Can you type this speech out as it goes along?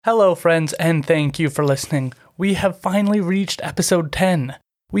Hello, friends, and thank you for listening. We have finally reached episode 10.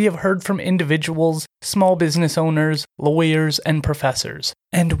 We have heard from individuals, small business owners, lawyers, and professors,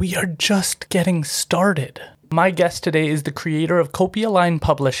 and we are just getting started. My guest today is the creator of Copia Line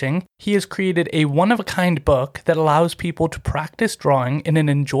Publishing. He has created a one-of-a-kind book that allows people to practice drawing in an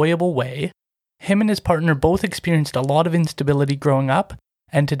enjoyable way. Him and his partner both experienced a lot of instability growing up,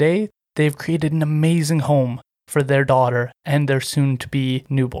 and today they've created an amazing home for their daughter and their soon-to-be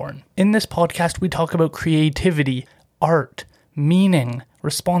newborn. In this podcast, we talk about creativity, art, meaning,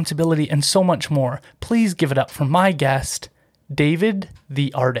 responsibility, and so much more. Please give it up for my guest, David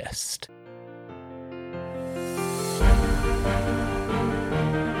the Artist.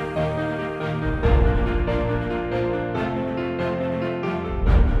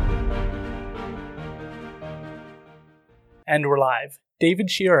 And we're live.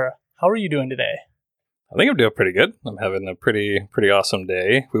 David Shearer, how are you doing today? I think I'm doing pretty good. I'm having a pretty awesome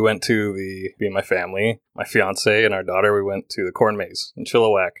day. We went to me and my family, my fiance and our daughter, we went to the corn maze in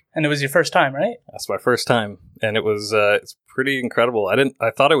Chilliwack. And it was your first time, right? That's my first time. And it was, it's pretty incredible.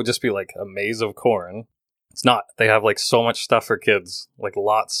 I thought it would just be like a maze of corn. It's not. They have like so much stuff for kids, like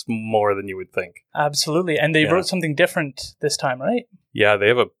lots more than you would think. Absolutely. And they wrote something different this time, right? Yeah, they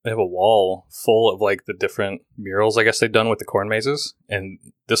have a wall full of like the different murals I guess they've done with the corn mazes. And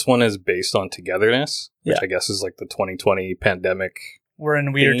this one is based on togetherness, which I guess is like the 2020 pandemic. We're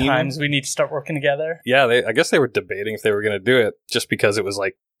in weird times. We need to start working together. Yeah, I guess they were debating if they were going to do it just because it was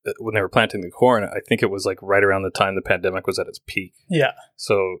like when they were planting the corn, I think it was like right around the time the pandemic was at its peak. Yeah.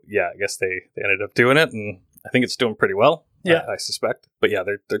 So yeah, I guess they ended up doing it, and I think it's doing pretty well. Yeah, I suspect. But yeah,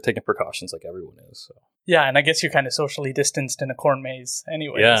 they're taking precautions like everyone is. So. Yeah, and I guess you're kind of socially distanced in a corn maze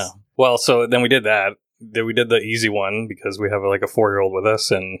anyways. Yeah. Well, so then we did that. Then we did the easy one because we have like a 4-year-old with us,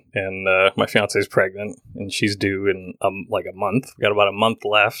 and my fiance is pregnant, and she's due in like a month. We got about a month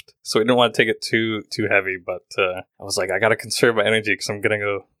left, so we didn't want to take it too heavy. But I was like, I got to conserve my energy because I'm gonna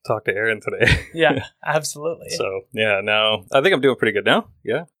go talk to Aaron today. Yeah, absolutely. So yeah, now I think I'm doing pretty good now.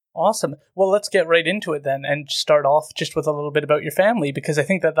 Yeah. Awesome. Well, let's get right into it then and start off just with a little bit about your family, because I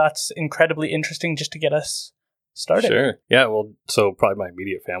think that's incredibly interesting just to get us started. Sure. Yeah. Well, so probably my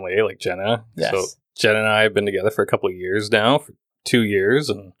immediate family, like Jenna. Yes. So Jen and I have been together for a couple of years now, for 2 years,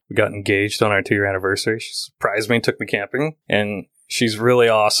 and we got engaged on our 2-year anniversary. She surprised me and took me camping, and she's really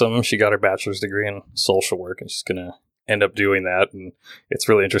awesome. She got her bachelor's degree in social work, and she's going to end up doing that. And it's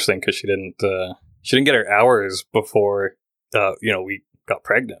really interesting because she didn't get her hours before, we got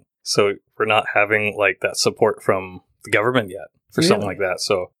pregnant. So we're not having like that support from the government yet for something like that.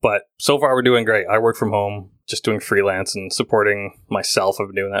 So, but so far we're doing great. I work from home, just doing freelance and supporting myself. I've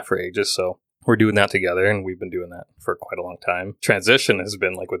been doing that for ages. So we're doing that together, and we've been doing that for quite a long time. Transition has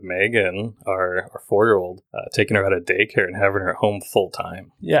been like with Megan, our 4-year-old, taking her out of daycare and having her home full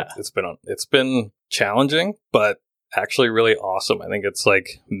time. Yeah. It's been challenging, but actually really awesome. I think it's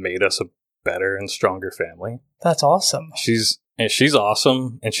like made us a better and stronger family. That's awesome. She's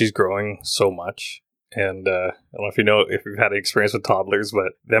awesome, and she's growing so much. And I don't know if you've had experience with toddlers,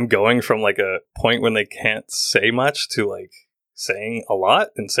 but them going from like a point when they can't say much to like saying a lot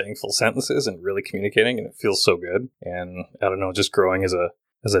and saying full sentences and really communicating, and it feels so good. And I don't know, just growing as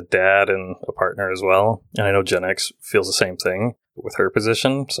a dad and a partner as well. And I know Gen X feels the same thing with her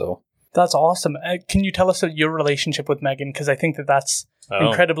position. So that's awesome. Can you tell us your relationship with Megan? Because I think that's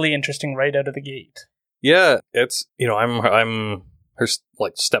incredibly interesting right out of the gate. Yeah, it's, I'm her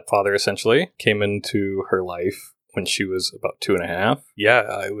like stepfather essentially. Came into her life when she was about 2.5. Yeah,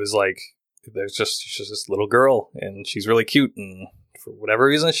 I was like, she's just this little girl, and she's really cute, and for whatever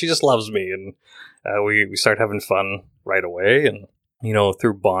reason, she just loves me, and we started having fun right away, and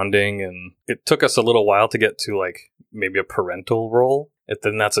through bonding, and it took us a little while to get to like maybe a parental role. And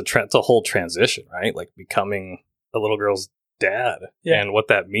then that's a whole transition, right? Like becoming a little girl's dad, and what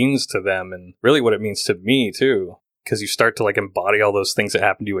that means to them, and really what it means to me too, because you start to like embody all those things that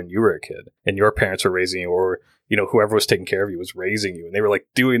happened to you when you were a kid and your parents were raising you, or whoever was taking care of you was raising you, and they were like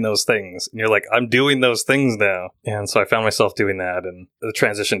doing those things, and you're like, I'm doing those things now. And so I found myself doing that, and the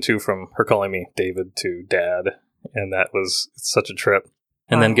transition too from her calling me David to dad, and it's such a trip.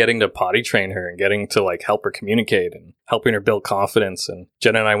 And then getting to potty train her and getting to like help her communicate and helping her build confidence. And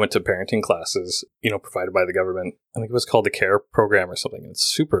Jenna and I went to parenting classes, provided by the government. I think it was called the CARE program or something. It's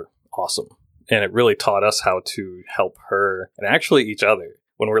super awesome. And it really taught us how to help her and actually each other.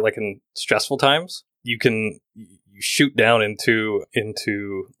 When we're like in stressful times, you shoot down into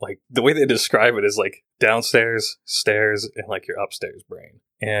like the way they describe it is like downstairs, stairs, and like your upstairs brain.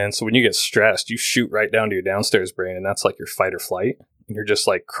 And so when you get stressed, you shoot right down to your downstairs brain, and that's like your fight or flight. And you're just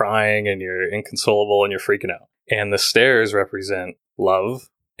like crying, and you're inconsolable, and you're freaking out. And the stairs represent love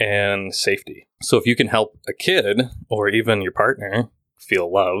and safety. So if you can help a kid or even your partner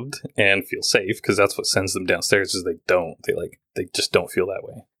feel loved and feel safe, because that's what sends them downstairs is they just don't feel that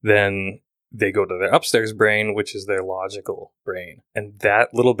way, then they go to their upstairs brain, which is their logical brain. And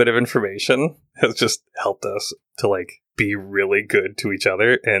that little bit of information has just helped us to like be really good to each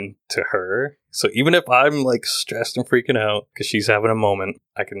other and to her. So even if I'm like stressed and freaking out because she's having a moment,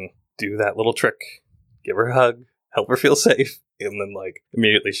 I can do that little trick, give her a hug, help her feel safe. And then like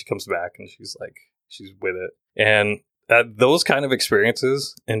immediately she comes back and she's with it. And those kind of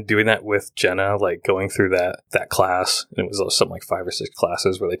experiences and doing that with Jenna, like going through that class, and it was something like 5 or 6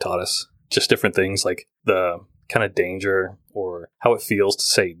 classes where they taught us just different things, like the kind of danger or how it feels to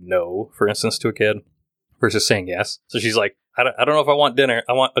say no, for instance, to a kid versus saying yes. So she's like, I don't know if I want dinner.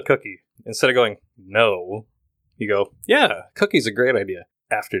 I want a cookie. Instead of going, no, you go, yeah, cookie's a great idea.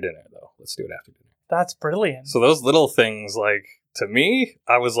 After dinner, though. Let's do it after dinner. That's brilliant. So those little things, like, to me,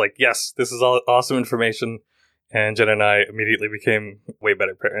 I was like, yes, this is all awesome information. And Jen and I immediately became way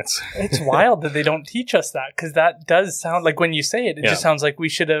better parents. It's wild that they don't teach us that, because that does sound like, when you say it, it just sounds like I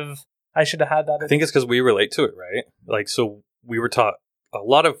should have had that. I think it's because we relate to it, right? Like, so we were taught a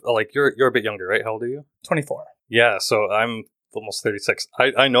lot of, like, you're a bit younger, right? How old are you? 24. Yeah, so I'm almost 36.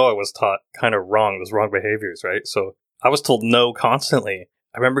 I know I was taught kind of wrong, those wrong behaviors, right? So I was told no constantly.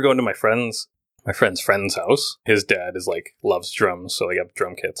 I remember going to my friend's friend's house. His dad loves drums, so they have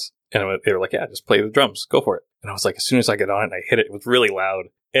drum kits. And they were like, yeah, just play the drums, go for it. And I was like, as soon as I get on it and I hit it, it was really loud.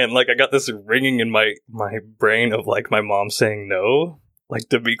 And like, I got this ringing in my brain of like my mom saying no, like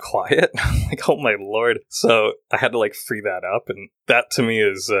to be quiet. Like, oh my Lord. So I had to like free that up. And that to me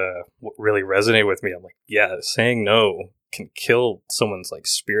is what really resonated with me. I'm like, yeah, saying no can kill someone's like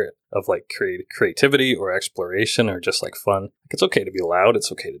spirit of like creativity or exploration or just like fun. Like, it's okay to be loud.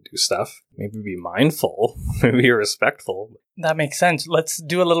 It's okay to do stuff. Maybe be mindful. Maybe be respectful. That makes sense. Let's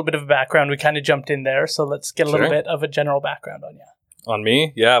do a little bit of background. We kind of jumped in there, so let's get a little bit of a general background on you. On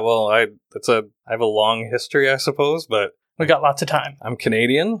me? Yeah, well, I have a long history, I suppose, but we got lots of time. I'm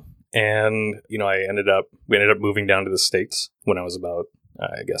Canadian, and we ended up moving down to the States when I was about,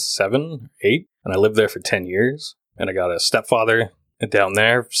 I guess, 7, 8, and I lived there for 10 years. And I got a stepfather down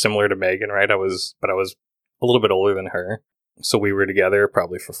there, similar to Megan, right? But I was a little bit older than her. So we were together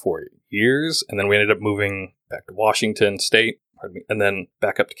probably for 4 years. And then we ended up moving back to Washington State, and then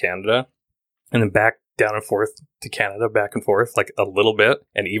back up to Canada. And then back down and forth to Canada, back and forth, like a little bit.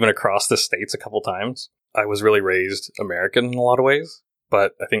 And even across the States a couple times. I was really raised American in a lot of ways,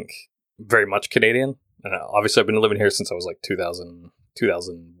 but I think very much Canadian. And obviously I've been living here since I was like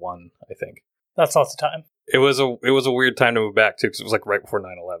 2001, I think. That's lots of time. It was a weird time to move back to, because it was like right before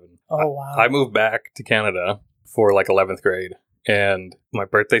 9/11. Oh, wow. I moved back to Canada for like 11th grade, and my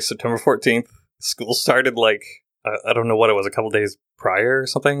birthday's September 14th. School started like, I don't know what it was, a couple days prior or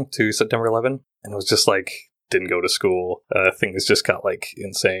something to September 11. And it was just like, didn't go to school. Things just got like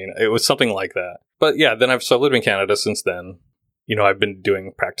insane. It was something like that. But yeah, then I've lived in Canada since then. I've been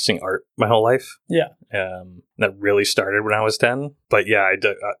practicing art my whole life. Yeah. That really started when I was 10. But yeah,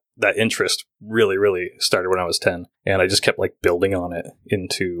 that interest really, really started when I was 10. And I just kept like building on it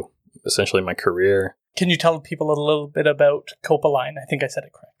into essentially my career. Can you tell people a little bit about Copaline? I think I said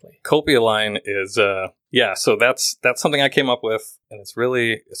it correctly. Copaline is, so that's something I came up with. And it's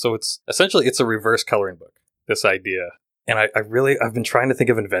a reverse coloring book, this idea. And I've been trying to think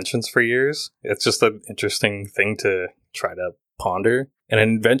of inventions for years. It's just an interesting thing to try to ponder. And an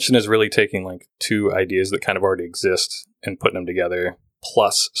invention is really taking like two ideas that kind of already exist and putting them together,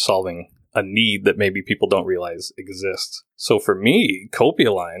 plus solving a need that maybe people don't realize exists. So for me,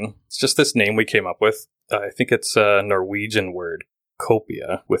 Copaline, it's just this name we came up with. I think it's a Norwegian word,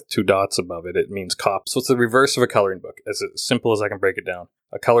 copia, with 2 dots above it. It means cop. So it's the reverse of a coloring book, as simple as I can break it down.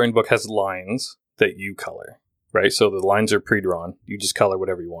 A coloring book has lines that you color, right? So the lines are pre-drawn. You just color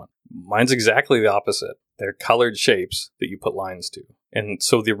whatever you want. Mine's exactly the opposite. They're colored shapes that you put lines to. And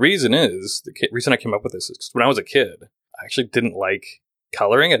so the reason I came up with this is because when I was a kid, I actually didn't like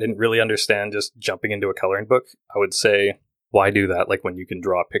coloring. I didn't really understand just jumping into a coloring book. I would say, why do that? Like when you can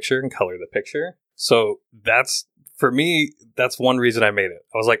draw a picture and color the picture. So for me, that's one reason I made it.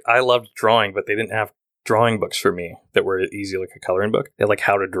 I was like, I loved drawing, but they didn't have drawing books for me that were easy like a coloring book. They had like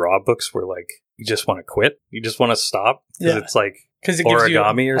how to draw books where like you just want to quit. You just want to stop. Because it's like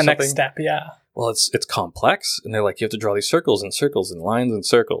origami or something. Next step, yeah. Well, it's complex. And they're like, you have to draw these circles and circles and lines and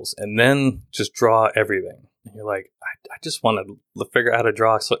circles. And then just draw everything. And you're like, I just want to figure out how to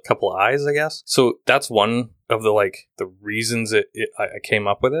draw a couple of eyes, I guess. So that's one of the reasons I came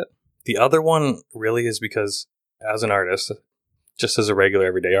up with it. The other one really is because as an artist, just as a regular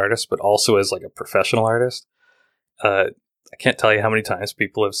everyday artist, but also as like a professional artist, I can't tell you how many times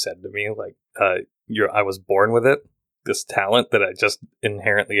people have said to me, like, I was born with it, this talent that I just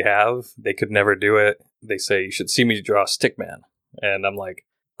inherently have. They could never do it. They say, you should see me draw a stick man. And I'm like,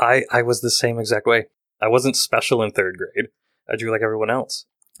 I was the same exact way. I wasn't special in third grade. I drew like everyone else.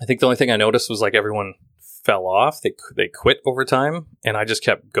 I think the only thing I noticed was like everyone fell off. They quit over time, and I just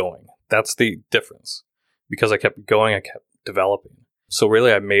kept going. That's the difference. Because I kept going, I kept developing. So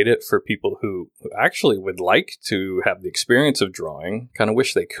really, I made it for people who actually would like to have the experience of drawing, kind of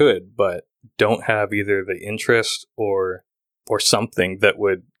wish they could, but don't have either the interest or something that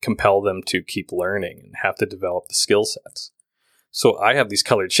would compel them to keep learning and have to develop the skill sets. So I have these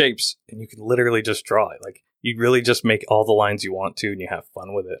colored shapes, and you can literally just draw it. Like, you really just make all the lines you want to, and you have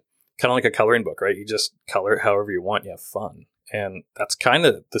fun with it. Kind of like a coloring book, right? You just color it however you want, you have fun. And that's kind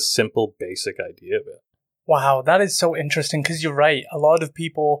of the simple, basic idea of it. Wow, that is so interesting, because you're right. A lot of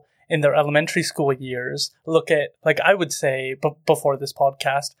people in their elementary school years look at, like I would say before this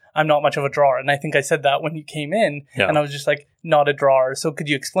podcast, I'm not much of a drawer. And I think I said that when you came in, and I was just like, not a drawer. So could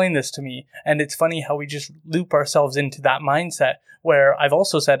you explain this to me? And it's funny how we just loop ourselves into that mindset, where I've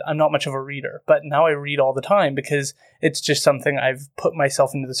also said I'm not much of a reader, but now I read all the time because it's just something I've put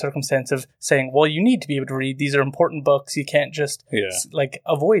myself into the circumstance of saying, well, you need to be able to read. These are important books. You can't just like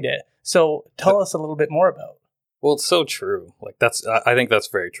avoid it. So tell us a little bit more about. Well, it's so true. Like I think that's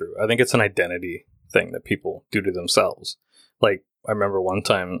very true. I think it's an identity thing that people do to themselves. Like, I remember one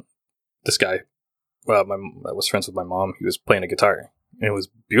time this guy, I was friends with my mom. He was playing a guitar, and it was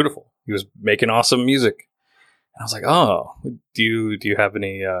beautiful. He was making awesome music. And I was like, "Oh, do you have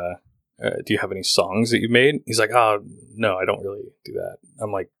any songs that you made?" He's like, "Oh, no, I don't really do that."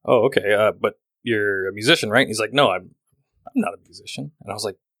 I'm like, "Oh, okay, but you're a musician, right?" And he's like, "No, I'm not a musician." And I was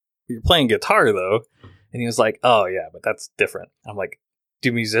like, "You're playing guitar, though." And he was like, "Oh, yeah, but that's different." I'm like,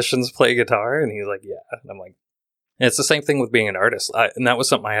 "Do musicians play guitar?" And he was like, "Yeah." And I'm like, and it's the same thing with being an artist. And that was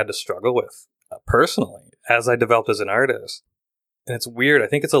something I had to struggle with personally as I developed as an artist. And it's weird. I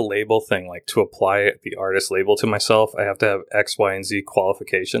think it's a label thing. Like, to apply the artist label to myself, I have to have X, Y, and Z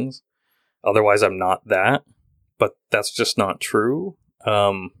qualifications. Otherwise, I'm not that. But that's just not true.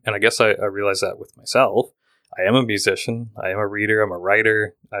 And I guess I realized that with myself. I am a musician. I am a reader. I'm a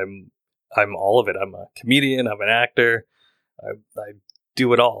writer. I'm all of it. I'm a comedian. I'm an actor. I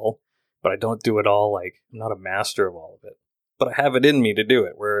do it all, but I don't do it all. Like, I'm not a master of all of it, but I have it in me to do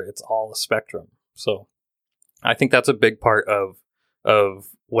it, where it's all a spectrum. So I think that's a big part of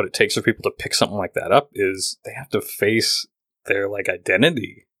what it takes for people to pick something like that up, is they have to face their like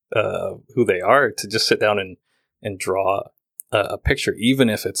identity, who they are, to just sit down and draw a picture, even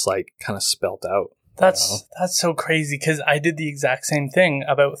if it's like kind of spelt out. That's so crazy, because I did the exact same thing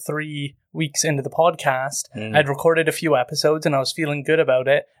about 3 weeks into the podcast. I'd recorded a few episodes and I was feeling good about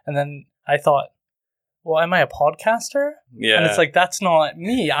it. And then I thought, well, am I a podcaster? Yeah. And it's like, that's not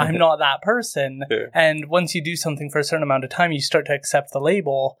me. I'm not that person. Yeah. And once you do something for a certain amount of time, you start to accept the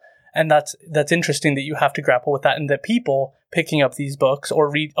label. And that's interesting that you have to grapple with that, and that people picking up these books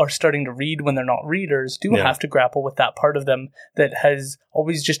or starting to read when they're not readers do have to grapple with that part of them that has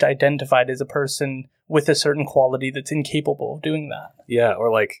always just identified as a person with a certain quality that's incapable of doing that. Yeah,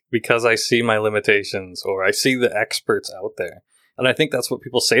 or like, because I see my limitations, or I see the experts out there. And I think that's what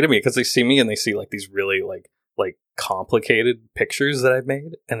people say to me, because they see me and they see like these really like complicated pictures that I've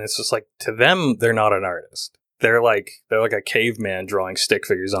made. And it's just like, to them, they're not an artist. They're like a caveman drawing stick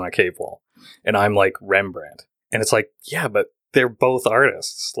figures on a cave wall. And I'm like Rembrandt. And it's like, yeah, but they're both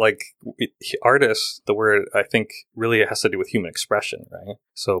artists. Like, artists, the word, I think, really has to do with human expression, right?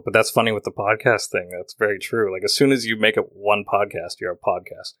 So, but that's funny with the podcast thing. That's very true. Like, as soon as you make one podcast, you're a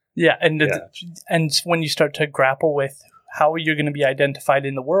podcaster. Yeah, and when you start to grapple with how you're going to be identified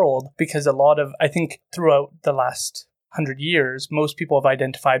in the world, because I think throughout the last 100 years, most people have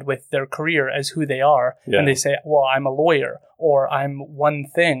identified with their career as who they are. Yeah. And they say, well, I'm a lawyer, or I'm one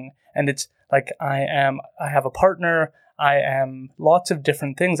thing. And it's like, I have a partner, I am lots of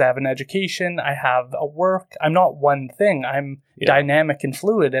different things. I have an education, I have a work. I'm not one thing. I'm dynamic and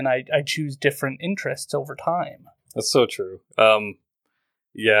fluid, and I choose different interests over time. That's so true.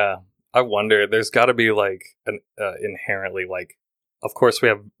 Yeah, I wonder, there's got to be like an inherently, like, of course we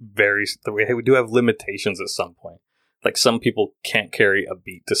do have limitations at some point. Like, some people can't carry a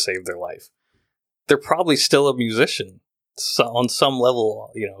beat to save their life. They're probably still a musician on some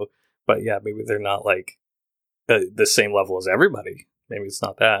level, but yeah, maybe they're not like the same level as everybody. Maybe it's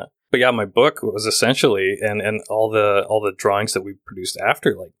not that. But yeah, my book was essentially, and all the drawings that we produced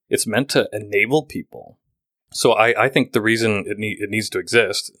after, like, it's meant to enable people. So I think the reason it needs to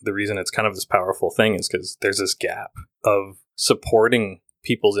exist, the reason it's kind of this powerful thing, is because there's this gap of supporting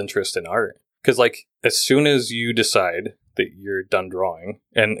people's interest in art. Because, like, as soon as you decide that you're done drawing.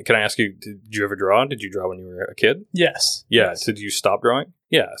 And can I ask you, did you ever draw? Did you draw when you were a kid? Yes. Yeah. Yes. Did you stop drawing?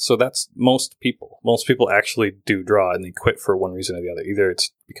 Yeah. So that's most people. Most people actually do draw and they quit for one reason or the other. Either it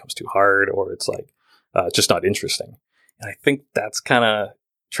becomes too hard or it's like just not interesting. And I think that's kind of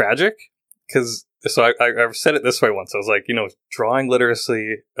tragic because I've said it this way once. I was like, drawing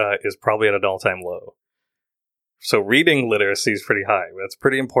literacy is probably at an all-time low. So reading literacy is pretty high. That's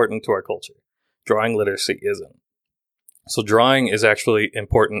pretty important to our culture. Drawing literacy isn't. So drawing is actually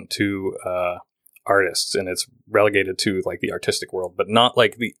important to artists, and it's relegated to like the artistic world, but not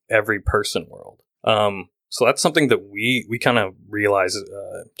like the every person world. So that's something that we kind of realize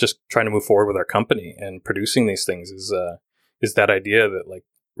just trying to move forward with our company and producing these things is that idea that like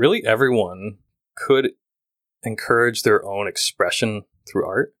really everyone could encourage their own expression through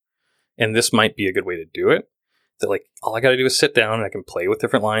art, and this might be a good way to do it. That like all I got to do is sit down and I can play with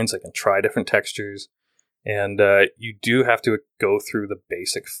different lines, I can try different textures, and you do have to go through the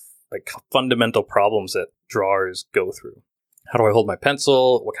basic like fundamental problems that drawers go through. How do I hold my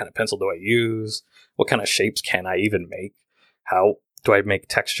pencil? What kind of pencil do I use? What kind of shapes can I even make? How do I make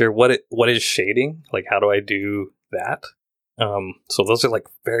texture? What is shading? Like how do I do that? So those are like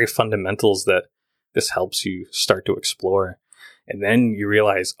very fundamentals that this helps you start to explore. And then you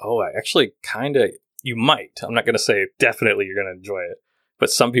realize, I actually you might. I'm not going to say definitely you're going to enjoy it.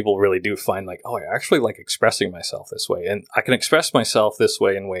 But some people really do find like, I actually like expressing myself this way. And I can express myself this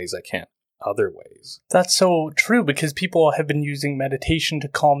way in ways I can't other ways. That's so true because people have been using meditation to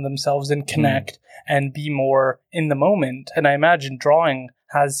calm themselves and connect and be more in the moment. And I imagine drawing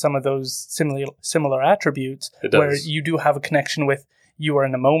has some of those similar attributes where you do have a connection with you are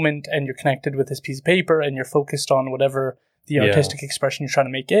in the moment and you're connected with this piece of paper and you're focused on whatever the artistic expression you're trying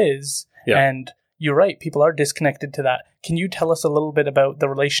to make is. Yeah. And you're right, people are disconnected to that. Can you tell us a little bit about the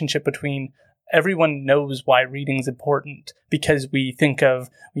relationship between everyone knows why reading is important because we think of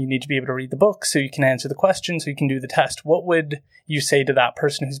you need to be able to read the book so you can answer the question, so you can do the test. What would you say to that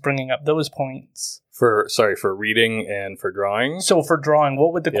person who's bringing up those points? For reading and for drawing? So for drawing,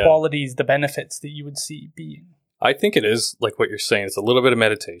 what would the qualities, the benefits that you would see being? I think it is like what you're saying. It's a little bit of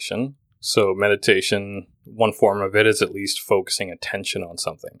meditation. So meditation, one form of it is at least focusing attention on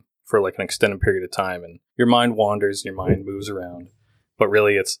something for like an extended period of time. And your mind wanders, your mind moves around. But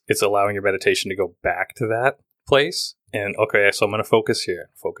really, it's allowing your meditation to go back to that place. And okay, so I'm going to focus here.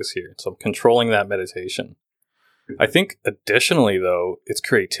 So I'm controlling that meditation. I think additionally, though, it's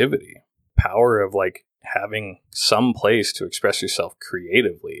creativity. Power of like having some place to express yourself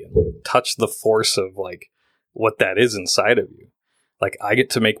creatively and like, touch the force of like what that is inside of you. Like I get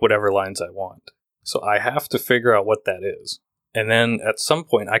to make whatever lines I want. So I have to figure out what that is. And then at some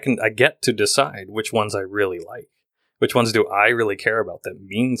point I get to decide which ones I really like. Which ones do I really care about that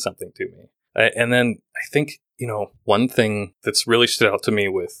mean something to me? And then I think, one thing that's really stood out to me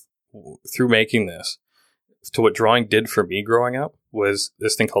through making this, to what drawing did for me growing up, was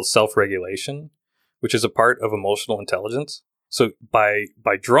this thing called self-regulation, which is a part of emotional intelligence. So by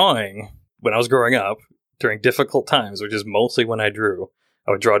drawing, when I was growing up, during difficult times, which is mostly when I drew,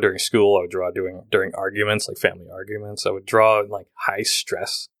 I would draw during school, I would draw during arguments, like family arguments. I would draw in like high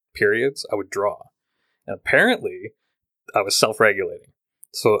stress periods, I would draw. And apparently, I was self-regulating.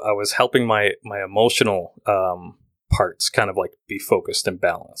 So I was helping my emotional parts kind of like be focused and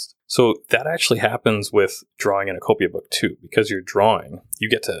balanced. So that actually happens with drawing in a Copia book too. Because you're drawing, you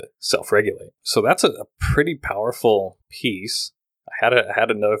get to self-regulate. So that's a pretty powerful piece. I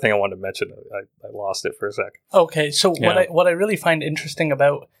had another thing I wanted to mention. I lost it for a sec. Okay, so what I really find interesting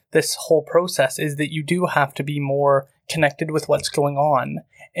about this whole process is that you do have to be more connected with what's going on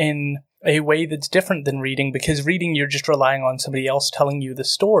in a way that's different than reading, because reading, you're just relying on somebody else telling you the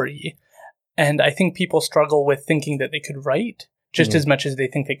story. And I think people struggle with thinking that they could write just as much as they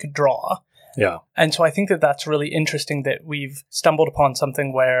think they could draw. Yeah. And so I think that that's really interesting that we've stumbled upon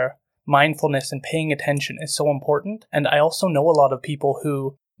something where mindfulness and paying attention is so important. And I also know a lot of people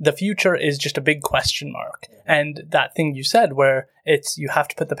who the future is just a big question mark. And that thing you said where it's you have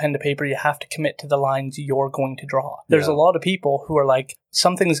to put the pen to paper, you have to commit to the lines you're going to draw. There's a lot of people who are like,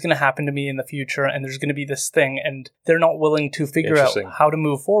 something's going to happen to me in the future and there's going to be this thing, and they're not willing to figure out how to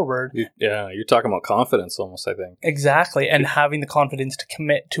move forward. You're talking about confidence almost, I think. Exactly, and having the confidence to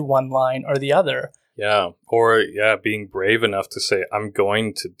commit to one line or the other. Yeah, or being brave enough to say, I'm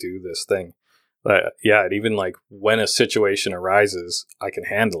going to do this thing. But and even like when a situation arises, I can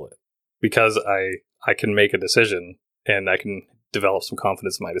handle it because I can make a decision and I can develop some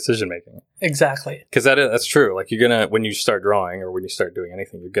confidence in my decision making. Exactly. Because that's true. Like, you're gonna, when you start drawing or when you start doing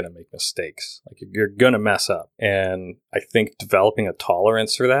anything, you're gonna make mistakes. Like, you're gonna mess up. And I think developing a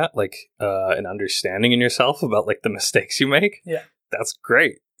tolerance for that, like an understanding in yourself about like the mistakes you make, that's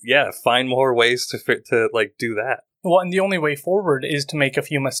great. Yeah, find more ways to like do that. Well, and the only way forward is to make a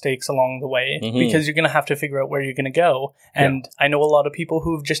few mistakes along the way, because you're going to have to figure out where you're going to go. And I know a lot of people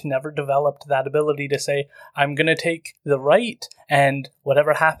who've just never developed that ability to say, I'm going to take the right, and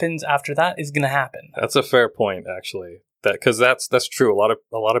whatever happens after that is going to happen. That's a fair point, actually. Because that's true. A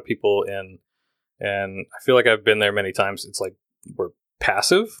lot of people, and I feel like I've been there many times. It's like we're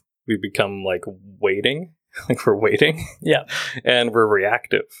passive. We become like waiting, like we're waiting. Yeah, and we're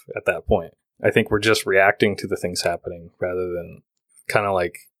reactive at that point. I think we're just reacting to the things happening rather than kind of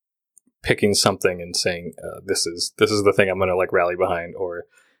like picking something and saying, this is the thing I'm going to like rally behind, or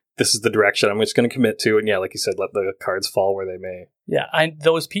this is the direction I'm just going to commit to. And yeah, like you said, let the cards fall where they may. Yeah.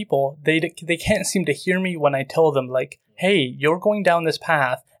 Those people, they can't seem to hear me when I tell them like, hey, you're going down this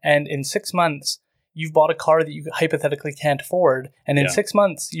path, and in 6 months, you've bought a car that you hypothetically can't afford. And in 6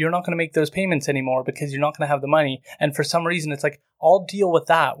 months, you're not going to make those payments anymore because you're not going to have the money. And for some reason, it's like, I'll deal with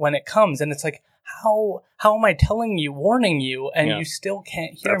that when it comes. And it's like, how am I telling you, warning you, and you still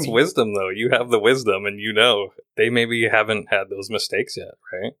can't hear me? That's wisdom, though. You have the wisdom, and you know, they maybe haven't had those mistakes yet,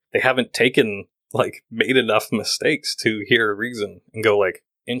 right? They haven't made enough mistakes to hear a reason and go like,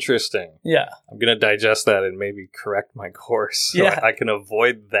 interesting. Yeah. I'm going to digest that and maybe correct my course so I can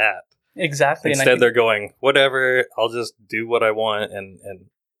avoid that. Exactly. Instead, they're going, whatever, I'll just do what I want, and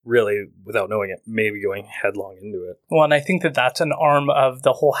really, without knowing it, maybe going headlong into it. Well, and I think that that's an arm of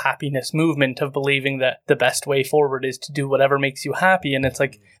the whole happiness movement of believing that the best way forward is to do whatever makes you happy. And it's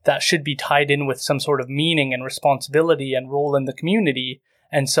like, that should be tied in with some sort of meaning and responsibility and role in the community.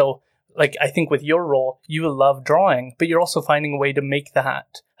 And so, like, I think with your role, you love drawing, but you're also finding a way to make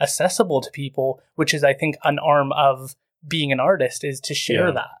that accessible to people, which is, I think, an arm of being an artist, is to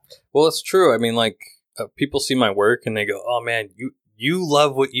share that. Well, it's true. I mean, like, people see my work and they go, oh man, you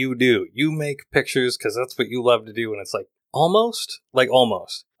love what you do. You make pictures because that's what you love to do. And it's like, almost.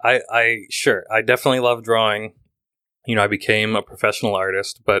 I definitely love drawing. You know, I became a professional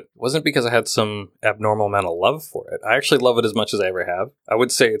artist, but it wasn't because I had some abnormal amount of love for it. I actually love it as much as I ever have. I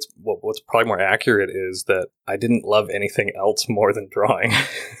would say what's probably more accurate is that I didn't love anything else more than drawing.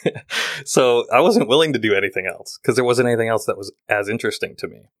 So I wasn't willing to do anything else because there wasn't anything else that was as interesting to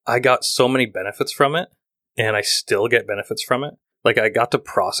me. I got so many benefits from it, and I still get benefits from it. Like, I got to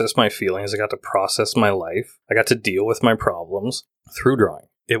process my feelings. I got to process my life. I got to deal with my problems through drawing.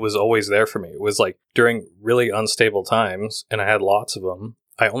 It was always there for me. It was like during really unstable times, and I had lots of them,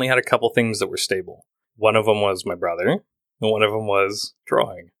 I only had a couple things that were stable. One of them was my brother, and one of them was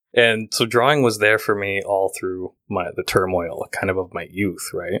drawing. And so drawing was there for me all through the turmoil kind of my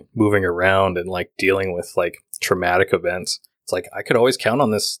youth, right? Moving around and like dealing with like traumatic events. It's like I could always count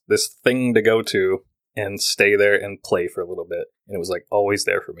on this thing to go to and stay there and play for a little bit. And it was like always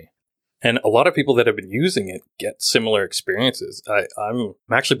there for me. And a lot of people that have been using it get similar experiences. I'm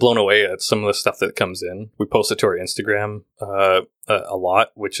actually blown away at some of the stuff that comes in. We post it to our Instagram a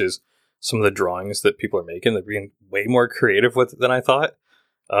lot, which is some of the drawings that people are making. They're being way more creative with it than I thought.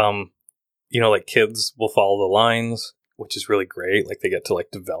 You know, like kids will follow the lines, which is really great. Like they get to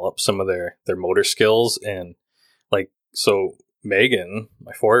like develop some of their motor skills. And like, so Megan,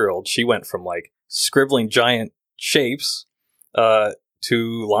 my 4-year-old, she went from like scribbling giant shapes,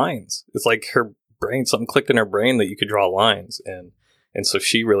 to lines. It's like her brain, something clicked in her brain that you could draw lines. And so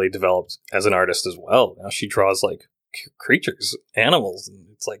she really developed as an artist as well. Now she draws like creatures, animals, and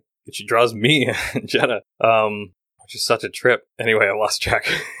it's like she draws me and Jenna, which is such a trip. Anyway, I lost track.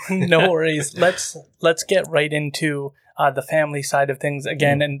 No worries. Let's get right into the family side of things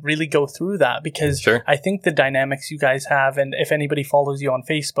again and really go through that, because I think the dynamics you guys have, and if anybody follows you on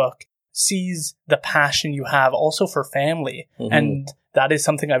Facebook, sees the passion you have also for family. And that is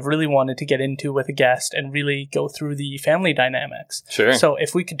something I've really wanted to get into with a guest and really go through the family dynamics. Sure. So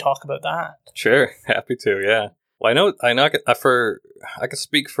if we could talk about that. Sure. Happy to. Yeah. Well, I could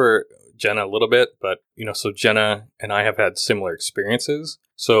speak for Jenna a little bit, but you know, so Jenna and I have had similar experiences.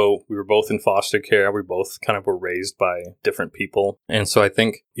 So we were both in foster care. We both kind of were raised by different people. And so I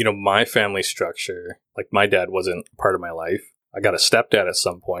think, you know, my family structure, like my dad wasn't part of my life. I got a stepdad at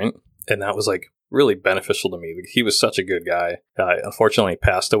some point, and that was like really beneficial to me. He was such a good guy. Unfortunately,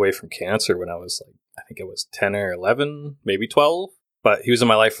 passed away from cancer when I was like, I think it was 10 or 11, maybe 12. But he was in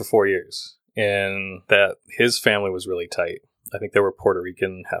my life for 4 years, and that his family was really tight. I think they were Puerto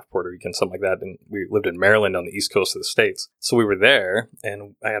Rican, half Puerto Rican, something like that. And we lived in Maryland on the east coast of the States. So we were there,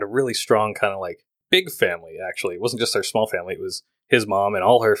 and I had a really strong kind of like big family, actually. It wasn't just our small family. It was his mom and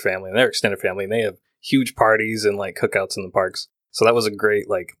all her family and their extended family. And they have huge parties and like cookouts in the parks. So that was a great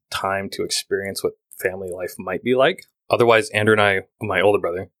like time to experience what family life might be like. Otherwise, Andrew and I, my older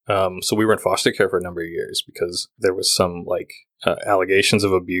brother, so we were in foster care for a number of years because there was some like allegations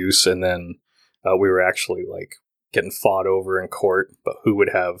of abuse. And then we were actually like getting fought over in court, but who would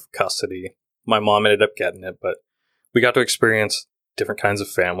have custody. My mom ended up getting it, but we got to experience different kinds of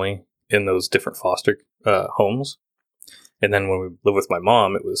family in those different foster homes. And then when we lived with my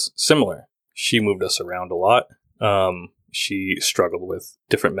mom, it was similar. She moved us around a lot. She struggled with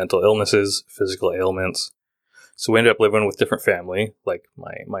different mental illnesses, physical ailments. So we ended up living with different family, like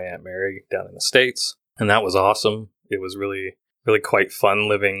my Aunt Mary down in the States. And that was awesome. It was really, really quite fun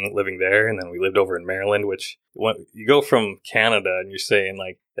living there. And then we lived over in Maryland, which when you go from Canada and you're saying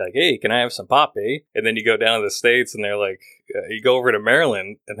like, hey, can I have some pop, eh? And then you go down to the States and they're like, you go over to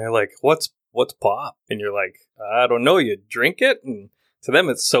Maryland and they're like, what's pop? And you're like, I don't know. You drink it? And to them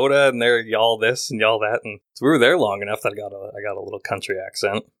it's soda and they're y'all this and y'all that. And so we were there long enough that I got a little country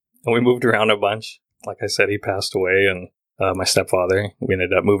accent. And we moved around a bunch. Like I said, he passed away, and my stepfather, we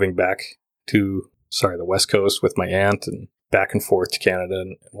ended up moving back to, the West Coast with my aunt and back and forth to Canada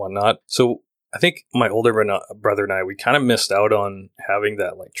and whatnot. So I think my older brother and I, we kind of missed out on having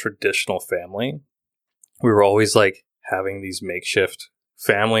that like traditional family. We were always like having these makeshift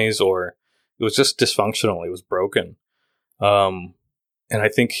families, or it was just dysfunctional. It was broken. And I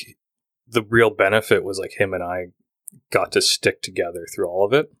think the real benefit was like him and I got to stick together through all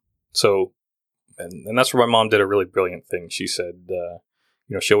of it. So, and that's where my mom did a really brilliant thing. She said,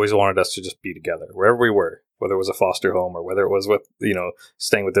 she always wanted us to just be together wherever we were, whether it was a foster home or whether it was with,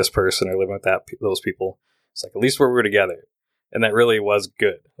 staying with this person or living with those people. It's like, at least we were together. And that really was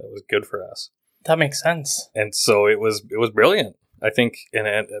good. That was good for us. That makes sense. And so it was brilliant. I think, and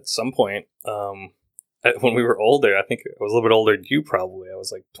at some point, when we were older, I think I was a little bit older than you probably. I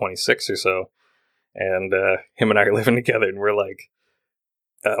was like 26 or so. And him and I are living together, and we're like,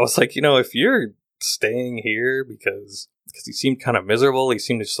 I was like, if you're staying here because he seemed kind of miserable, he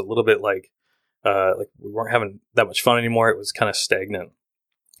seemed just a little bit like we weren't having that much fun anymore. It was kind of stagnant.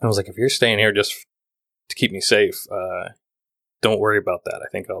 I was like, if you're staying here just to keep me safe, don't worry about that. I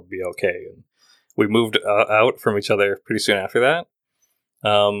think I'll be okay. And we moved out from each other pretty soon after that.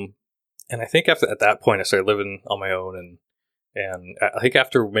 And I think at that point, I started living on my own, and I think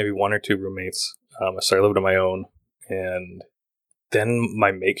after maybe one or two roommates, I started living on my own, and then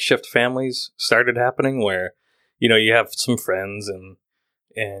my makeshift families started happening where, you have some friends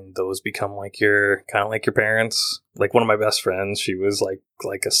and those become like your parents. Like one of my best friends, she was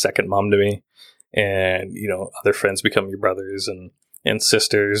like a second mom to me, and, other friends become your brothers and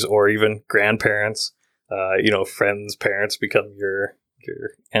sisters, or even grandparents. Friends' parents become your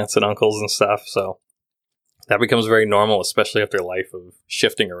aunts and uncles and stuff. So that becomes very normal, especially after a life of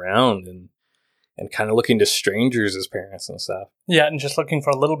shifting around and kind of looking to strangers as parents and stuff. Yeah, and just looking for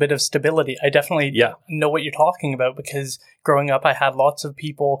a little bit of stability. I definitely know what you're talking about, because growing up, I had lots of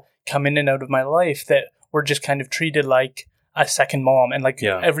people come in and out of my life that were just kind of treated like a second mom. And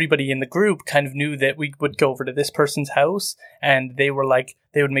everybody in the group kind of knew that we would go over to this person's house, and they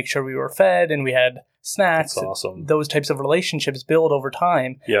would make sure we were fed and we had snacks. That's awesome. Those types of relationships build over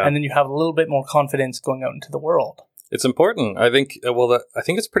time. Yeah. And then you have a little bit more confidence going out into the world. It's important. I think, I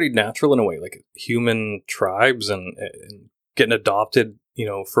think it's pretty natural in a way, like human tribes and getting adopted,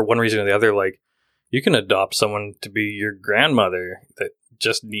 for one reason or the other. Like, you can adopt someone to be your grandmother that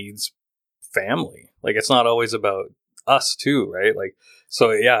just needs family. Like, it's not always about us too, right? Like,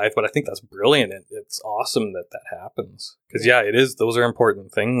 so yeah, but I think that's brilliant. It's awesome that happens, because it is. Those are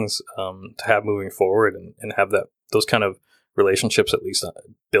important things to have moving forward, and have those kind of relationships at least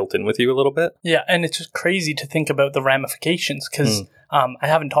built in with you a little bit. Yeah, and it's just crazy to think about the ramifications, because I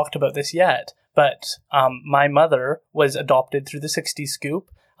haven't talked about this yet, but my mother was adopted through the 60s scoop.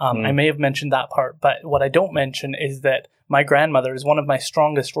 I may have mentioned that part, but what I don't mention is that my grandmother is one of my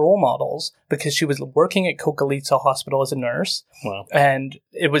strongest role models, because she was working at Coqualitza Hospital as a nurse. Wow. And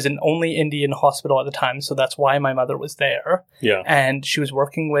it was an only Indian hospital at the time, so that's why my mother was there. Yeah. And she was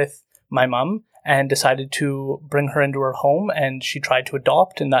working with my mom and decided to bring her into her home, and she tried to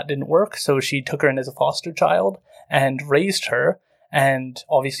adopt, and that didn't work. So she took her in as a foster child and raised her. And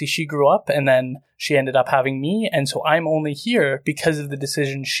obviously she grew up, and then she ended up having me. And so I'm only here because of the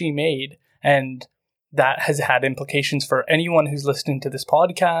decision she made. And that has had implications for anyone who's listening to this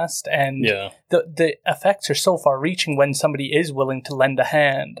podcast. And the effects are so far reaching when somebody is willing to lend a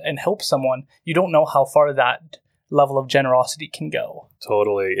hand and help someone. You don't know how far that level of generosity can go.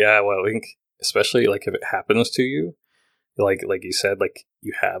 Totally. Yeah. Well, I think especially like if it happens to you, like you said, like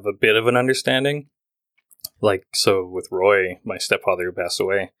you have a bit of an understanding. Like, so with Roy, my stepfather who passed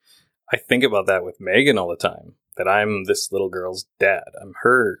away, I think about that with Megan all the time, that I'm this little girl's dad. I'm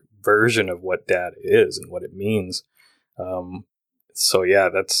her version of what dad is and what it means. So yeah,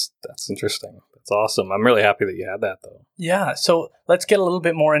 that's interesting. That's awesome. I'm really happy that you had that, though. Yeah. So let's get a little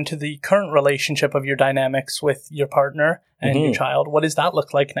bit more into the current relationship of your dynamics with your partner and your child. What does that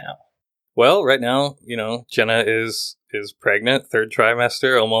look like now? Well, right now, Jenna is pregnant, third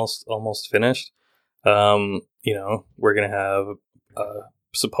trimester, almost finished. We're gonna have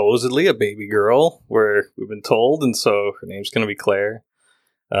supposedly a baby girl, we've been told, and so her name's gonna be Claire.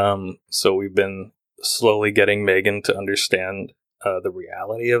 So we've been slowly getting Megan to understand the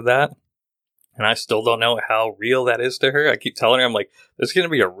reality of that. And I still don't know how real that is to her. I keep telling her, I'm like, there's going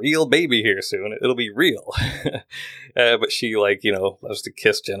to be a real baby here soon. It'll be real. But she, loves to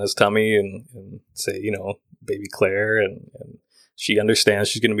kiss Jenna's tummy and say, baby Claire. And she understands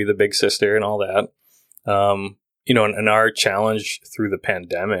she's going to be the big sister and all that. And our challenge through the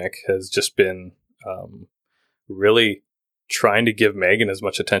pandemic has just been really trying to give Megan as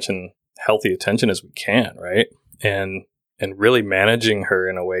much healthy attention as we can, right? And really managing her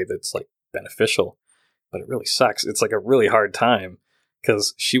in a way that's like beneficial. But it really sucks. It's like a really hard time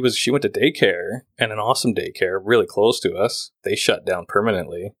because she went to daycare, and an awesome daycare really close to us. They shut down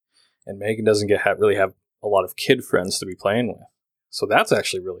permanently, and Megan doesn't really have a lot of kid friends to be playing with. So that's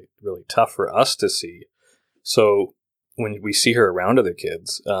actually really, really tough for us to see. So when we see her around other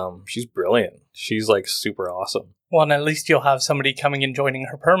kids, she's brilliant. She's like super awesome. Well, and at least you'll have somebody coming and joining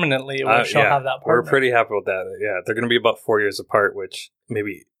her permanently, or she'll have that partner. We're pretty happy with that. Yeah, they're going to be about 4 years apart, which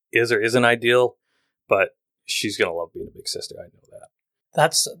maybe is or isn't ideal, but she's going to love being a big sister. I know that.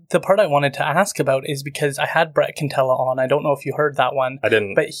 That's the part I wanted to ask about, is because I had Brett Cantella on. I don't know if you heard that one. I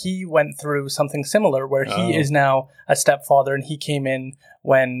didn't. But he went through something similar where he is now a stepfather, and he came in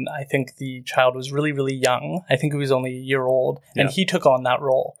when I think the child was really, really young. I think he was only a year old, and he took on that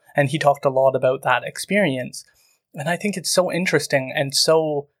role. And he talked a lot about that experience. And I think it's so interesting and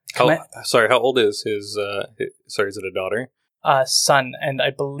so... How old is his... is it a daughter? Son, and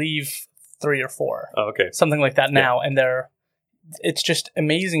I believe 3 or 4. Oh, okay. Something like that now. And it's just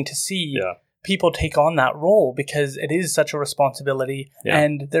amazing to see people take on that role, because it is such a responsibility. Yeah.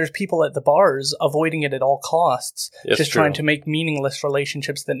 And there's people at the bars avoiding it at all costs, trying to make meaningless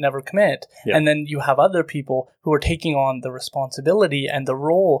relationships that never commit. Yeah. And then you have other people who are taking on the responsibility and the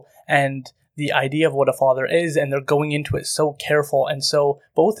role and the idea of what a father is, and they're going into it so careful. And so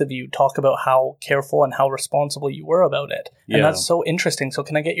both of you talk about how careful and how responsible you were about it. Yeah. And that's so interesting. So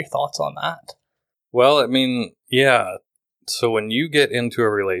can I get your thoughts on that? Well, I mean, yeah. So when you get into a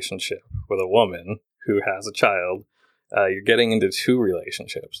relationship with a woman who has a child, you're getting into 2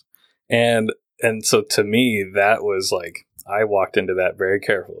 relationships. And so to me, that was like, I walked into that very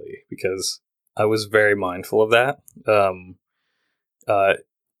carefully because I was very mindful of that.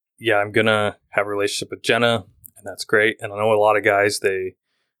 I'm going to have a relationship with Jenna, and that's great. And I know a lot of guys,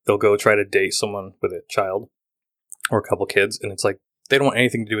 they'll go try to date someone with a child or a couple kids, and it's like, they don't want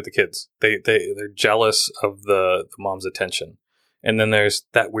anything to do with the kids. They're jealous of the mom's attention. And then there's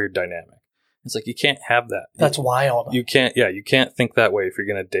that weird dynamic. It's like, you can't have that. That's wild. You can't think that way if you're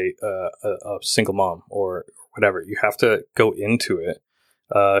going to date a single mom or whatever. You have to go into it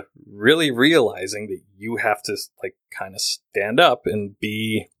really realizing that you have to like kind of stand up and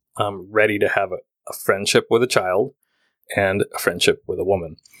be ready to have a friendship with a child and a friendship with a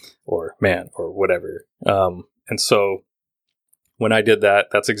woman or man or whatever. And so when I did that,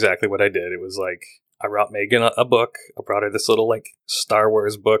 that's exactly what I did. It was like, I brought Megan a book. I brought her this little like Star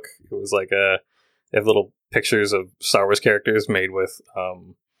Wars book. It was like they have little pictures of Star Wars characters made with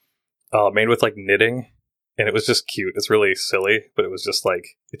like knitting. And it was just cute. It's really silly, but it was just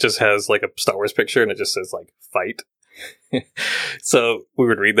like, it just has like a Star Wars picture and it just says like fight. So we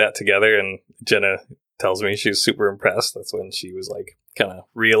would read that together, and Jenna tells me she was super impressed. That's when she was like, kind of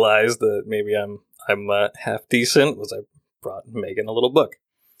realized that maybe I'm half decent, was I brought Megan a little book.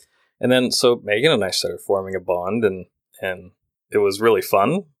 And then so Megan and I started forming a bond, and it was really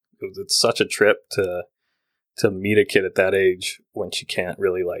fun. It's such a trip to meet a kid at that age when she can't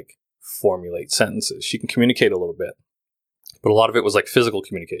really like formulate sentences. She can communicate a little bit, but a lot of it was like physical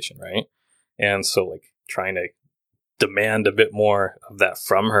communication, right? And so like trying to demand a bit more of that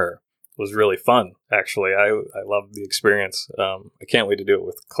from her was really fun. Actually, I loved the experience. I can't wait to do it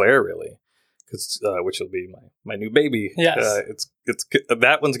with Claire, really, because which will be my new baby. Yes, it's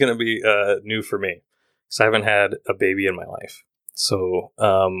that one's going to be new for me because I haven't had a baby in my life. So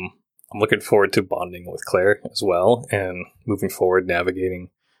I'm looking forward to bonding with Claire as well, and moving forward, navigating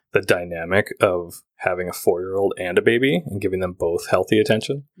the dynamic of having a 4-year-old and a baby and giving them both healthy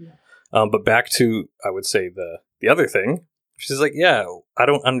attention. Yeah. But back to, I would say, the other thing, she's like, yeah, I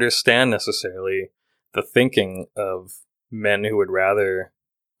don't understand necessarily the thinking of men who would rather,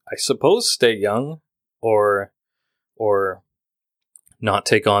 I suppose, stay young or not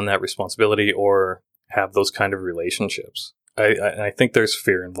take on that responsibility or have those kind of relationships. I think there's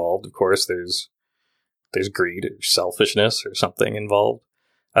fear involved. Of course, there's greed or selfishness or something involved.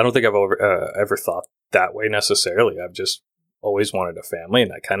 I don't think I've ever thought that way necessarily. I've just always wanted a family,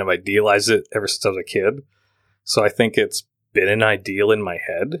 and I kind of idealized it ever since I was a kid. So I think it's been an ideal in my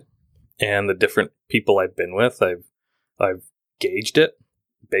head, and the different people I've been with, I've gauged it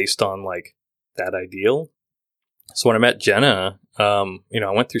based on like that ideal. So when I met Jenna, I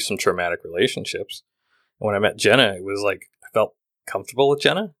went through some traumatic relationships. And when I met Jenna, it was like I felt comfortable with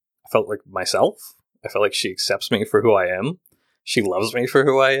Jenna. I felt like myself. I felt like she accepts me for who I am. She loves me for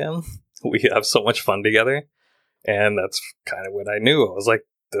who I am. We have so much fun together. And that's kind of what I knew. I was like,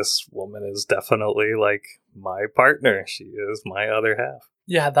 this woman is definitely like my partner. She is my other half.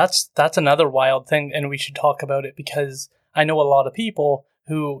 Yeah, that's another wild thing. And we should talk about it because I know a lot of people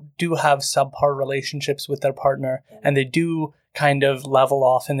who do have subpar relationships with their partner, and they do kind of level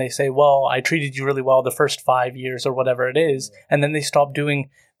off and they say, well, I treated you really well the first 5 years or whatever it is. And then they stop doing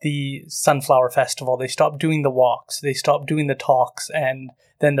the Sunflower Festival. They stop doing the walks. They stop doing the talks. And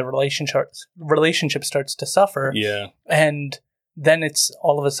then the relationship starts to suffer. Yeah. And then it's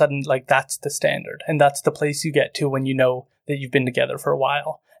all of a sudden like that's the standard. And that's the place you get to when you know that you've been together for a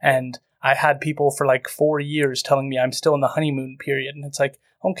while. And I had people for like 4 years telling me I'm still in the honeymoon period. And it's like,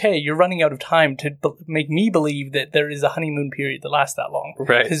 okay, you're running out of time to make me believe that there is a honeymoon period that lasts that long.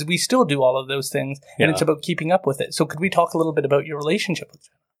 Right. Because we still do all of those things. And it's about keeping up with it. So could we talk a little bit about your relationship with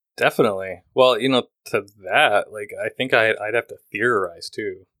Jenna? Definitely. Well, to that, like, I think I'd have to theorize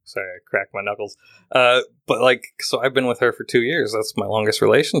too. Sorry, I cracked my knuckles. But like, so I've been with her for 2 years. That's my longest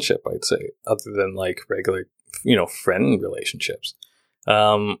relationship, I'd say, other than like regular, friend relationships.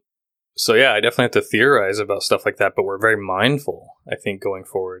 So yeah, I definitely have to theorize about stuff like that, but we're very mindful, I think, going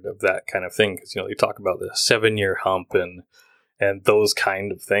forward of that kind of thing. Because, you talk about the 7-year hump and those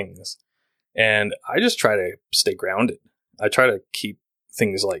kind of things. And I just try to stay grounded. I try to keep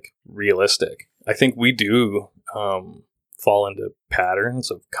things like realistic. I think we do fall into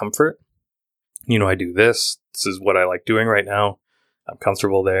patterns of comfort. I do this. This is what I like doing right now. I'm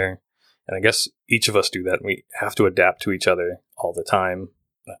comfortable there. And I guess each of us do that. And we have to adapt to each other all the time.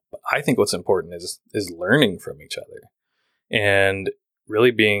 But I think what's important is learning from each other and really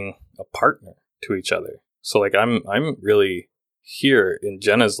being a partner to each other. So like I'm really here in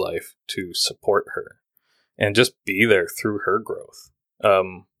Jenna's life to support her and just be there through her growth.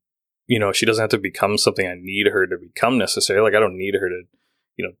 She doesn't have to become something I need her to become necessarily. Like I don't need her to,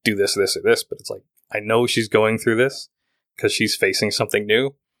 do this, or this, but it's like, I know she's going through this because she's facing something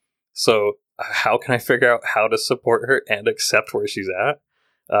new. So how can I figure out how to support her and accept where she's at?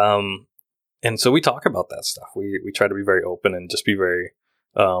 And so we talk about that stuff. We try to be very open and just be very,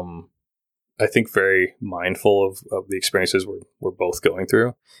 I think, very mindful of the experiences we're both going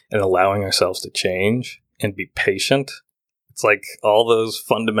through and allowing ourselves to change and be patient. It's like all those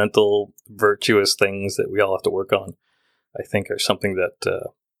fundamental virtuous things that we all have to work on, I think, are something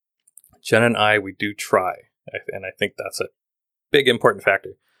that Jen and we do try. And I think that's a big important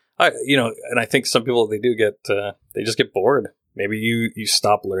factor. And I think some people, they just get bored. Maybe you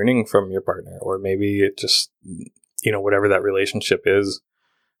stop learning from your partner, or maybe it just, whatever that relationship is,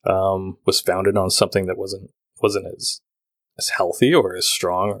 was founded on something that wasn't as healthy or as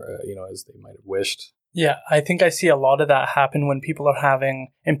strong or, as they might have wished. Yeah, I think I see a lot of that happen when people are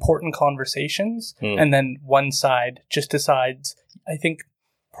having important conversations and then one side just decides, I think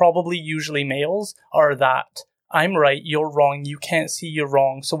probably usually males are that I'm right, you're wrong, you can't see you're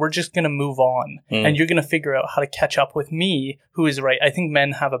wrong, so we're just going to move on. And you're going to figure out how to catch up with me, who is right. I think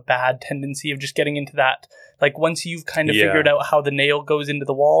men have a bad tendency of just getting into that. Like, once you've kind of figured out how the nail goes into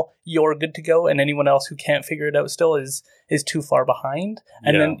the wall, you're good to go, and anyone else who can't figure it out still is too far behind.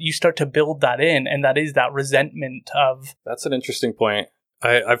 And then you start to build that in, and that is that resentment of... That's an interesting point.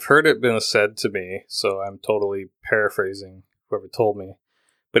 I've heard it been said to me, so I'm totally paraphrasing whoever told me,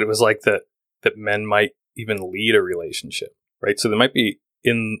 but it was like that men might even lead a relationship, right? So they might be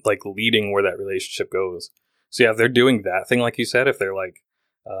in like leading where that relationship goes. So yeah, if they're doing that thing, like you said, if they're like,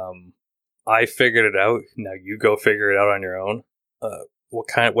 I figured it out, now you go figure it out on your own.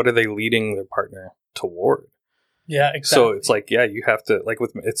 What are they leading their partner toward? Yeah, exactly. So it's like, yeah, you have to, like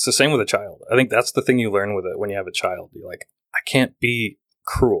it's the same with a child. I think that's the thing you learn with it when you have a child. You're like, I can't be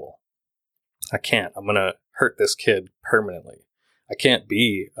cruel. I can't. I'm going to hurt this kid permanently. I can't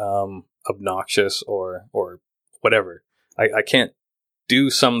be, obnoxious or whatever. I can't do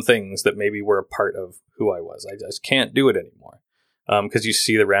some things that maybe were a part of who I was. I just can't do it anymore. Because you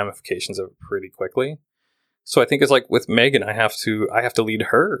see the ramifications of it pretty quickly. So I think it's like with Megan, I have to lead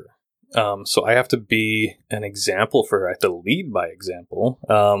her. So I have to be an example for her. I have to lead by example.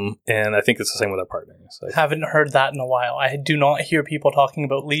 And I think it's the same with our partners. I haven't heard that in a while. I do not hear people talking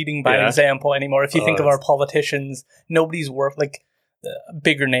about leading by example anymore. If you think of our politicians, nobody's worked like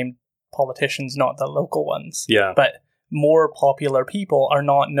bigger name politicians, not the local ones. Yeah. But more popular people are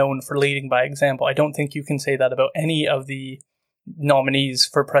not known for leading by example. I don't think you can say that about any of the nominees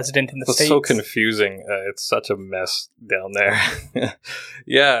for president in the States. It's so confusing. It's such a mess down there.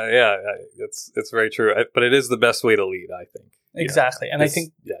 yeah. It's very true. But it is the best way to lead, I think. Exactly. And I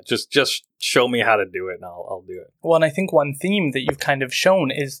think... Yeah, just show me how to do it and I'll do it. Well, and I think one theme that you've kind of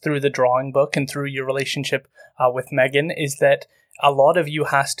shown is through the drawing book and through your relationship with Megan is that a lot of you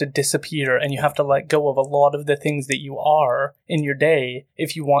has to disappear and you have to let go of a lot of the things that you are in your day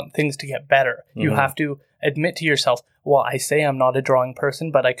if you want things to get better. Mm-hmm. You have to admit to yourself, well, I say I'm not a drawing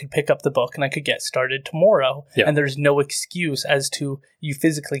person, but I could pick up the book and I could get started tomorrow. Yeah. And there's no excuse as to you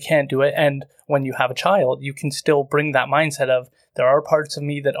physically can't do it. And when you have a child, you can still bring that mindset of there are parts of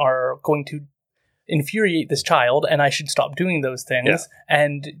me that are going to infuriate this child and I should stop doing those things. Yeah.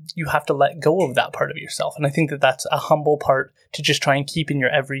 And you have to let go of that part of yourself. And I think that that's a humble part to just try and keep in your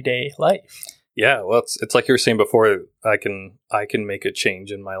everyday life. Yeah, well, it's like you were saying before, I can make a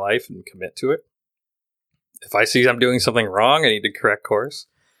change in my life and commit to it. If I see I'm doing something wrong, I need to correct course.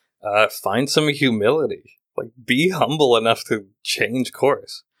 Find some humility. Like, be humble enough to change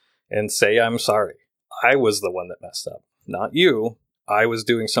course and say, I'm sorry. I was the one that messed up, not you. I was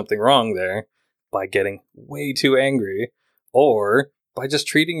doing something wrong there by getting way too angry or by just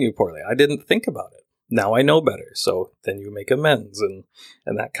treating you poorly. I didn't think about it. Now I know better. So then you make amends and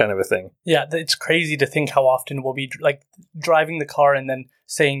that kind of a thing. Yeah, it's crazy to think how often we'll be like driving the car and then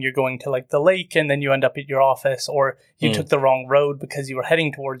saying you're going to like the lake and then you end up at your office, or you took the wrong road because you were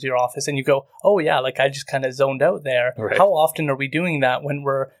heading towards your office and you go, oh yeah, like I just kind of zoned out there. Right. How often are we doing that when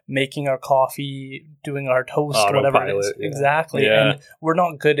we're making our coffee, doing our toast, autopilot, whatever it is? Yeah. Exactly. Yeah. And we're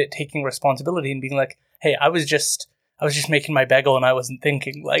not good at taking responsibility and being like, hey, I was just making my bagel and I wasn't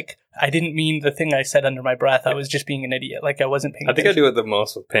thinking. Like, I didn't mean the thing I said under my breath. I was just being an idiot. Like, I wasn't paying attention. I think I do it the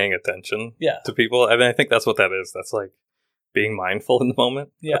most with paying attention to people. I mean, I think that's what that is. That's like being mindful in the moment.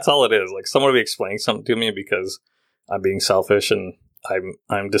 Yeah. That's all it is. Like, someone will be explaining something to me because I'm being selfish and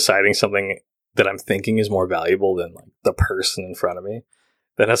I'm deciding something that I'm thinking is more valuable than like the person in front of me.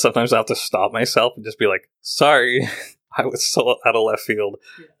 Then sometimes I have to stop myself and just be like, sorry. I was so out of left field.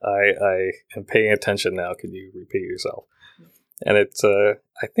 Yeah. I am paying attention now. Can you repeat yourself? And it's,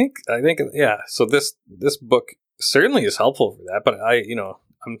 I think, yeah. So this book certainly is helpful for that. But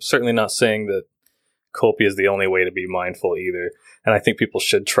I'm certainly not saying that Copia is the only way to be mindful either. And I think people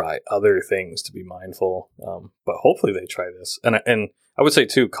should try other things to be mindful. But hopefully they try this. And I would say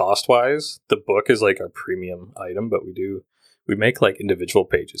too, cost wise, the book is like our premium item, but we make like individual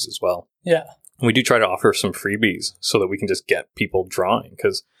pages as well. Yeah. We do try to offer some freebies so that we can just get people drawing.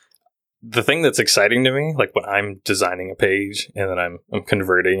 Because the thing that's exciting to me, like when I'm designing a page and then I'm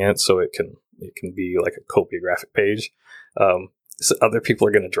converting it so it can be like a copiographic page, so other people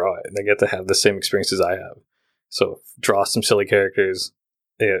are going to draw it and they get to have the same experience as I have. So draw some silly characters,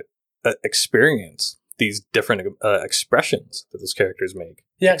 experience these different expressions that those characters make.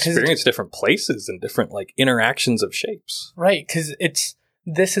 Yeah, experience different places and different like interactions of shapes. Right, because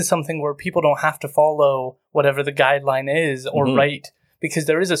this is something where people don't have to follow whatever the guideline is or write, because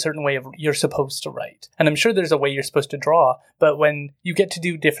there is a certain way you're supposed to write. And I'm sure there's a way you're supposed to draw, but when you get to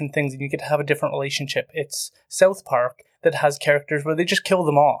do different things and you get to have a different relationship, it's South Park that has characters where they just kill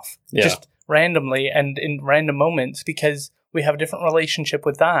them off just randomly and in random moments, because we have a different relationship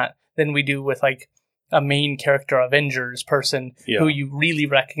with that than we do with like a main character Avengers person who you really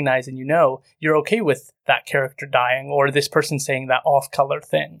recognize and you're okay with that character dying or this person saying that off-color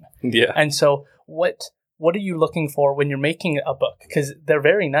thing. Yeah. And so what are you looking for when you're making a book? Because they're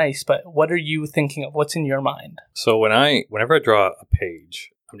very nice, but what are you thinking of? What's in your mind? So whenever I draw a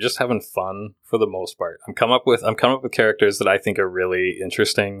page, I'm just having fun for the most part. I'm coming up with characters that I think are really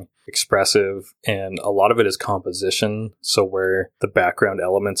interesting, expressive, and a lot of it is composition. So where the background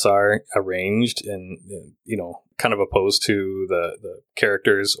elements are arranged and kind of opposed to the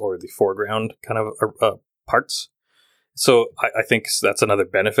characters or the foreground kind of parts. So I think that's another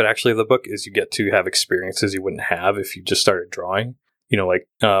benefit actually of the book is you get to have experiences you wouldn't have if you just started drawing. I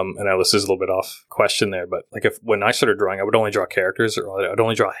know this is a little bit off question there, but like when I started drawing, I would only draw characters or I'd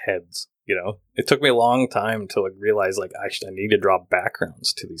only draw heads, It took me a long time to like realize like I need to draw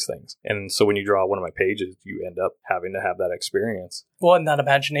backgrounds to these things. And so when you draw one of my pages, you end up having to have that experience. Well, and that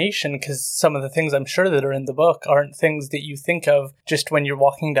imagination, because some of the things I'm sure that are in the book aren't things that you think of just when you're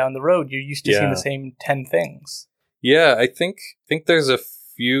walking down the road. You're used to seeing the same 10 things. Yeah, I think there's a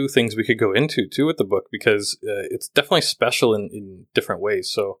few things we could go into too with the book, because it's definitely special in different ways.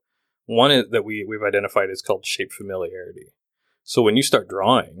 So one that we've identified is called shape familiarity. So when you start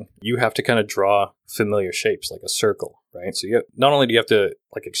drawing, you have to kind of draw familiar shapes like a circle, right? So not only do you have to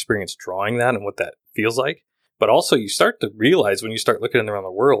like experience drawing that and what that feels like, but also you start to realize when you start looking around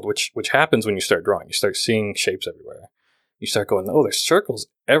the world, which happens when you start drawing, you start seeing shapes everywhere. You start going, oh, there's circles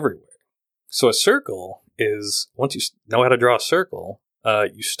everywhere. So a circle is, once you know how to draw a circle,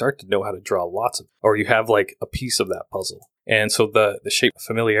 you start to know how to draw or you have like a piece of that puzzle. And so the shape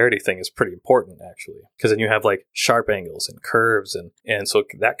familiarity thing is pretty important, actually, because then you have like sharp angles and curves and so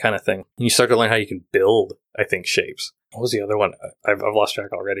that kind of thing. And you start to learn how you can build, I think, shapes. What was the other one? I've lost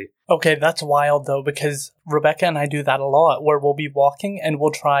track already. Okay, that's wild, though, because Rebecca and I do that a lot, where we'll be walking and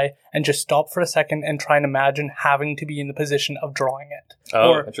we'll try and just stop for a second and try and imagine having to be in the position of drawing it.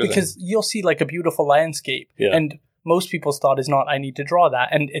 Oh, because you'll see like a beautiful landscape, and most people's thought is not, I need to draw that,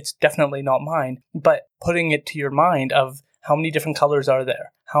 and it's definitely not mine. But putting it to your mind of how many different colors are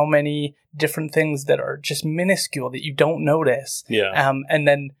there? How many different things that are just minuscule that you don't notice? Yeah. And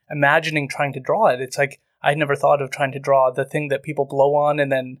then imagining trying to draw it. It's like, I never thought of trying to draw the thing that people blow on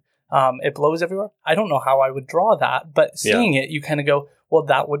and then it blows everywhere. I don't know how I would draw that, but seeing it, you kind of go, well,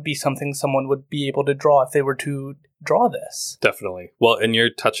 that would be something someone would be able to draw if they were to draw this. Definitely. Well, and you're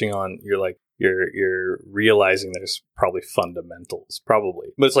touching on, you're realizing there's probably fundamentals, probably.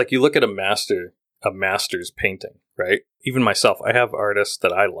 But it's like you look at a master's painting, right? Even myself, I have artists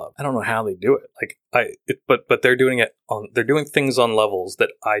that I love. I don't know how they do it. But they're doing they're doing things on levels that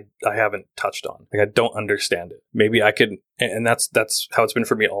I haven't touched on. Like, I don't understand it. Maybe I could, and that's how it's been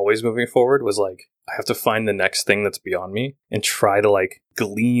for me always moving forward, was like, I have to find the next thing that's beyond me and try to like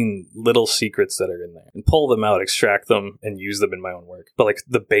glean little secrets that are in there and pull them out, extract them, and use them in my own work. But like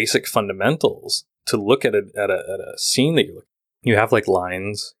the basic fundamentals to look at a scene that you have like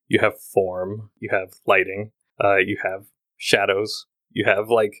lines, you have form, you have lighting, you have shadows, you have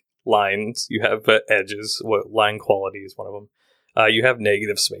like lines, you have edges. What line quality is one of them. You have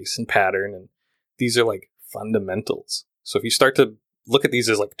negative space and pattern, and these are like fundamentals. So if you start to look at these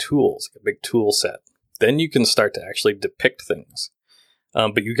as like tools, like a big tool set, then you can start to actually depict things.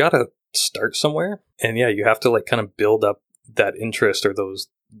 But you got to start somewhere, and you have to like kind of build up that interest or those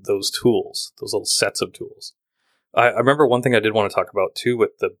tools, those little sets of tools. I remember one thing I did want to talk about too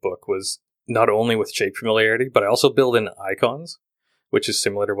with the book was not only with shape familiarity, but I also build in icons, which is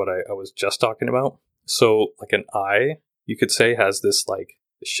similar to what I was just talking about. So like an eye, you could say, has this like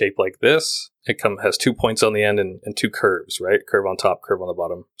shape like this. It has 2 points on the end and 2 curves, right? Curve on top, curve on the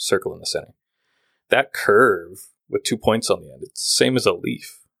bottom, circle in the center. That curve with 2 points on the end, it's the same as a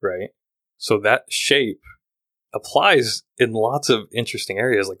leaf, right? So that shape applies in lots of interesting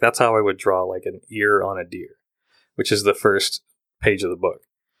areas. Like that's how I would draw like an ear on a deer, which is the first page of the book.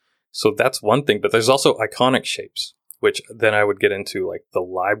 So that's one thing, but there's also iconic shapes, which then I would get into like the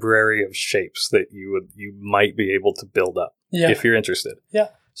library of shapes that you might be able to build up if you're interested. Yeah.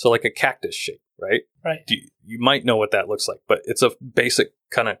 So like a cactus shape, right? Right. You might know what that looks like, but it's a basic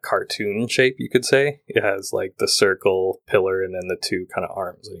kind of cartoon shape, you could say. It has like the circle, pillar, and then the 2 kind of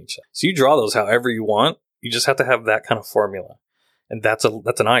arms on each side. So you draw those however you want. You just have to have that kind of formula. And that's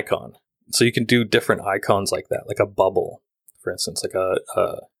an icon. So you can do different icons like that, like a bubble, for instance, like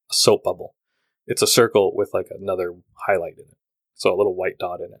a soap bubble. It's a circle with like another highlight in it. So a little white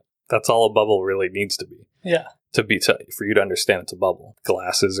dot in it. That's all a bubble really needs to be. Yeah. For you to understand it's a bubble.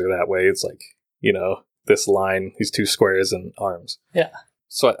 Glasses are that way. It's like, this line, these 2 squares and arms. Yeah.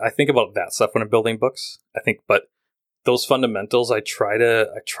 So I think about that stuff when I'm building books. But those fundamentals, I try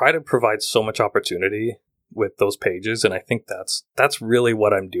to provide so much opportunity with those pages, and I think that's really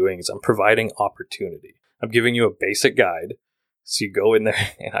what I'm doing is I'm providing opportunity. I'm giving you a basic guide, so you go in there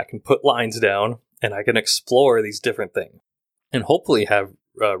and I can put lines down and I can explore these different things and hopefully have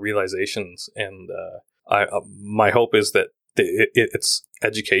realizations. And my hope is that it's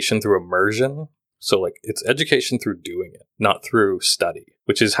education through immersion. So like it's education through doing it, not through study,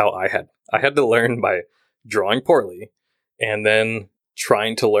 which is how I had to learn by drawing poorly and then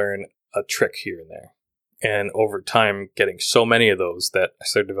trying to learn a trick here and there. And over time, getting so many of those that I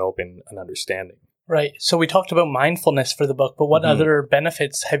started developing an understanding. Right. So we talked about mindfulness for the book, but what other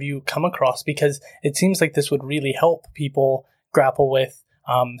benefits have you come across? Because it seems like this would really help people grapple with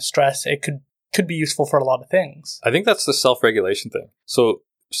stress. It could be useful for a lot of things. I think that's the self-regulation thing. So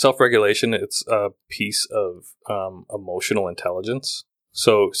self-regulation, it's a piece of emotional intelligence.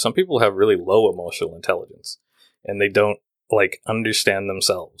 So some people have really low emotional intelligence and they don't like understand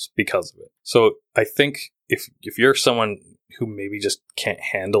themselves because of it. So I think if you're someone who maybe just can't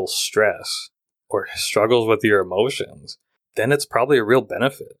handle stress or struggles with your emotions, then it's probably a real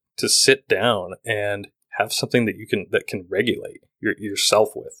benefit to sit down and have something that can regulate yourself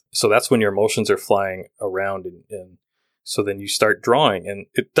with. So that's when your emotions are flying around, and so then you start drawing, and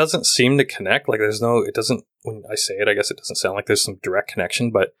it doesn't seem to connect. Like when I say it, I guess it doesn't sound like there's some direct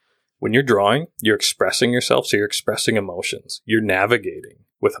connection, but when you're drawing, you're expressing yourself. So you're expressing emotions. You're navigating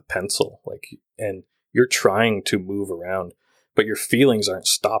with a pencil, and you're trying to move around, but your feelings aren't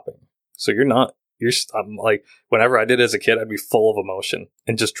stopping. So like whenever I did as a kid, I'd be full of emotion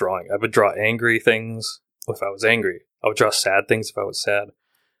and just drawing. I would draw angry things if I was angry. I would draw sad things if I was sad.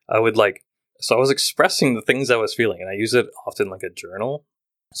 So I was expressing the things I was feeling, and I use it often like a journal.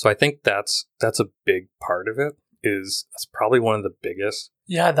 So I think that's a big part of it. That's probably one of the biggest.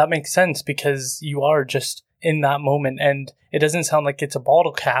 Yeah, that makes sense because you are just in that moment, and it doesn't sound like it's a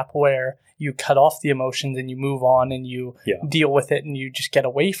bottle cap where you cut off the emotions and you move on and you deal with it and you just get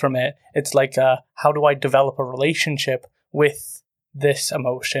away from it. It's like, how do I develop a relationship with this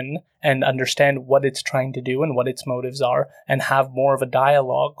emotion and understand what it's trying to do and what its motives are and have more of a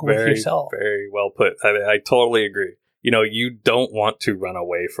dialogue with yourself? Very well put. I totally agree. You don't want to run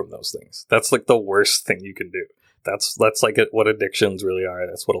away from those things. That's like the worst thing you can do. That's like what addictions really are.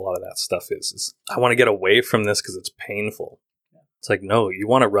 That's what a lot of that stuff is I want to get away from this because it's painful. It's like, no, you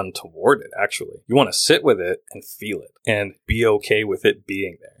want to run toward it, actually. You want to sit with it and feel it and be okay with it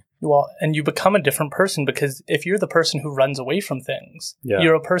being there. Well, and you become a different person because if you're the person who runs away from things,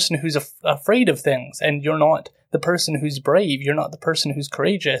 you're a person who's afraid of things, and you're not the person who's brave. You're not the person who's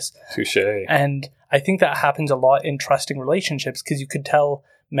courageous. Touché. And I think that happens a lot in trusting relationships because you could tell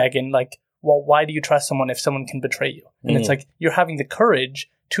Megan, like, well, why do you trust someone if someone can betray you? And it's like, you're having the courage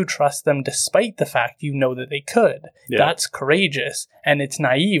to trust them despite the fact you know that they could. Yeah. That's courageous. And it's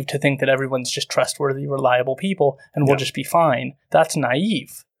naive to think that everyone's just trustworthy, reliable people and we'll just be fine. That's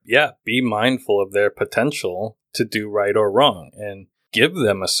naive. Yeah, be mindful of their potential to do right or wrong and give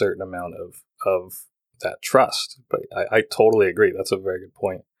them a certain amount of that trust. But I totally agree. That's a very good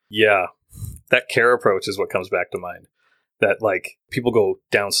point. Yeah, that care approach is what comes back to mind. That like people go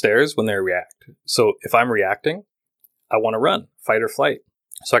downstairs when they react. So if I'm reacting, I want to run, fight or flight.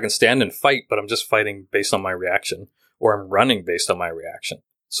 So I can stand and fight, but I'm just fighting based on my reaction, or I'm running based on my reaction.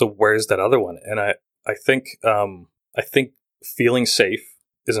 So where's that other one? And I think feeling safe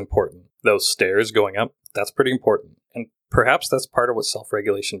is important. Those stairs going up, that's pretty important. And perhaps that's part of what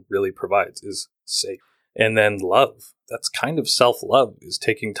self-regulation really provides is safe. And then love. That's kind of self-love, is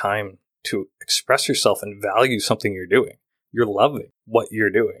taking time to express yourself and value something you're doing. You're loving what you're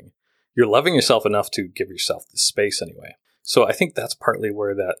doing. You're loving yourself enough to give yourself the space anyway. So I think that's partly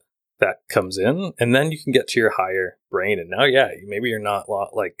where that comes in. And then you can get to your higher brain. And now, maybe you're not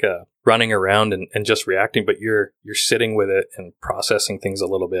like running around and just reacting, but you're sitting with it and processing things a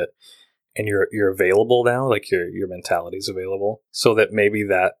little bit. And you're available now, like your mentality is available. So that maybe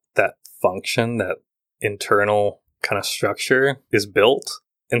that function, that internal kind of structure is built.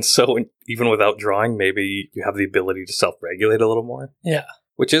 And so even without drawing, maybe you have the ability to self-regulate a little more. Yeah.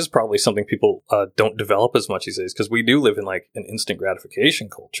 Which is probably something people don't develop as much these days, because we do live in like an instant gratification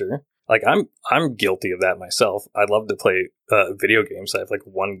culture. Like I'm guilty of that myself. I love to play video games. I have like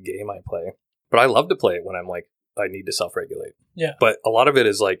one game I play, but I love to play it when I'm like, I need to self-regulate. Yeah. But a lot of it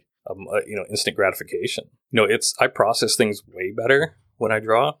is like, instant gratification. I process things way better when I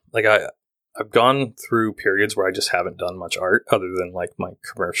draw. Like I've gone through periods where I just haven't done much art other than like my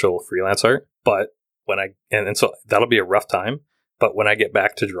commercial freelance art. But and so that'll be a rough time. But when I get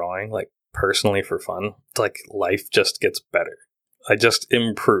back to drawing, like personally for fun, it's like life just gets better. I just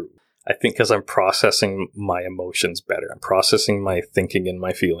improve. I think because I'm processing my emotions better. I'm processing my thinking and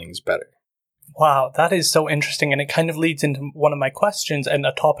my feelings better. Wow, that is so interesting. And it kind of leads into one of my questions and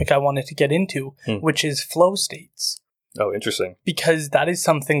a topic I wanted to get into, which is flow states. Oh, interesting. Because that is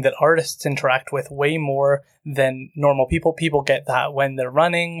something that artists interact with way more than normal people. People get that when they're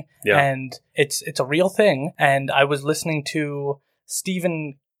running, and it's a real thing. And I was listening to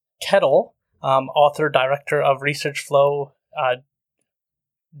Stephen Kettle, author, director of Research Flow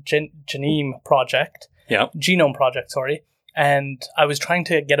Genome Project. Sorry. And I was trying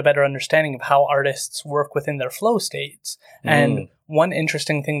to get a better understanding of how artists work within their flow states. And one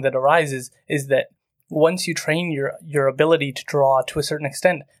interesting thing that arises is that once you train your ability to draw to a certain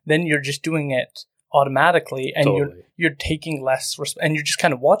extent, then you're just doing it automatically, and Totally. you're taking less and you're just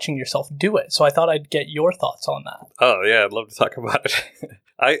kind of watching yourself do it. So I thought I'd get your thoughts on that. Oh yeah, I'd love to talk about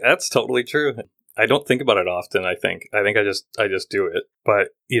it. That's totally true. I don't think about it often. I think I just do it. But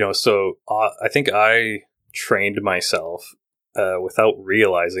so I think I trained myself without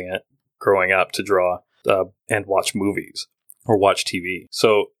realizing it growing up to draw and watch movies or watch TV.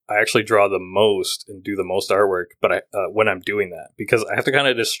 So I actually draw the most and do the most artwork, but when I'm doing that, because I have to kind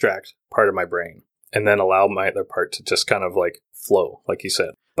of distract part of my brain and then allow my other part to just kind of like flow, like you said.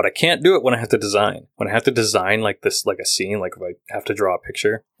 But I can't do it when I have to design. When I have to design like this, like a scene, like if I have to draw a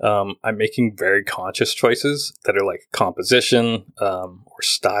picture, I'm making very conscious choices that are like composition or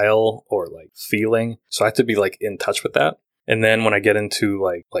style or like feeling. So I have to be like in touch with that. And then when I get into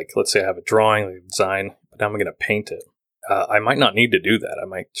like let's say I have a drawing, like design, but now I'm going to paint it. I might not need to do that. I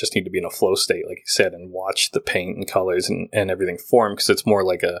might just need to be in a flow state, like you said, and watch the paint and colors and everything form, because it's more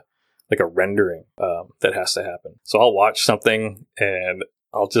like a rendering that has to happen. So I'll watch something and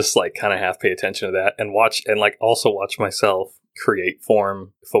I'll just like kind of half pay attention to that and watch and like also watch myself create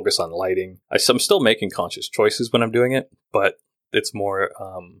form, focus on lighting. I'm still making conscious choices when I'm doing it, but it's more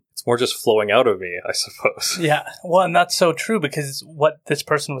just flowing out of me, I suppose. Yeah. Well, and that's so true, because what this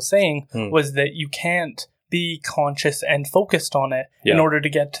person was saying was that you can't be conscious and focused on it in order to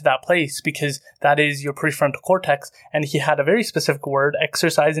get to that place, because that is your prefrontal cortex. And he had a very specific word,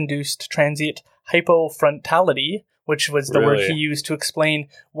 exercise-induced transient hypofrontality, which was the word he used to explain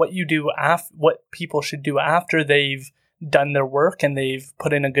what you do what people should do after they've done their work and they've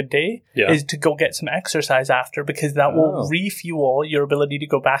put in a good day, is to go get some exercise after, because that will refuel your ability to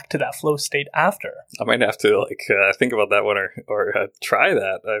go back to that flow state after. I might have to think about that one or try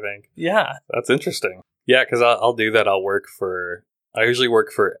that, I think. Yeah. That's interesting. Yeah, because I'll do that. I usually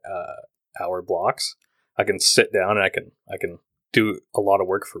work for hour blocks. I can sit down and I can do a lot of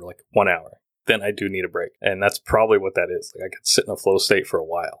work for like 1 hour. Then I do need a break, and that's probably what that is. Like I could sit in a flow state for a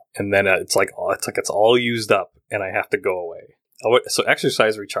while, and then it's all used up, and I have to go away. So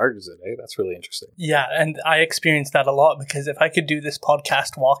exercise recharges it, eh? That's really interesting. Yeah, and I experienced that a lot, because if I could do this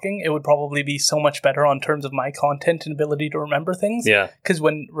podcast walking, it would probably be so much better on terms of my content and ability to remember things. Yeah. Because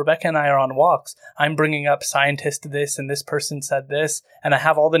when Rebecca and I are on walks, I'm bringing up scientist this and this person said this, and I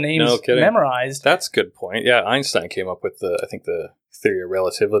have all the names memorized. That's a good point. Yeah, Einstein came up with the theory of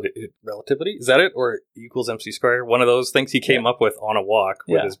relativity. Relativity? Is that it? Or E equals MC squared? One of those things he came up with on a walk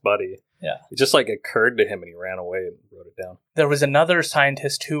with his buddy. Yeah. It just like occurred to him and he ran away and wrote it down. There was another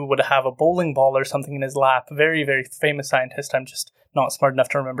scientist who would have a bowling ball or something in his lap. Very, very famous scientist. I'm just not smart enough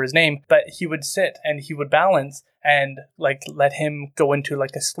to remember his name. But he would sit and he would balance and like let him go into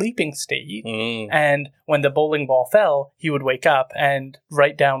like a sleeping state. And when the bowling ball fell, he would wake up and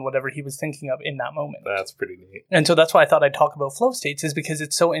write down whatever he was thinking of in that moment. That's pretty neat. And so that's why I thought I'd talk about flow states, is because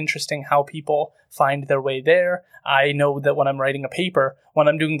it's so interesting how people find their way there. I know that when I'm writing a paper, when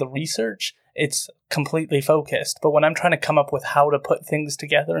I'm doing the research, it's completely focused. But when I'm trying to come up with how to put things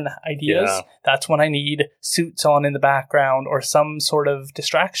together and ideas, that's when I need suits on in the background or some sort of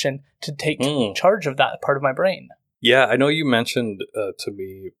distraction to take charge of that part of my brain. Yeah, I know you mentioned to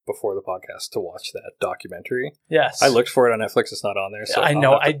me before the podcast to watch that documentary. Yes. I looked for it on Netflix. It's not on there. So I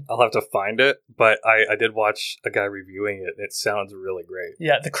know. I'll have to find it. But I did watch a guy reviewing it. It sounds really great.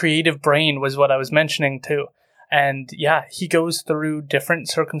 Yeah, the creative brain was what I was mentioning too. And yeah, he goes through different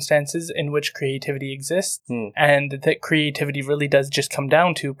circumstances in which creativity exists. And that creativity really does just come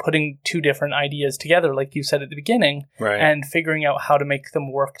down to putting two different ideas together, like you said at the beginning, and figuring out how to make them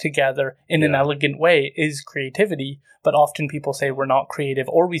work together in an elegant way is creativity. But often people say we're not creative,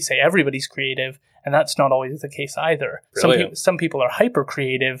 or we say everybody's creative, and that's not always the case either. Some people are hyper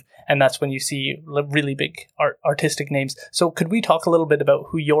creative, and that's when you see really big artistic names. So could we talk a little bit about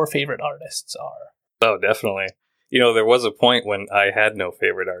who your favorite artists are? Oh, definitely. There was a point when I had no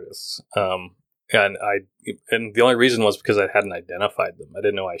favorite artists. And the only reason was because I hadn't identified them. I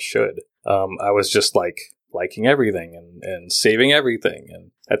didn't know I should. I was just like liking everything and saving everything.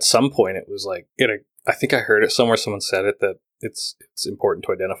 And at some point it was like, I think I heard it somewhere. Someone said it, that it's important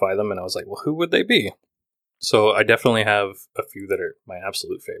to identify them. And I was like, well, who would they be? So I definitely have a few that are my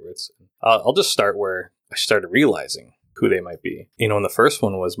absolute favorites. I'll just start where I started realizing who they might be. And the first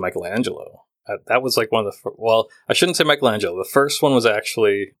one was Michelangelo. That was like one of the... I shouldn't say Michelangelo. The first one was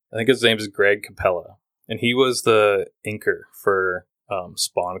actually... I think his name is Greg Capella. And he was the inker for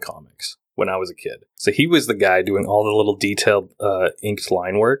Spawn comics when I was a kid. So he was the guy doing all the little detailed inked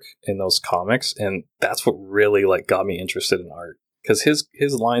line work in those comics. And that's what really got me interested in art. Because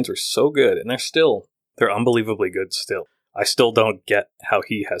his lines were so good. And they're unbelievably good still. I still don't get how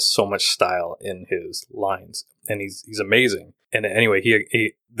he has so much style in his lines. And he's amazing. And anyway,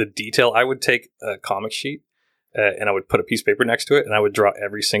 he the detail, I would take a comic sheet and I would put a piece of paper next to it, and I would draw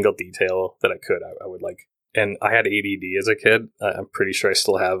every single detail that I could. I would like, and I had ADD as a kid. I'm pretty sure I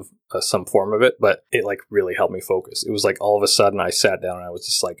still have some form of it, but it like really helped me focus. It was like all of a sudden I sat down and I was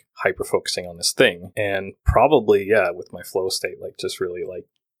just like hyper focusing on this thing, and probably with my flow state, like just really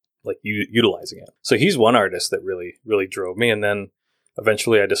like utilizing it. So he's one artist that really drove me, and then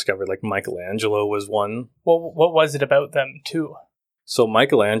eventually I discovered like Michelangelo was one. Well, what was it about them too? So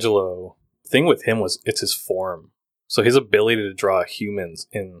Michelangelo, thing with him was it's his form. So his ability to draw humans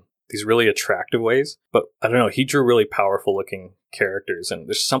in these really attractive ways, but I don't know, he drew really powerful looking characters, and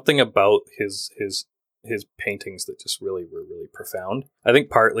there's something about his paintings that just really were really profound. I think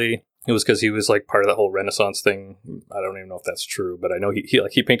partly it was because he was like part of that whole Renaissance thing. I don't even know if that's true, but I know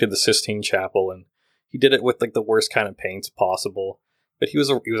he painted the Sistine Chapel, and he did it with like the worst kind of paints possible. But he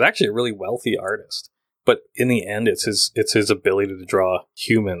was actually a really wealthy artist. But in the end, it's his ability to draw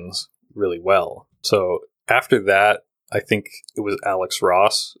humans really well. So after that, I think it was Alex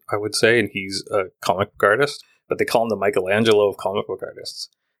Ross, I would say, and he's a comic book artist, but they call him the Michelangelo of comic book artists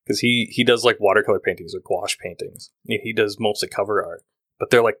because he does like watercolor paintings or gouache paintings. He does mostly cover art,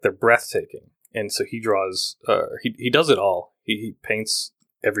 but they're breathtaking. And so he draws, he does it all. He paints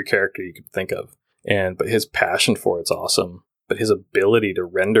every character you could think of, but his passion for it's awesome. But his ability to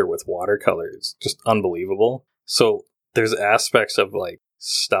render with watercolor is just unbelievable. So there's aspects of like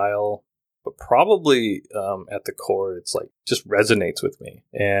style, but probably at the core, it's like just resonates with me,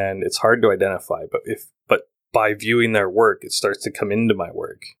 and it's hard to identify. But by viewing their work, it starts to come into my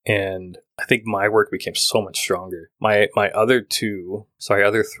work, and I think my work became so much stronger. My other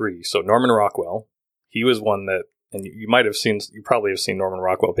three. So Norman Rockwell, he was one that, and you probably have seen Norman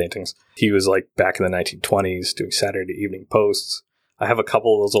Rockwell paintings. He was like back in the 1920s doing Saturday Evening Posts. I have a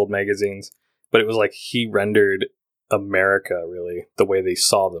couple of those old magazines, but it was like he rendered America really the way they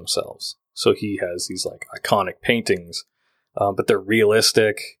saw themselves. So he has these like iconic paintings, but they're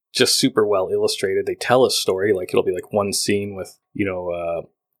realistic, just super well illustrated. They tell a story. Like it'll be like one scene with,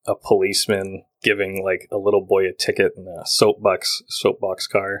 a policeman giving like a little boy a ticket in a soapbox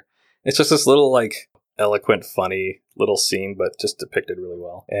car. It's just this little like eloquent, funny little scene, but just depicted really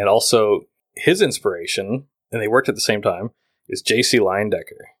well. And also his inspiration, and they worked at the same time, is J.C.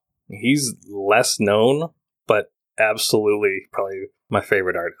 Leyendecker. He's less known, but absolutely probably my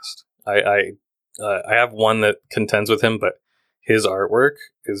favorite artist. I have one that contends with him, but his artwork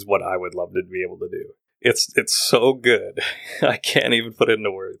is what I would love to be able to do. It's so good. I can't even put it into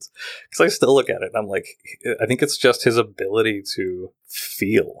words because I still look at it and I'm like, I think it's just his ability to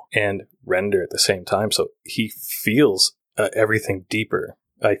feel and render at the same time. So he feels everything deeper,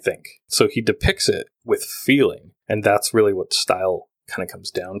 I think. So he depicts it with feeling, and that's really what style kind of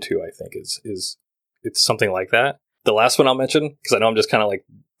comes down to. I think is it's something like that. The last one I'll mention, because I know I'm just kind of like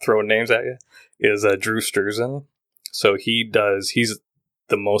throwing names at you, is Drew Struzan. So he's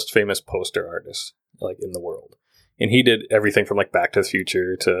the most famous poster artist like in the world. And he did everything from like Back to the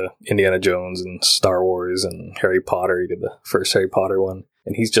Future to Indiana Jones and Star Wars and Harry Potter. He did the first Harry Potter one.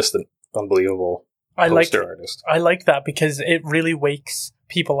 And he's just an unbelievable poster artist. I like that because it really wakes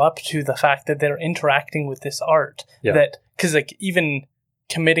people up to the fact that they're interacting with this art. Yeah. Because like even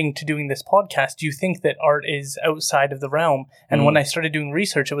committing to doing this podcast, you think that art is outside of the realm. And when I started doing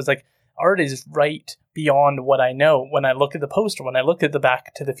research, it was like, art is right beyond what I know. When I look at the poster, when I look at the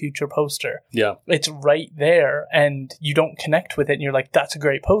Back to the Future poster, it's right there, and you don't connect with it, and you're like, that's a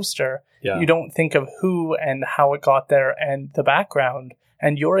great poster. Yeah. You don't think of who and how it got there and the background,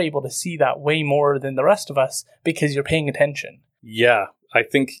 and you're able to see that way more than the rest of us because you're paying attention. Yeah, I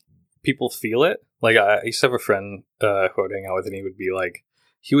think people feel it. Like I used to have a friend who I would hang out with, and he would be like,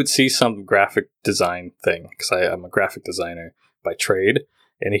 he would see some graphic design thing, because I'm a graphic designer by trade,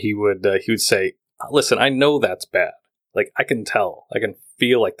 and he would say, listen, I know that's bad. Like, I can tell. I can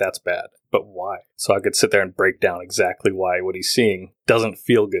feel like that's bad. But why? So I could sit there and break down exactly why what he's seeing doesn't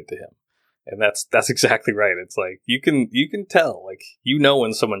feel good to him. And that's exactly right. It's like, you can tell. Like,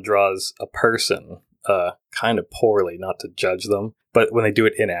 when someone draws a person kind of poorly, not to judge them, but when they do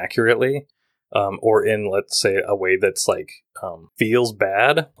it inaccurately, or in, let's say, a way that's like feels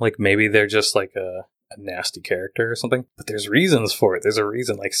bad, like maybe they're just like a nasty character or something, but there's reasons for it. There's a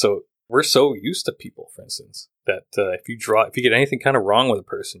reason. Like, so we're so used to people, for instance, that if you get anything kind of wrong with a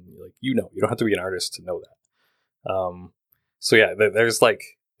person, like, you don't have to be an artist to know that. So yeah, there's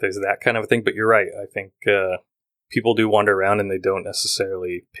that kind of a thing, but you're right. I think people do wander around and they don't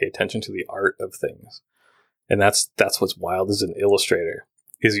necessarily pay attention to the art of things. And that's what's wild as an illustrator,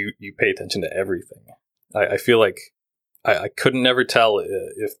 is you pay attention to everything. I feel like I couldn't never tell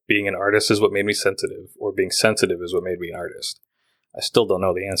if being an artist is what made me sensitive or being sensitive is what made me an artist. I still don't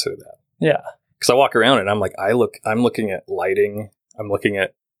know the answer to that. Yeah. Because I walk around and I'm like, I'm looking at lighting. I'm looking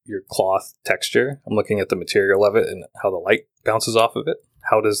at your cloth texture. I'm looking at the material of it and how the light bounces off of it.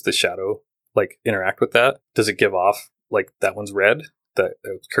 How does the shadow like interact with that? Does it give off like that one's red? The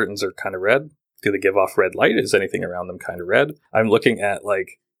curtains are kind of red. Do they give off red light? Is anything around them kind of red? I'm looking at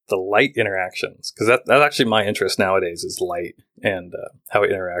like the light interactions, because that's actually my interest nowadays is light and how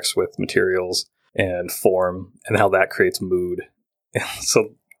it interacts with materials and form and how that creates mood.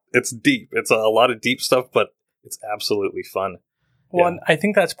 So it's deep. It's a lot of deep stuff, but it's absolutely fun. Well, I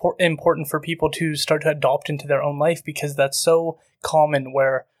think that's important for people to start to adopt into their own life, because that's so common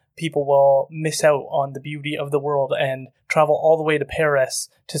where people will miss out on the beauty of the world and travel all the way to Paris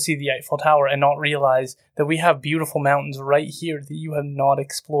to see the Eiffel Tower and not realize that we have beautiful mountains right here that you have not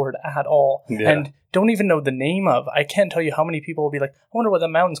explored at all and don't even know the name of. I can't tell you how many people will be like, I wonder what that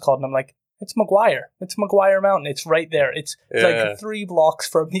mountain's called. And I'm like, it's McGuire. It's McGuire Mountain. It's right there. It's like 3 blocks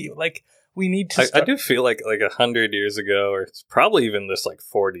from you. Like, we need to I do feel like 100 years ago, or it's probably even just like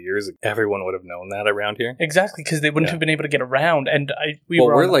 40 years ago, everyone would have known that around here. Exactly, because they wouldn't have been able to get around. And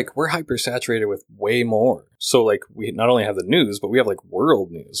we're hypersaturated with way more. So like we not only have the news, but we have like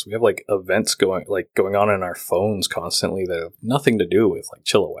world news. We have like events going on in our phones constantly that have nothing to do with like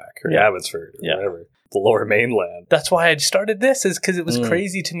Chilliwack or Abbotsford or whatever. The Lower Mainland. That's why I started this, is because it was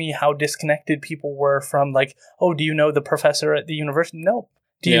crazy to me how disconnected people were from like, oh, do you know the professor at the university? No.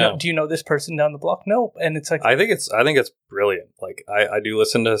 Do you know this person down the block? Nope. And it's like, I think it's brilliant. Like I do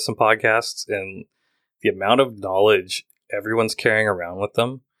listen to some podcasts, and the amount of knowledge everyone's carrying around with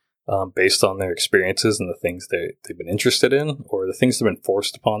them, based on their experiences and the things they've been interested in or the things that have been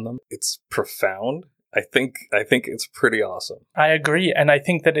forced upon them. It's profound. I think it's pretty awesome. I agree. And I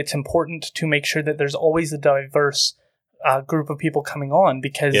think that it's important to make sure that there's always a diverse group of people coming on,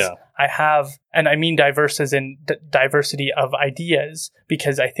 because I have, and I mean diverse as in diversity of ideas,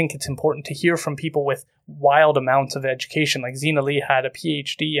 because I think it's important to hear from people with wild amounts of education. Like Zena Lee had a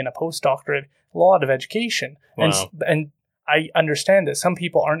PhD and a postdoctorate, a lot of education. Wow. And I understand that some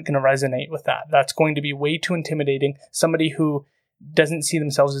people aren't going to resonate with that. That's going to be way too intimidating. Somebody who doesn't see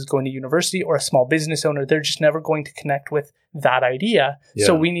themselves as going to university, or a small business owner, they're just never going to connect with that idea. Yeah.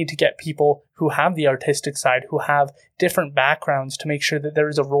 So we need to get people who have the artistic side, who have different backgrounds, to make sure that there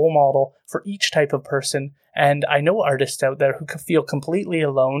is a role model for each type of person. And I know artists out there who could feel completely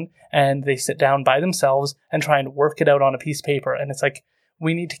alone, and they sit down by themselves and try and work it out on a piece of paper. And it's like,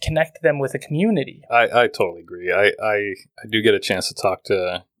 we need to connect them with a community. I totally agree. I do get a chance to talk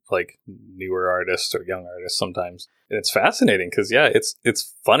to like newer artists or young artists sometimes. And it's fascinating because,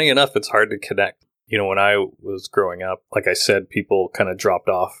 it's funny enough, it's hard to connect. You know, when I was growing up, like I said, people kind of dropped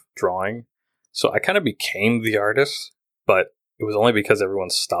off drawing. So I kind of became the artist, but it was only because everyone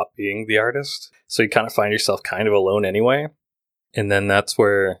stopped being the artist. So you kind of find yourself kind of alone anyway. And then that's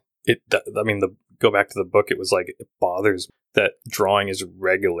where go back to the book, it was like, it bothers me that drawing is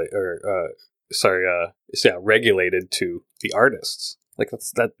regulated to the artists. Like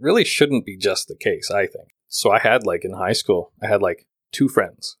that really shouldn't be just the case, I think. So I had like in high school, I had like 2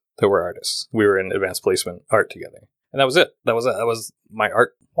 friends that were artists. We were in advanced placement art together. And that was it. That was my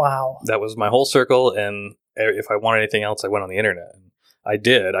art. Wow. That was my whole circle. And if I wanted anything else, I went on the internet. I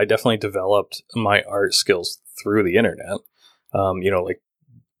did. I definitely developed my art skills through the internet. Like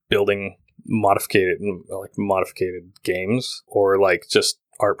building modified games or like just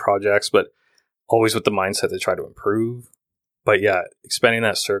art projects, but always with the mindset to try to improve. But yeah, expanding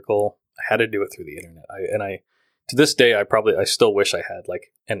that circle, I had to do it through the internet. To this day, I still wish I had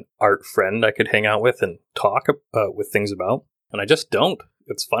like an art friend I could hang out with and talk with things about. And I just don't.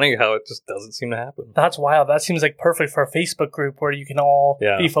 It's funny how it just doesn't seem to happen. That's wild. That seems like perfect for a Facebook group where you can all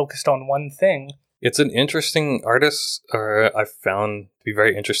be focused on one thing. It's an interesting artist, or I've found to be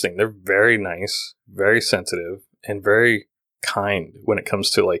very interesting. They're very nice, very sensitive, and very kind when it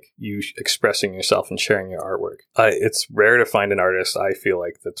comes to like you expressing yourself and sharing your artwork. It's rare to find an artist, I feel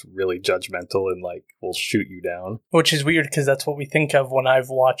like, that's really judgmental and like will shoot you down. Which is weird, because that's what we think of when I've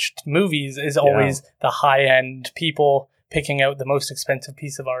watched movies, is always the high-end people picking out the most expensive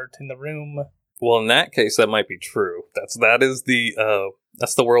piece of art in the room. Well, in that case, that might be true. That's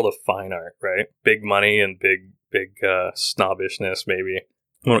the world of fine art, right? Big money and big snobbishness, maybe.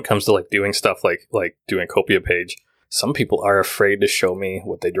 When it comes to like doing stuff like doing Copia page, some people are afraid to show me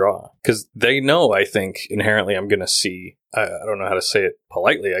what they draw because they know, I think, inherently I'm going to see, I don't know how to say it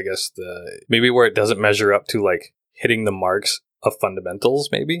politely, I guess, maybe where it doesn't measure up to like hitting the marks of fundamentals,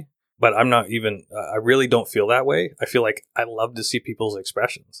 maybe. but I'm not even, I really don't feel that way. I feel like I love to see people's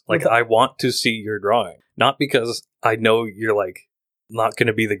expressions. Like, I want to see your drawing, not because I know you're like not going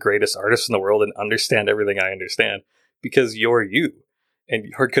to be the greatest artist in the world and understand everything I understand, because you're you and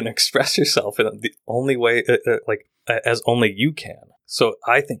you're going to express yourself in the only way, as only you can. So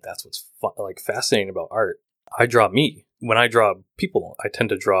I think that's what's fascinating about art. I draw me. When I draw people, I tend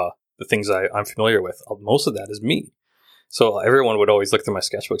to draw the things I'm familiar with. Most of that is me. So everyone would always look through my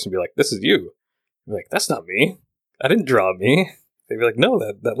sketchbooks and be like, this is you. I'd be like, that's not me. I didn't draw me. They'd be like, no,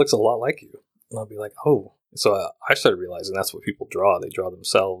 that looks a lot like you. And I'll be like, oh. So I started realizing that's what people draw. They draw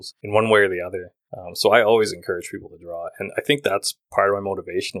themselves in one way or the other. So I always encourage people to draw. And I think that's part of my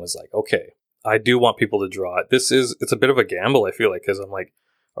motivation was like, okay, I do want people to draw it. It's a bit of a gamble, I feel like, because I'm like,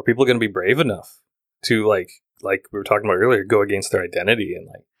 are people going to be brave enough to like we were talking about earlier, go against their identity and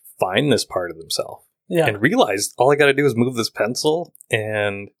like find this part of themselves? Yeah. And realize all I got to do is move this pencil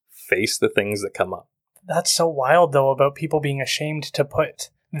and face the things that come up. That's so wild, though, about people being ashamed to put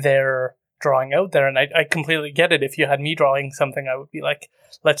their drawing out there. And I completely get it. If you had me drawing something, I would be like,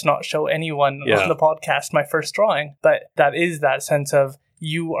 let's not show anyone on the podcast my first drawing. But that is that sense of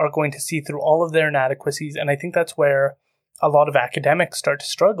you are going to see through all of their inadequacies. And I think that's where a lot of academics start to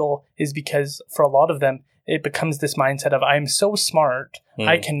struggle, is because for a lot of them, it becomes this mindset of, I'm so smart,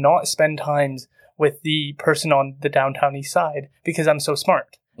 I cannot spend times with the person on the downtown east side because I'm so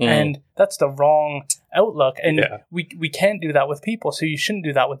smart. And that's the wrong outlook. And we can't do that with people. So you shouldn't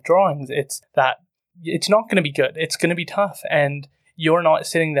do that with drawings. It's not going to be good. It's going to be tough. And you're not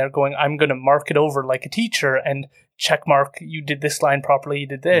sitting there going, I'm going to mark it over like a teacher and check mark, you did this line properly, you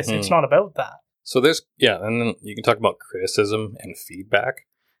did this. It's not about that. So there's, and then you can talk about criticism and feedback,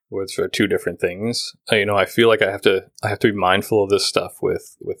 which are two different things. I feel like I have to be mindful of this stuff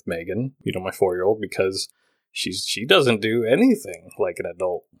with Megan, my 4-year-old, because she doesn't do anything like an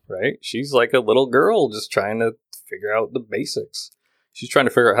adult, right? She's like a little girl just trying to figure out the basics. She's trying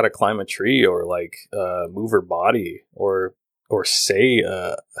to figure out how to climb a tree or like move her body or say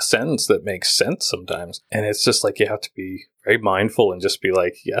a sentence that makes sense sometimes. And it's just like you have to be very mindful and just be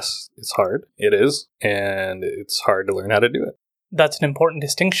like, yes, it's hard. It is. And it's hard to learn how to do it. That's an important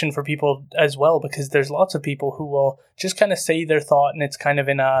distinction for people as well, because there's lots of people who will just kind of say their thought and it's kind of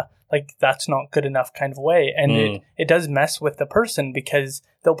in a, like, that's not good enough kind of way. And it does mess with the person, because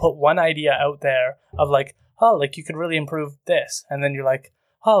they'll put one idea out there of like, oh, like you could really improve this. And then you're like,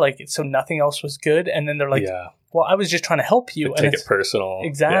 oh, like, so nothing else was good. And then they're like, well, I was just trying to help you. Take it personal.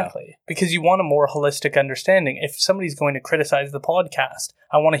 Exactly. Because you want a more holistic understanding. If somebody's going to criticize the podcast,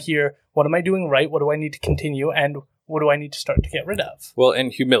 I want to hear, what am I doing right? What do I need to continue? And what do I need to start to get rid of? Well,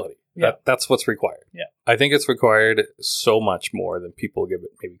 and humility. Yeah. That's what's required. Yeah. I think it's required so much more than people give it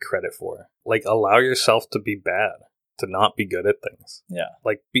maybe credit for. Like, allow yourself to be bad, to not be good at things. Yeah.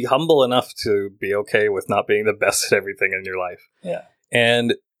 Like, be humble enough to be okay with not being the best at everything in your life. Yeah.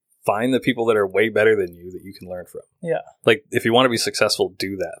 And find the people that are way better than you that you can learn from. Yeah. Like, if you want to be successful,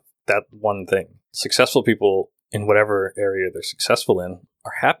 do that. That one thing. Successful people in whatever area they're successful in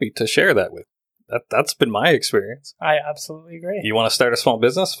are happy to share that with. That's been my experience. I absolutely agree. You want to start a small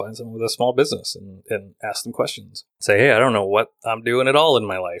business? Find someone with a small business and ask them questions. Say, hey, I don't know what I'm doing at all in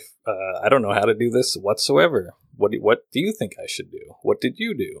my life. I don't know how to do this whatsoever. What do you think I should do? What did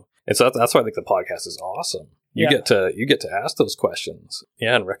you do? And so that's why I think the podcast is awesome. You get to ask those questions.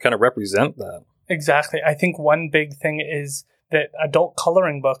 Yeah, and kind of represent that. Exactly. I think one big thing is that adult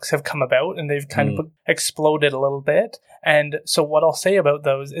coloring books have come about and they've kind of exploded a little bit. And so what I'll say about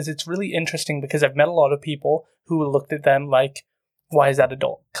those is it's really interesting, because I've met a lot of people who looked at them like, why is that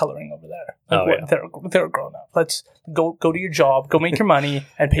adult coloring over there? Like, they're grown up. Let's go to your job, go make your money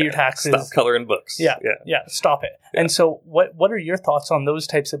and pay your taxes. Stop coloring books. Yeah, stop it. Yeah. And so what are your thoughts on those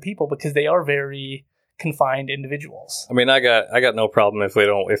types of people? Because they are very confined individuals. I mean, I got no problem if they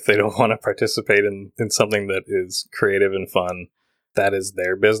don't want to participate in something that is creative and fun. That is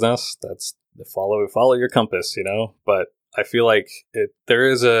their business. That's follow your compass, But I feel like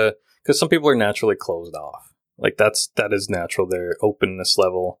because some people are naturally closed off. Like that is natural. Their openness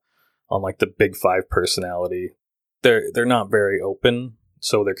level on like the big 5 personality, they're not very open,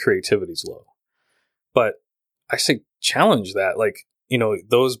 so their creativity's low. But I say challenge that. Like,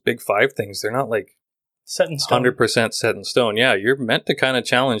 those big 5 things, they're not like set in stone. 100% set in stone. Yeah, you're meant to kind of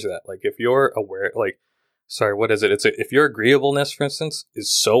challenge that. Like, if you're aware, what is it? If your agreeableness, for instance,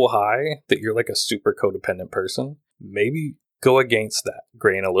 is so high that you're like a super codependent person, maybe go against that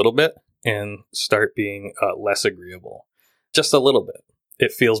grain a little bit and start being less agreeable. Just a little bit.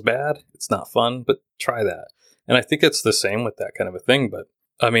 It feels bad. It's not fun, but try that. And I think it's the same with that kind of a thing. But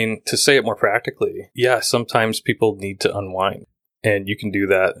I mean, to say it more practically, yeah, sometimes people need to unwind. And you can do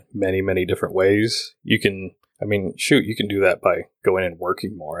that many, many different ways. You can do that by going and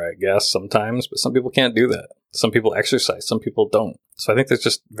working more, I guess, sometimes, but some people can't do that. Some people exercise, some people don't. So I think there's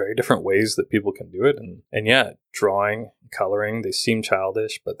just very different ways that people can do it. And yeah, drawing, coloring, they seem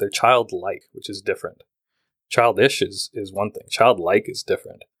childish, but they're childlike, which is different. Childish is one thing. Childlike is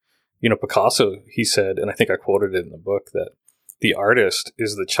different. Picasso, he said, and I think I quoted it in the book, that the artist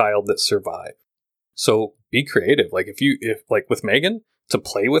is the child that survived. So be creative. Like if with Megan, to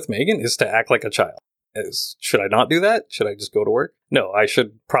play with Megan is to act like a child. Should I not do that? Should I just go to work? No, I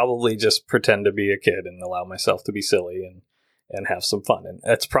should probably just pretend to be a kid and allow myself to be silly and have some fun. And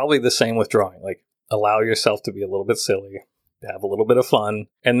that's probably the same with drawing. Like, allow yourself to be a little bit silly, have a little bit of fun,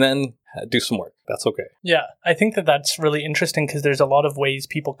 and then do some work. That's okay. Yeah, I think that's really interesting because there's a lot of ways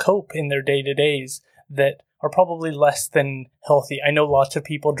people cope in their day-to-days that are probably less than healthy. I know lots of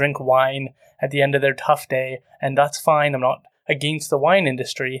people drink wine at the end of their tough day, and that's fine. I'm not against the wine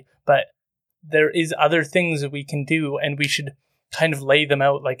industry, but there is other things that we can do, and we should kind of lay them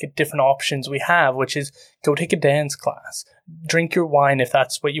out like different options we have, which is go take a dance class, drink your wine if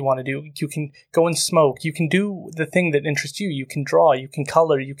that's what you want to do. You can go and smoke. You can do the thing that interests you. You can draw, you can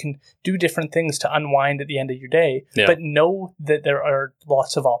color, you can do different things to unwind at the end of your day. Yeah. But know that there are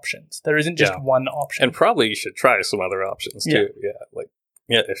lots of options. There isn't just one option. And probably you should try some other options too.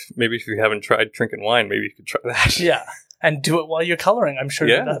 If you haven't tried drinking wine, maybe you could try that. Yeah. And do it while you're coloring. I'm sure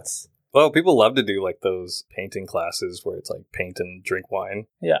that's... Well, people love to do like those painting classes where it's like paint and drink wine.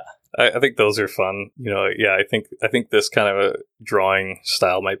 Yeah. I think those are fun. I think this kind of a drawing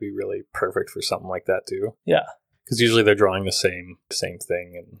style might be really perfect for something like that too. Yeah. Because usually they're drawing the same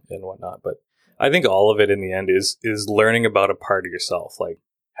thing and whatnot. But I think all of it in the end is learning about a part of yourself. Like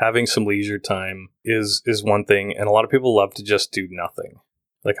having some leisure time is one thing. And a lot of people love to just do nothing.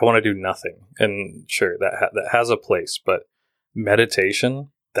 Like, I want to do nothing. And sure, that has a place. But meditation...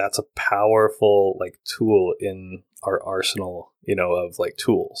 that's a powerful tool in our arsenal, of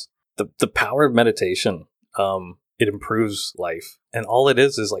tools. The power of meditation, it improves life. And all it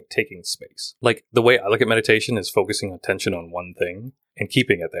is taking space. Like, the way I look at meditation is focusing attention on one thing and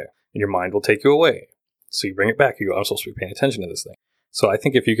keeping it there. And your mind will take you away. So you bring it back. You go, I'm supposed to be paying attention to this thing. So I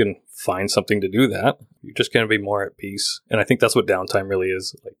think if you can find something to do that, you're just going to be more at peace. And I think that's what downtime really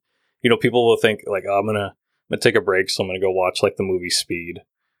is. People will think oh, I'm going to take a break. So I'm going to go watch the movie Speed.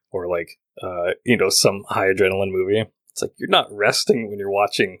 Or some high adrenaline movie. It's you're not resting when you're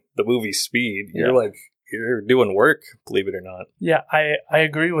watching the movie Speed. You're doing work, believe it or not. Yeah, I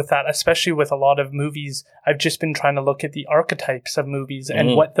agree with that, especially with a lot of movies. I've just been trying to look at the archetypes of movies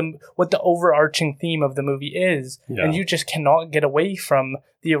and what the overarching theme of the movie is. Yeah. And you just cannot get away from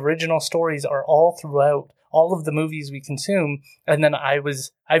the original stories are all throughout all of the movies we consume. And then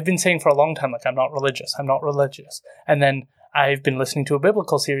I've been saying for a long time, I'm not religious. And then I've been listening to a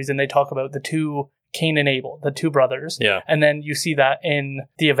biblical series and they talk about the two Cain and Abel, the two brothers. Yeah. And then you see that in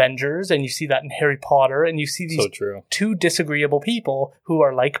the Avengers and you see that in Harry Potter and you see these two disagreeable people who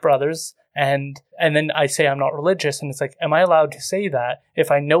are like brothers. And then I say I'm not religious and it's am I allowed to say that if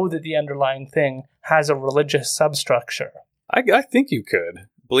I know that the underlying thing has a religious substructure? I think you could.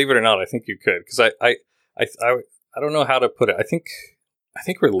 Believe it or not, I think you could. Because I don't know how to put it. I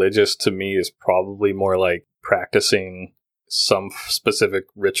think religious to me is probably more like practicing some specific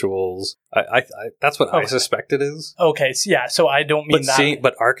rituals. I that's what I suspect it is. Okay, so yeah, so I don't mean that.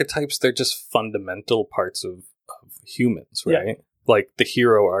 But archetypes, they're just fundamental parts of humans, right? Yeah. Like the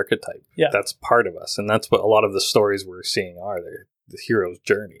hero archetype. Yeah. That's part of us. And that's what a lot of the stories we're seeing are. They're the hero's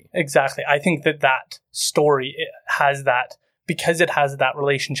journey. Exactly. I think that story has that, because it has that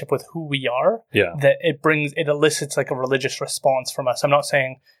relationship with who we are, that it elicits a religious response from us. I'm not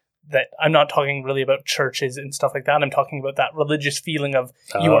saying that, I'm not talking really about churches and stuff like that. I'm talking about that religious feeling of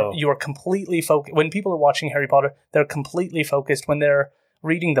you are completely focused. When people are watching Harry Potter, they're completely focused. When they're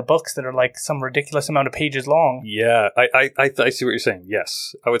reading the books that are some ridiculous amount of pages long. Yeah, I see what you're saying.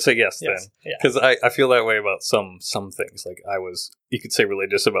 Yes. I would say yes then. Because I feel that way about some things. You could say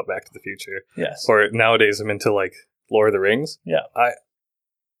religious about Back to the Future. Yes. Or nowadays I'm into Lord of the Rings. Yeah.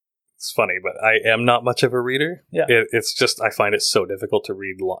 It's funny, but I am not much of a reader. Yeah. It's just, I find it so difficult to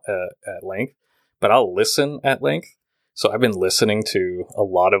read at length, but I'll listen at length. So I've been listening to a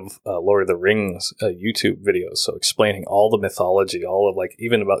lot of Lord of the Rings YouTube videos. So explaining all the mythology, all of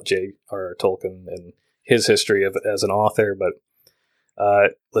even about J.R.R. Tolkien and his history as an author,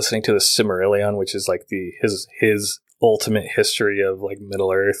 but listening to the Silmarillion, which is his ultimate history of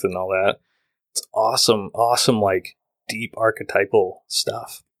Middle Earth and all that. It's awesome, deep archetypal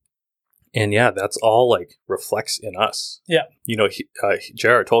stuff. And yeah, that's all reflects in us. Yeah.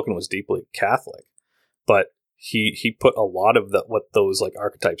 J.R.R. Tolkien was deeply Catholic, but he put a lot of what those like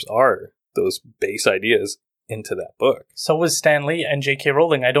archetypes are, those base ideas, into that book. So was Stan Lee and J.K.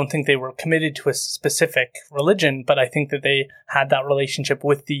 Rowling. I don't think they were committed to a specific religion, but I think that they had that relationship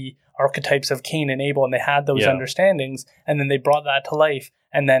with the archetypes of Cain and Abel, and they had those understandings, and then they brought that to life,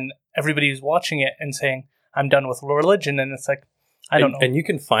 and then everybody was watching it and saying, I'm done with religion, and it's like, I don't know. And you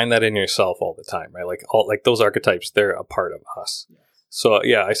can find that in yourself all the time, right? Like those archetypes, they're a part of us. Yes. So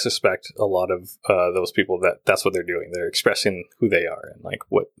yeah, I suspect a lot of those people that's what they're doing. They're expressing who they are and like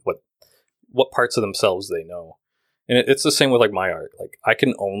what parts of themselves they know. And it's the same with like my art. Like I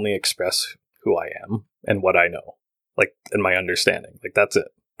can only express who I am and what I know, like and my understanding. Like that's it.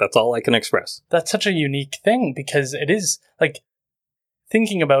 That's all I can express. That's such a unique thing because it is like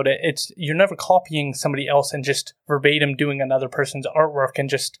thinking about it. It's you're never copying somebody else and just verbatim doing another person's artwork and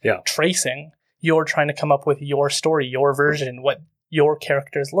just tracing. You're trying to come up with your story, your version, what your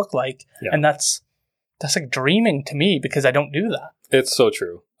characters look like, and that's like dreaming to me because I don't do that. It's so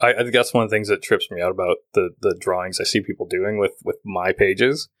true. I think that's one of the things that trips me out about the drawings I see people doing with my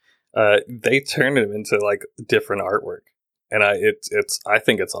pages. They turn them into like different artwork, and I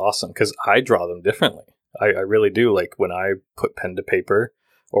think it's awesome because I draw them differently. I really do. Like when I put pen to paper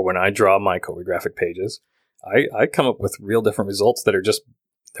or when I draw my choreographic pages, I come up with real different results that are just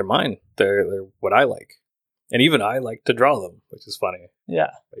they're mine. They're what I like, and even I like to draw them, which is funny.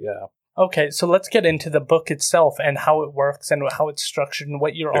 Yeah. But yeah. Okay, so let's get into the book itself and how it works and how it's structured and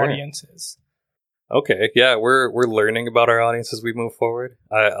what your audience is. Okay, yeah, we're learning about our audience as we move forward.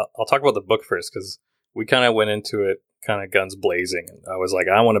 I'll talk about the book first because we kind of went into it kind of guns blazing. And I was like,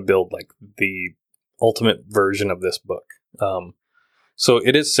 I want to build like the ultimate version of this book. So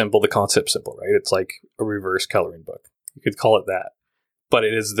it is simple. The concept's simple, right? It's like a reverse coloring book. You could call it that, but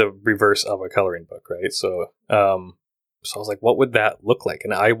it is the reverse of a coloring book, right? So I was like, what would that look like?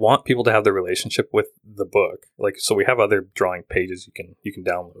 And I want people to have the relationship with the book. Like, so we have other drawing pages you can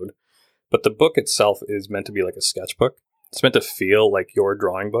download, but the book itself is meant to be like a sketchbook. It's meant to feel like your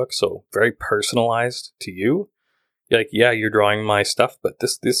drawing book. So very personalized to you. Like, yeah, you're drawing my stuff, but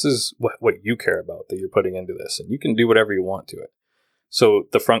this is what you care about that you're putting into this, and you can do whatever you want to it. So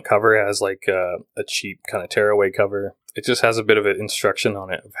the front cover has like a cheap kind of tearaway cover. It just has a bit of an instruction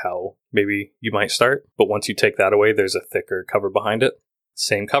on it of how maybe you might start. But once you take that away, there's a thicker cover behind it.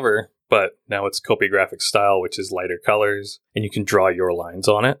 Same cover, but now it's copiographic style, which is lighter colors. And you can draw your lines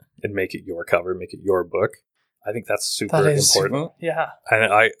on it and make it your cover, make it your book. I think that's super important. Yeah.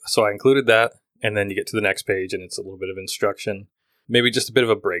 And so I included that. And then you get to the next page and it's a little bit of instruction. Maybe just a bit of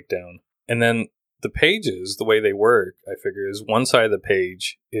a breakdown. And then the pages, the way they work, I figure, is one side of the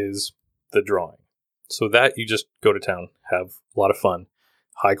page is the drawing. So that you just go to town, have a lot of fun,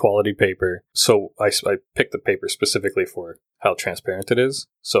 high quality paper. So I picked the paper specifically for how transparent it is.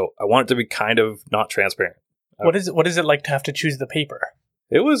 So I want it to be kind of not transparent. What is it like to have to choose the paper?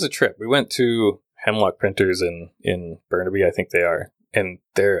 It was a trip. We went to Hemlock Printers in Burnaby, I think they are. And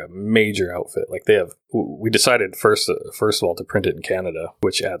they're a major outfit. Like we decided first of all to print it in Canada,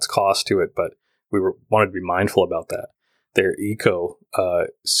 which adds cost to it, but wanted to be mindful about that. They're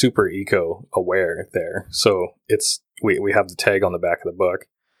super eco aware there. So we have the tag on the back of the book,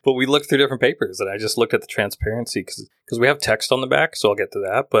 but we looked through different papers and I just looked at the transparency because we have text on the back. So I'll get to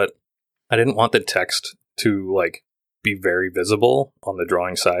that, but I didn't want the text to like be very visible on the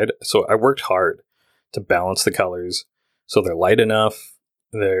drawing side. So I worked hard to balance the colors. So they're light enough,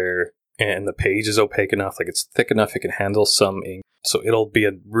 and the page is opaque enough, like it's thick enough it can handle some ink. So it'll be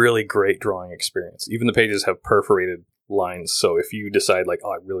a really great drawing experience. Even the pages have perforated lines. So if you decide like,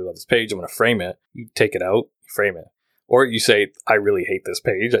 oh, I really love this page, I'm going to frame it, you take it out, you frame it. Or you say, I really hate this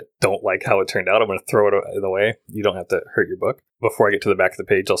page, I don't like how it turned out, I'm going to throw it in the way. You don't have to hurt your book. Before I get to the back of the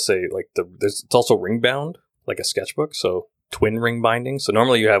page, I'll say like it's also ring bound, like a sketchbook. So twin ring binding. So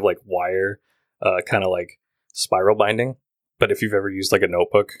normally you have like wire, kind of like spiral binding, but if you've ever used like a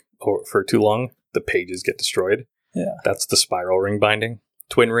notebook for too long, the pages get destroyed. Yeah, that's the spiral ring binding.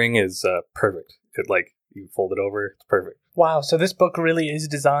 Twin ring is perfect. It like you fold it over, it's perfect. Wow, so this book really is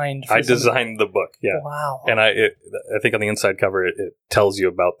designed for designed the book, yeah. Wow. And I think on the inside cover it tells you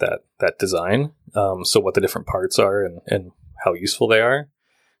about that design, so what the different parts are and how useful they are.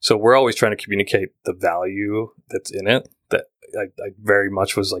 So we're always trying to communicate the value that's in it. That I very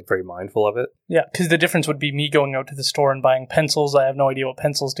much was like very mindful of it. Yeah, because the difference would be me going out to the store and buying pencils. I have no idea what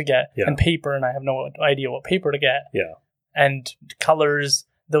pencils to get, and paper, and I have no idea what paper to get. Yeah, and colors,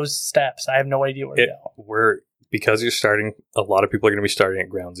 those steps, I have no idea where to go. Because you're starting. A lot of people are going to be starting at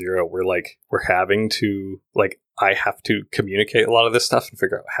ground zero. We're having to I have to communicate a lot of this stuff and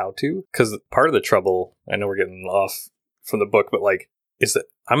figure out how to. Because part of the trouble, I know we're getting off from the book, but like, is that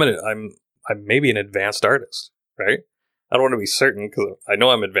I'm I'm maybe an advanced artist, right? I don't want to be certain because I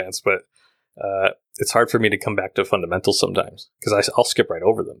know I'm advanced, but it's hard for me to come back to fundamentals sometimes because I'll skip right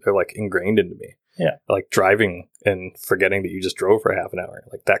over them. They're like ingrained into me. Yeah. Like driving and forgetting that you just drove for half an hour,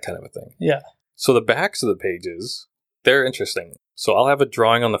 like that kind of a thing. Yeah. So the backs of the pages, they're interesting. So I'll have a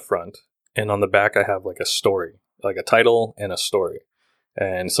drawing on the front, and on the back I have like a story, like a title and a story.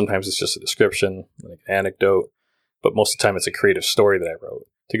 And sometimes it's just a description, like an anecdote, but most of the time it's a creative story that I wrote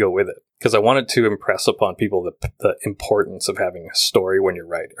to go with it. Because I wanted to impress upon people the importance of having a story when you're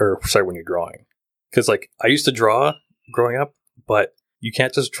when you're drawing. Because like I used to draw growing up, but you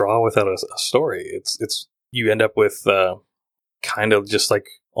can't just draw without a story. It's you end up with kind of just like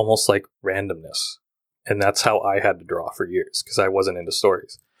almost like randomness. And that's how I had to draw for years because I wasn't into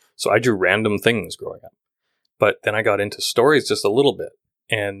stories. So I drew random things growing up. But then I got into stories just a little bit.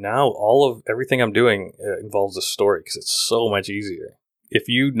 And now everything I'm doing involves a story because it's so much easier. If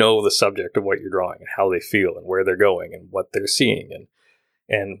you know the subject of what you're drawing and how they feel and where they're going and what they're seeing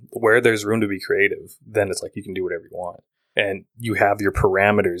and where there's room to be creative, then it's like you can do whatever you want. And you have your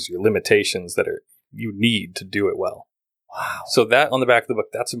parameters, your limitations you need to do it well. Wow. So that on the back of the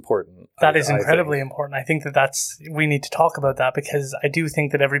book, that's important. That is incredibly important. I think we need to talk about that because I do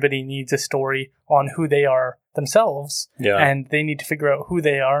think that everybody needs a story on who they are themselves. Yeah. And they need to figure out who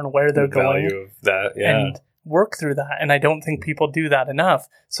they are and where they're going. Value of that, yeah. And work through that. And I don't think people do that enough.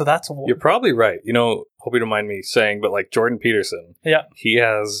 So that's... You're probably right. Hope you don't mind me saying, but like Jordan Peterson, yeah, he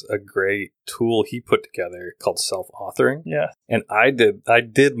has a great tool he put together called self-authoring. Yeah. And I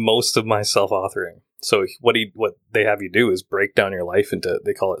did most of my self-authoring. So what they have you do is break down your life into,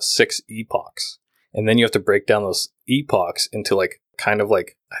 they call it 6 epochs. And then you have to break down those epochs into like, kind of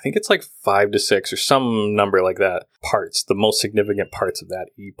like, I think it's like 5 to 6 or some number like that, parts, the most significant parts of that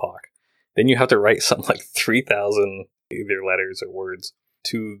epoch. Then you have to write something like 3,000 either letters or words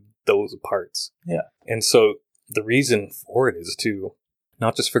to those parts. Yeah. And so the reason for it is to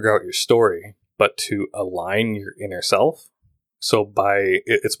not just figure out your story, but to align your inner self. So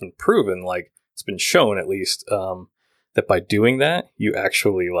it's been proven, like, it's been shown at least that by doing that, you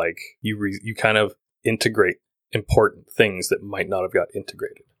actually like you kind of integrate important things that might not have got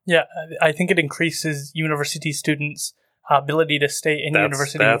integrated. Yeah, I think it increases university students' ability to stay in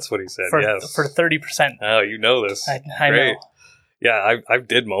university. That's what he said. Yes, for 30%. Oh, you know this. I know. Yeah, I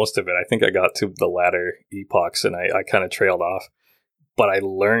did most of it. I think I got to the latter epochs, and I kind of trailed off. But I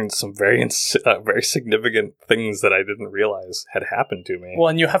learned some very significant things that I didn't realize had happened to me. Well,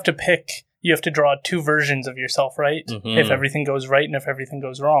 and you have to draw 2 versions of yourself, right? Mm-hmm. If everything goes right and if everything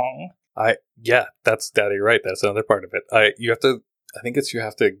goes wrong. That's Daddy right. That's another part of it. You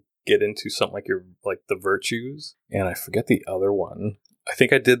have to get into something like the virtues, and I forget the other one. I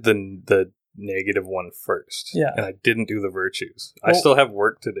think I did the negative one first. Yeah. And I didn't do the virtues. Well, I still have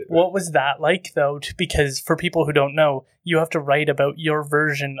work to do. What was that like though? Because for people who don't know, you have to write about your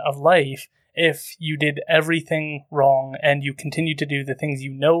version of life if you did everything wrong and you continue to do the things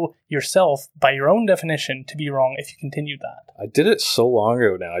you know yourself by your own definition to be wrong if you continued that. I did it so long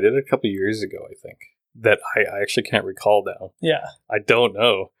ago now. I did it a couple of years ago, I think, that I actually can't recall now. Yeah. I don't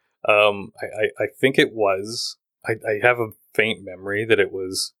know. I think it was, I have a faint memory that it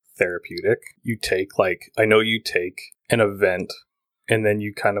was therapeutic. You take an event and then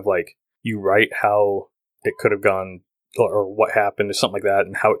you kind of like, you write how it could have gone or what happened or something like that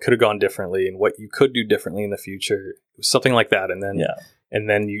and how it could have gone differently and what you could do differently in the future, something like that. And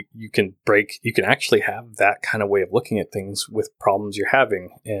then you can actually have that kind of way of looking at things with problems you're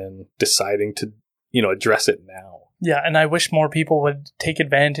having and deciding to, address it now. Yeah, and I wish more people would take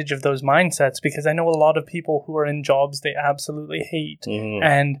advantage of those mindsets because I know a lot of people who are in jobs they absolutely hate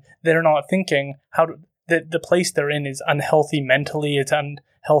and they're not thinking the place they're in is unhealthy mentally, it's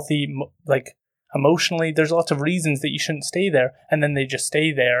unhealthy like emotionally. There's lots of reasons that you shouldn't stay there, and then they just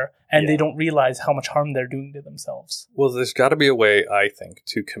stay there and they don't realize how much harm they're doing to themselves. Well, there's got to be a way, I think,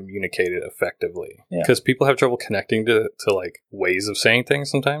 to communicate it effectively because people have trouble connecting to like ways of saying things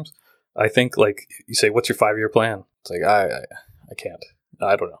sometimes. I think like you say, what's your 5-year plan? It's like, I can't.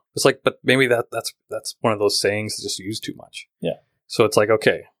 I don't know. It's like, but maybe that's one of those sayings that's just used too much. Yeah. So it's like,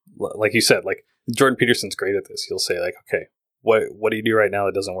 okay, like you said, like Jordan Peterson's great at this. He'll say like, okay, what do you do right now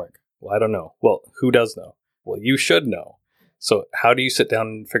that doesn't work? Well, I don't know. Well, who does know? Well, you should know. So how do you sit down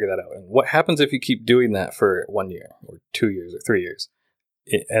and figure that out? And what happens if you keep doing that for 1 year or 2 years or 3 years?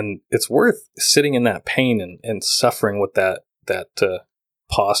 And it's worth sitting in that pain and suffering what that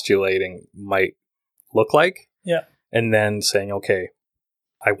postulating might look like. Yeah. And then saying, okay,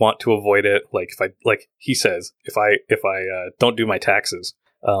 I want to avoid it. Like he says, if I don't do my taxes,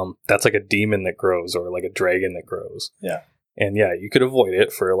 that's like a demon that grows or like a dragon that grows. Yeah. And yeah, you could avoid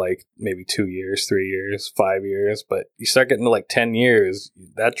it for like maybe 2 years, 3 years, 5 years, but you start getting to like 10 years,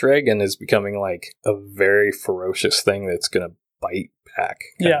 that dragon is becoming like a very ferocious thing that's going to bite back.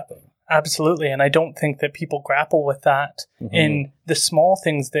 Yeah, absolutely. And I don't think that people grapple with that in the small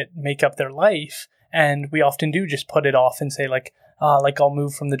things that make up their life. And we often do just put it off and say like I'll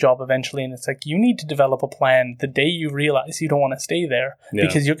move from the job eventually. And it's like, you need to develop a plan the day you realize you don't want to stay there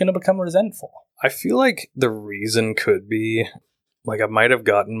because you're going to become resentful. I feel like the reason could be like I might have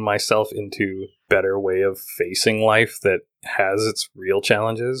gotten myself into a better way of facing life that has its real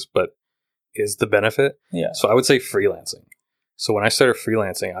challenges, but is the benefit. Yeah. So I would say freelancing. So when I started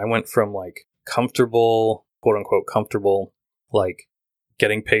freelancing, I went from like comfortable, quote unquote, comfortable, like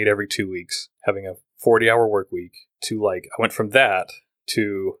getting paid every 2 weeks, having a 40-hour work week, to like, I went from that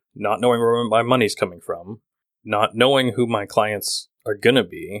to not knowing where my money's coming from, not knowing who my clients are going to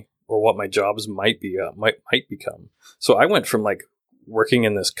be, or what my jobs might become. So I went from like working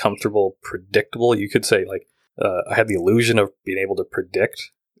in this comfortable, predictable, you could say like, I had the illusion of being able to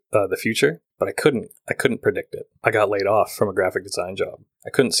predict the future, but I couldn't predict it. I got laid off from a graphic design job. I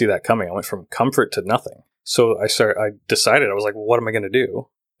couldn't see that coming. I went from comfort to nothing. So I decided, I was like, well, what am I going to do?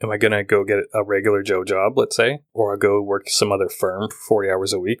 Am I going to go get a regular Joe job, let's say, or I'll go work some other firm for 40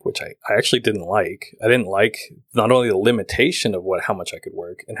 hours a week, which I actually didn't like. I didn't like not only the limitation of how much I could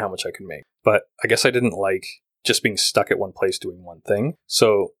work and how much I could make, but I guess I didn't like just being stuck at one place doing one thing.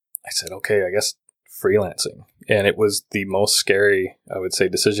 So I said, okay, I guess freelancing. And it was the most scary, I would say,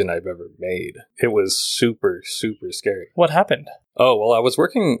 decision I've ever made. It was super, super scary. What happened? Oh, well, I was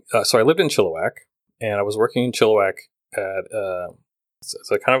working, so I lived in Chilliwack, and I was working in Chilliwack at,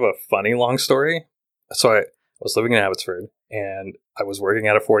 it's a kind of a funny long story. So I was living in Abbotsford, and I was working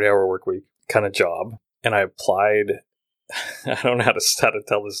at a 40-hour work week kind of job, and I applied. I don't know how to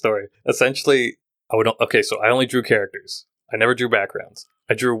tell this story. Essentially, so I only drew characters. I never drew backgrounds.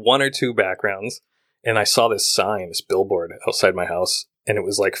 I drew 1 or 2 backgrounds, and I saw this sign, this billboard outside my house, and it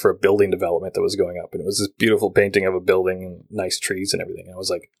was like for a building development that was going up, and it was this beautiful painting of a building and nice trees and everything. And I was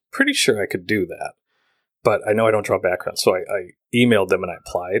like, pretty sure I could do that. But I know I don't draw backgrounds. So I emailed them and I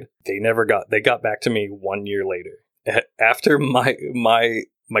applied. They got back to me 1 year later. After my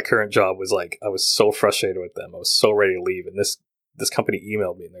current job was like, I was so frustrated with them. I was so ready to leave. And this company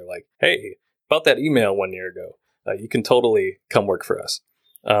emailed me and they're like, hey, about that email 1 year ago, you can totally come work for us.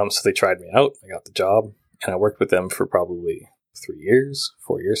 So they tried me out. I got the job and I worked with them for probably 3 years,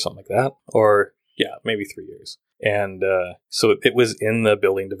 4 years, something like that. Or yeah, maybe 3 years. And so it was in the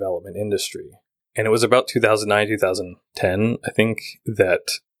building development industry. And it was about 2009, 2010, I think,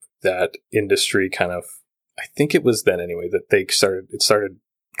 that industry kind of, I think it was then anyway, that it started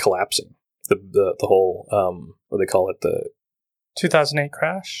collapsing. The whole, what do they call it? The 2008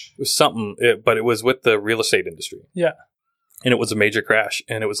 crash? It was something, but it was with the real estate industry. Yeah. And it was a major crash.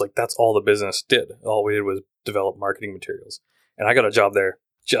 And it was like, that's all the business did. All we did was develop marketing materials. And I got a job there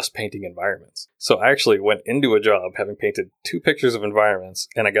just painting environments. So I actually went into a job having painted 2 pictures of environments,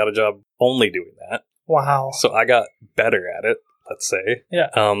 and I got a job only doing that. Wow. So I got better at it, let's say. Yeah.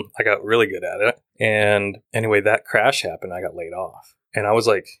 I got really good at it. And anyway, that crash happened. I got laid off. And I was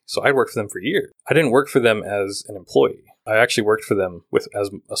like, so I worked for them for years. I didn't work for them as an employee. I actually worked for them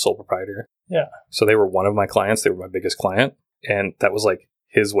as a sole proprietor. Yeah. So they were one of my clients. They were my biggest client. And that was like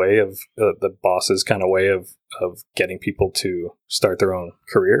his way of, the boss's kind of way of getting people to start their own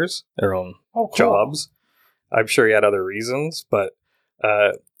careers, their own jobs. I'm sure he had other reasons, but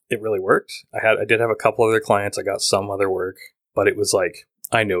it really worked. I did have a couple other clients. I got some other work, but it was like,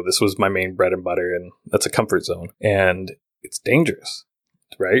 I knew this was my main bread and butter, and that's a comfort zone. And it's dangerous,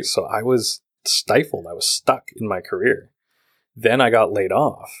 right? So I was stifled. I was stuck in my career. Then I got laid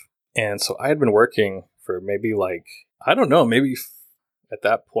off. And so I had been working for maybe like, I don't know, maybe at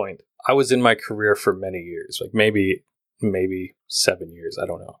that point, I was in my career for many years, like maybe 7 years. I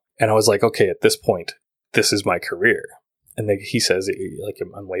don't know. And I was like, okay, at this point, this is my career. And he says, like,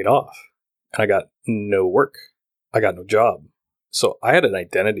 I'm laid off. And I got no work. I got no job. So I had an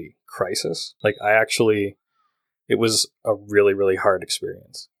identity crisis. Like it was a really, really hard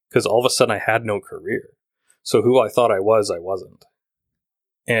experience because all of a sudden I had no career. So who I thought I wasn't.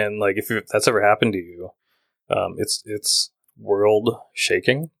 And like, if that's ever happened to you, it's world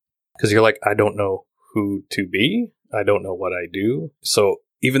shaking because you're like, I don't know who to be. I don't know what I do. So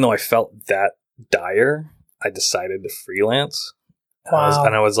even though I felt that dire, I decided to freelance. Wow.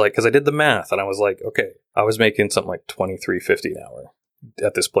 And I was like, because I did the math and I was like, okay, I was making something like $23.50 an hour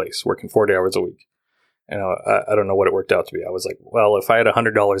at this place, working 40 hours a week. And I don't know what it worked out to be. I was like, well, if I had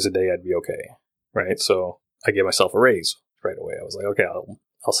 $100 a day, I'd be okay. Right. So I gave myself a raise right away. I was like, okay,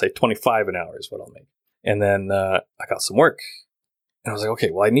 I'll say 25 an hour is what I'll make. And then I got some work. And I was like, okay,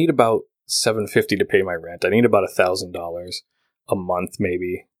 well, I need about $750 to pay my rent. I need about $1,000 a month,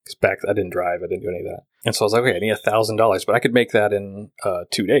 maybe. Because back, I didn't drive. I didn't do any of that. And so I was like, okay, I need $1,000, but I could make that in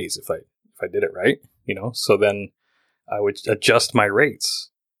 2 days if I did it right, you know? So then I would adjust my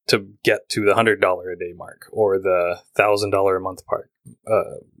rates to get to the $100 a day mark or the $1,000 a month part.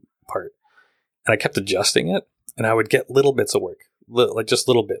 And I kept adjusting it, and I would get little bits of work, like just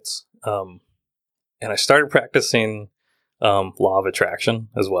little bits. And I started practicing law of attraction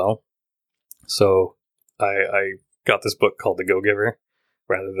as well. So I got this book called The Go-Giver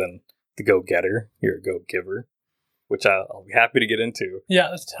rather than The Go-Getter. You're a Go-Giver, which I'll be happy to get into.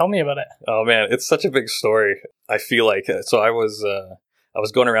 Yeah, tell me about it. Oh man, it's such a big story. I feel like so I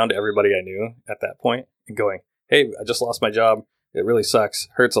was going around to everybody I knew at that point and going, "Hey, I just lost my job. It really sucks.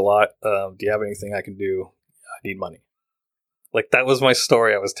 Hurts a lot. Do you have anything I can do? I need money." Like that was my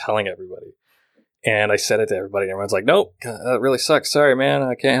story I was telling everybody. And I said it to everybody, and everyone's like, "Nope, that really sucks. Sorry, man,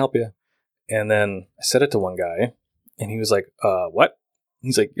 I can't help you." And then I said it to one guy, and he was like, "What?"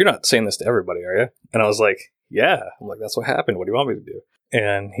 He's like, "You're not saying this to everybody, are you?" And I was like, "Yeah." I'm like, "That's what happened. What do you want me to do?"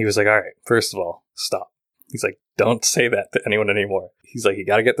 And he was like, "All right, first of all, stop." He's like, "Don't say that to anyone anymore." He's like, "You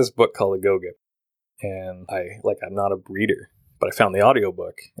got to get this book called The Go-Giver." And I'm not a reader, but I found the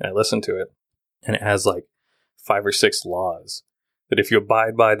audiobook, and I listened to it, and it has like 5 or 6 laws that if you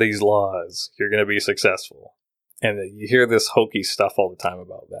abide by these laws, you're going to be successful. And you hear this hokey stuff all the time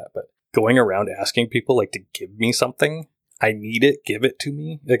about that. But going around asking people like to give me something, I need it, give it to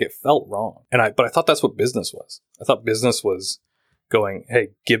me. Like it felt wrong. But I thought that's what business was. I thought business was going, hey,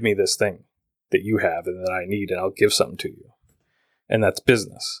 give me this thing that you have and that I need, and I'll give something to you. And that's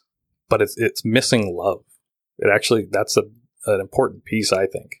business. But it's missing love. That's an important piece, I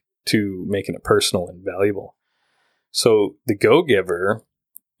think, to making it personal and valuable. So the Go-Giver,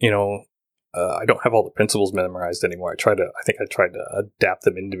 I don't have all the principles memorized anymore. I think I tried to adapt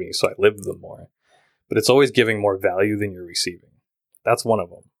them into me so I lived them more. But it's always giving more value than you're receiving. That's one of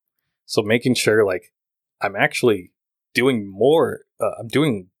them. So making sure like I'm actually doing more.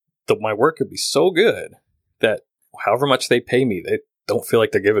 My work could be so good that however much they pay me, they don't feel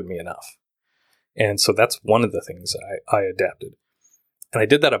like they're giving me enough. And so that's one of the things I adapted. And I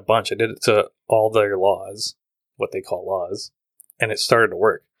did that a bunch. I did it to all their laws, what they call laws, and it started to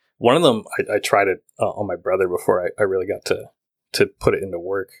work. One of them, I tried it on my brother before I really got to put it into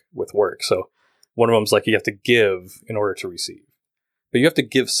work with work. So one of them's like you have to give in order to receive. But you have to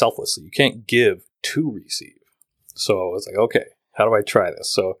give selflessly. You can't give to receive. So I was like, okay, how do I try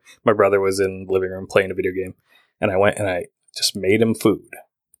this? So my brother was in the living room playing a video game, and I went and I just made him food.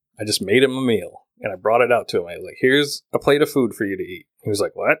 I just made him a meal, and I brought it out to him. I was like, here's a plate of food for you to eat. He was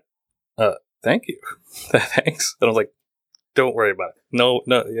like, what? Thank you. Thanks. And I was like, don't worry about it. No,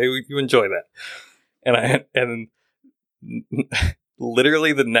 you enjoy that. And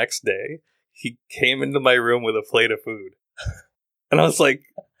literally the next day, he came into my room with a plate of food. And I was like,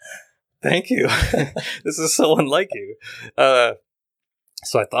 thank you. This is so unlike you.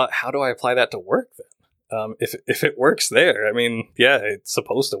 So I thought, how do I apply that to work then? If it works there, I mean, yeah, it's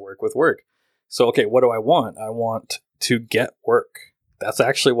supposed to work with work. So, okay, what do I want? I want to get work. That's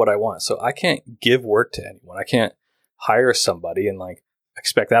actually what I want. So I can't give work to anyone. I can't hire somebody and like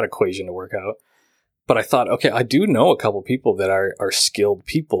expect that equation to work out. But I thought, okay, I do know a couple people that are skilled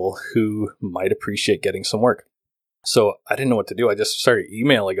people who might appreciate getting some work. So I didn't know what to do. I just started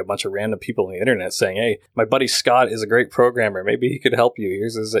emailing a bunch of random people on the internet saying, hey, my buddy Scott is a great programmer. Maybe he could help you.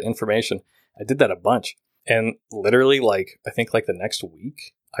 Here's his information. I did that a bunch. And literally I think the next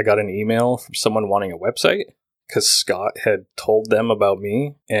week, I got an email from someone wanting a website because Scott had told them about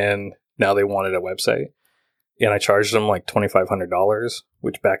me and now they wanted a website. And I charged them like $2,500,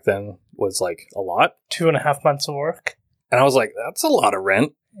 which back then was like a lot. 2.5 months of work. And I was like, that's a lot of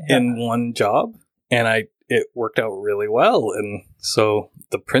rent in one job. And it worked out really well. And so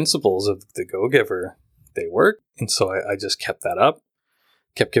the principles of the Go-Giver, they work. And so I just kept that up,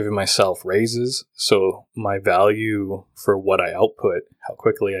 kept giving myself raises. So my value for what I output, how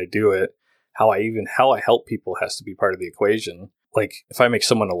quickly I do it, how I help people has to be part of the equation. Like if I make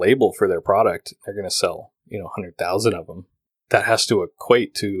someone a label for their product, they're going to sell, 100,000 of them. That has to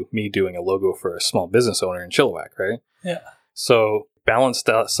equate to me doing a logo for a small business owner in Chilliwack, right? Yeah. So balanced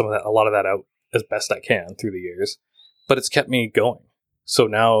out a lot of that out as best I can through the years, but it's kept me going. So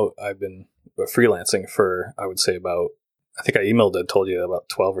now I've been freelancing for, I would say I think I told you about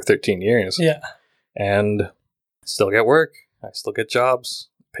 12 or 13 years. Yeah. And still get work. I still get jobs,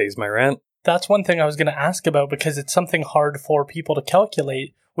 pays my rent. That's one thing I was going to ask about, because it's something hard for people to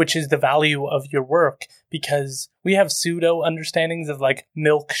calculate, which is the value of your work, because we have pseudo understandings of like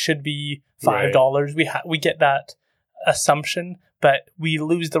milk should be $5. Right. We get that assumption, but we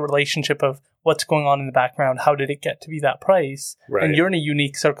lose the relationship of what's going on in the background. How did it get to be that price? Right. And you're in a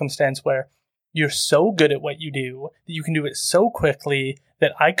unique circumstance where you're so good at what you do that you can do it so quickly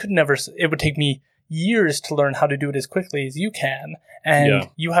that I could never, it would take me years to learn how to do it as quickly as you can. And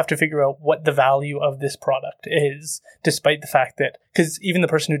you have to figure out what the value of this product is, despite the fact that, because even the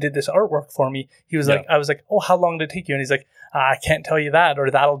person who did this artwork for me, he was like, I was like, oh, how long did it take you? And he's like, I can't tell you that, or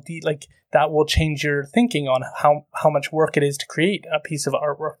that will change your thinking on how much work it is to create a piece of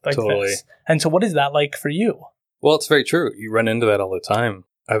artwork like this. And so what is that like for you? Well, it's very true. You run into that all the time.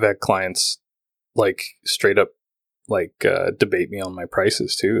 I've had clients like straight up debate me on my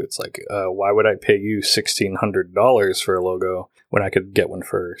prices too. It's like, why would I pay you $1,600 for a logo when I could get one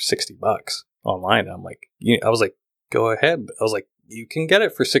for $60 online? I'm like, I was like, go ahead. I was like, you can get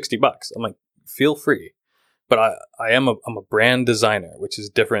it for $60. I'm like, feel free. But I'm a brand designer, which is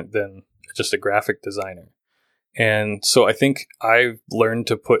different than just a graphic designer. And so I think I've learned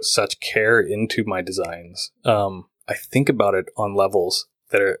to put such care into my designs. I think about it on levels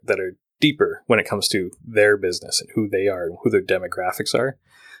that are deeper when it comes to their business and who they are and who their demographics are.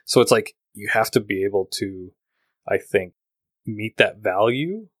 So it's like you have to be able to, I think, meet that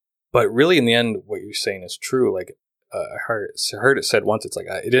value. But really, in the end, what you're saying is true. Like I heard it said once. It's like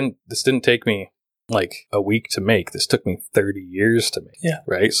this didn't take me like a week to make. This took me 30 years to make. Yeah.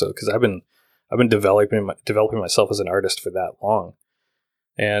 Right. So because I've been developing myself as an artist for that long.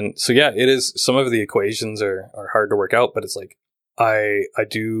 And so it is. Some of the equations are hard to work out, but it's like, I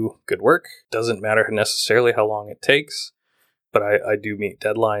do good work. Doesn't matter necessarily how long it takes, but I do meet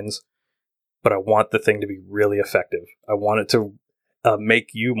deadlines. But I want the thing to be really effective. I want it to make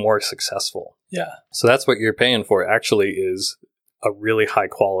you more successful. Yeah. So that's what you're paying for. Actually, is a really high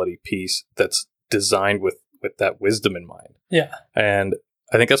quality piece that's designed with that wisdom in mind. Yeah. And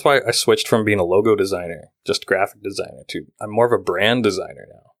I think that's why I switched from being a logo designer, just graphic designer, to I'm more of a brand designer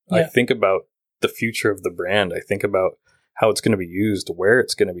now. Yeah. I think about the future of the brand. I think about how it's going to be used, where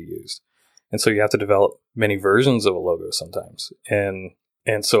it's going to be used. And so you have to develop many versions of a logo sometimes. And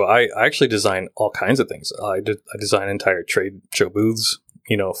so I actually design all kinds of things. I design entire trade show booths,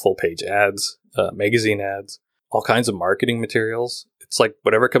 full page ads, magazine ads, all kinds of marketing materials. It's like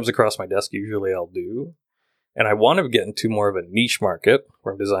whatever comes across my desk, usually I'll do. And I want to get into more of a niche market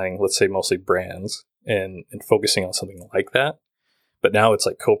where I'm designing, let's say, mostly brands and focusing on something like that. But now it's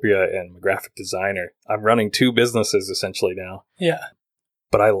like Copia and I'm a graphic designer. I'm running two businesses essentially now. Yeah.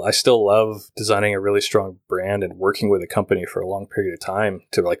 But I still love designing a really strong brand and working with a company for a long period of time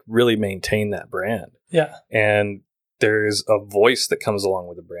to like really maintain that brand. Yeah. And there's a voice that comes along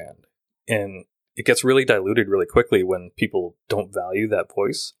with the brand. And it gets really diluted really quickly when people don't value that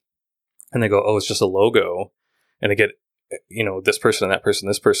voice. And they go, oh, it's just a logo. And they get, this person and that person,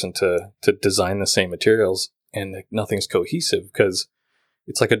 this person to design the same materials. And nothing's cohesive because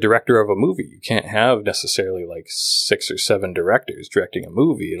it's like a director of a movie. You can't have necessarily like 6 or 7 directors directing a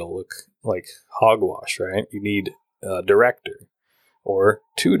movie. It'll look like hogwash, right? You need a director or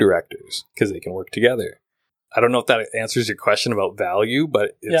 2 directors because they can work together. I don't know if that answers your question about value,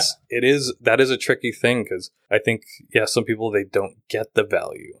 but that is a tricky thing because I think, some people, they don't get the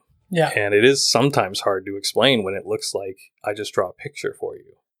value. Yeah. And it is sometimes hard to explain when it looks like I just draw a picture for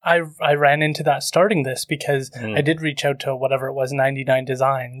you. I ran into that starting this because I did reach out to whatever it was, 99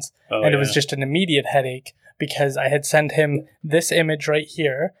 Designs, and it was just an immediate headache because I had sent him this image right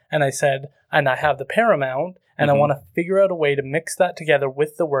here, and I said, and I have the Paramount, and I want to figure out a way to mix that together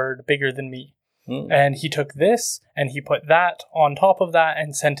with the word bigger than me. And he took this, and he put that on top of that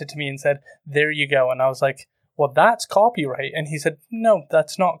and sent it to me and said, there you go. And I was like, well, that's copyright. And he said, no,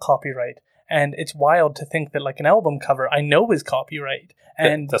 that's not copyright. And it's wild to think that like an album cover I know is copyright.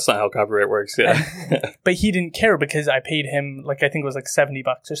 And that's not how copyright works, yeah. But he didn't care because I paid him I think it was like $70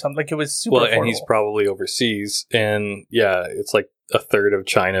 or something. Like it was super affordable. And he's probably overseas. And it's like a third of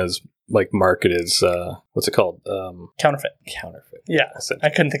China's like market is what's it called? Counterfeit. Yeah. I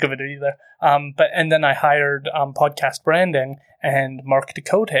couldn't think of it either. And then I hired Podcast Branding and Mark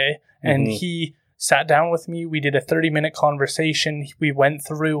Decote, and he sat down with me. We did a 30-minute conversation. We went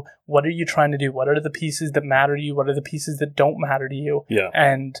through, what are you trying to do? What are the pieces that matter to you? What are the pieces that don't matter to you? Yeah.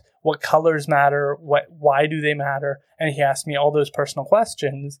 And what colors matter? Why do they matter? And he asked me all those personal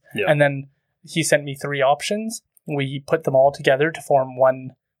questions. Yeah. And then he sent me 3 options. We put them all together to form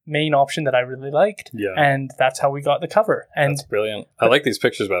one main option that I really liked. Yeah. And that's how we got the cover. And that's brilliant. I like these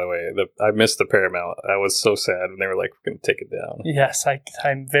pictures, by the way. I missed the Paramount. I was so sad when they were like, we're going to take it down. Yes,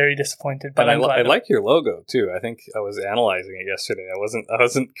 I'm very disappointed, but and I'm glad. I like your logo too. I think I was analyzing it yesterday. I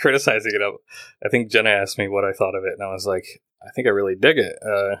wasn't criticizing it. I think Jenna asked me what I thought of it, and I was like, I think I really dig it.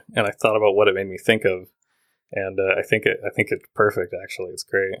 And I thought about what it made me think of. And I think it's perfect. Actually, it's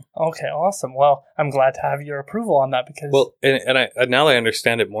great. Okay, awesome. Well, I'm glad to have your approval on that because and I now I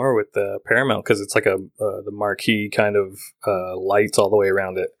understand it more with the Paramount because it's like the marquee kind of lights all the way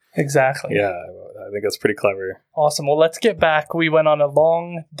around it. Exactly. Yeah, I think that's pretty clever. Awesome. Well, let's get back. We went on a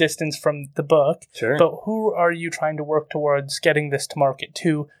long distance from the book. Sure. But who are you trying to work towards getting this to market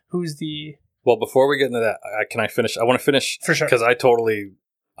to? Who's the? Well, before we get into that, can I finish? I want to finish For sure because I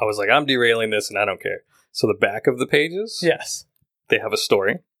was like, I'm derailing this, and I don't care. So the back of the pages, yes, they have a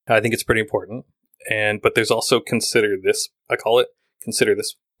story. I think it's pretty important. But there's also consider this. I call it consider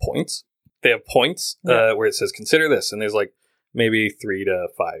this points. They have points where it says consider this, and there's like maybe 3 to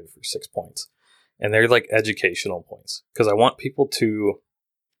 5 or 6 points, and they're like educational points because I want people to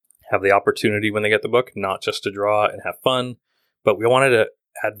have the opportunity when they get the book, not just to draw and have fun, but we wanted to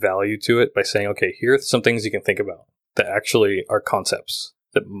add value to it by saying, okay, here are some things you can think about that actually are concepts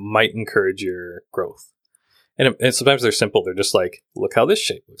that might encourage your growth. And sometimes they're simple. They're just like, look how this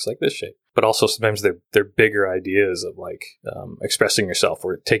shape looks like this shape. But also sometimes they're bigger ideas of like expressing yourself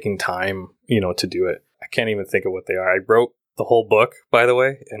or taking time, to do it. I can't even think of what they are. I wrote the whole book, by the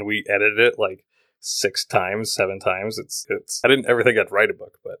way, and we edited it like 6 times, 7 times. It's. I didn't ever think I'd write a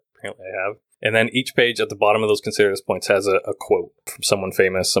book, but apparently I have. And then each page at the bottom of those consider this points has a quote from someone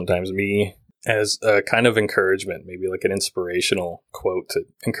famous, sometimes me, as a kind of encouragement, maybe like an inspirational quote to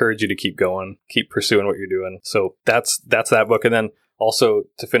encourage you to keep going, keep pursuing what you're doing. So that's that book. And then also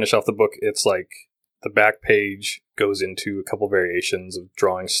to finish off the book, it's like the back page goes into a couple variations of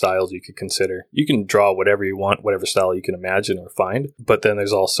drawing styles you could consider. You can draw whatever you want, whatever style you can imagine or find. But then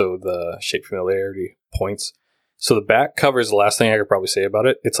there's also the shape familiarity points. So the back cover is the last thing I could probably say about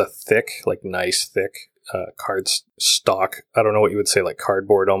it. It's a thick, like nice, thick card stock. I don't know what you would say, like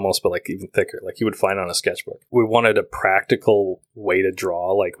cardboard almost, but like even thicker, like you would find on a sketchbook. We wanted a practical way to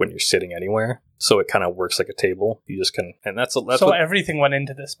draw, like when you're sitting anywhere. So it kind of works like a table. You just can, and that's so everything went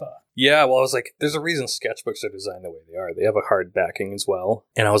into this book. Yeah, well, I was like, there's a reason sketchbooks are designed the way they are. They have a hard backing as well.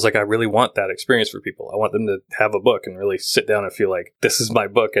 And I was like, I really want that experience for people. I want them to have a book and really sit down and feel like this is my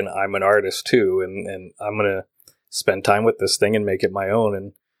book and I'm an artist too. And I'm going to spend time with this thing and make it my own.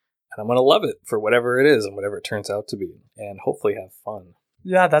 And I'm going to love it for whatever it is and whatever it turns out to be. And hopefully have fun.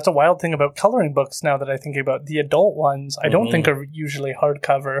 Yeah, that's a wild thing about coloring books now that I think about. The adult ones, I don't think are usually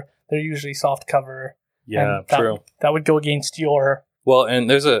hardcover. They're usually soft cover. Yeah, true. That would go against your... Well, and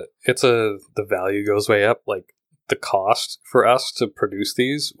the value goes way up. Like the cost for us to produce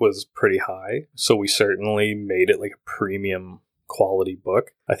these was pretty high. So we certainly made it like a premium quality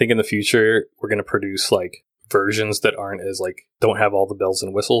book. I think in the future, we're going to produce like versions that aren't as like, don't have all the bells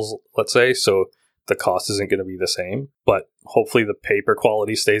and whistles, let's say. So the cost isn't going to be the same, but hopefully the paper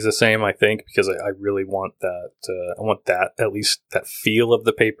quality stays the same, I think, because I really want that. I want that, at least that feel of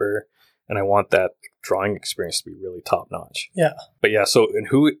the paper. And I want that drawing experience to be really top notch. Yeah. But yeah, so and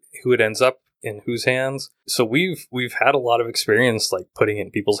who it ends up in whose hands? So we've had a lot of experience like putting it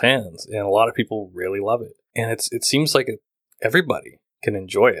in people's hands, and a lot of people really love it. And it seems like everybody can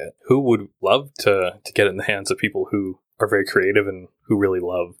enjoy it. Who would love to get it in the hands of people who are very creative and who really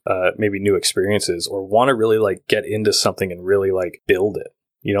love maybe new experiences or want to really like get into something and really like build it,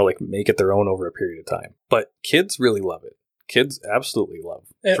 like make it their own over a period of time. But kids really love it. Kids absolutely love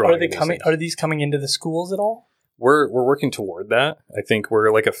drawing. Are these coming into the schools at all? We're working toward that. I think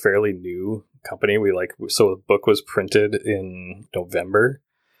we're like a fairly new company. So the book was printed in November,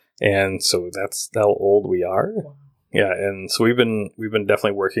 and so that's how old we are. Wow. Yeah, and so we've been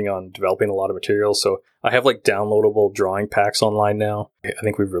definitely working on developing a lot of materials. So I have like downloadable drawing packs online now. I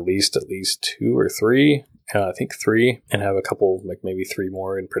think we've released at least 2 or 3. I think 3, and have a couple, like maybe 3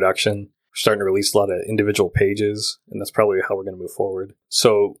 more in production. We're starting to release a lot of individual pages, and that's probably how we're going to move forward.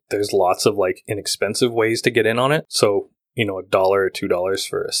 So there's lots of like inexpensive ways to get in on it. So, $1 or $2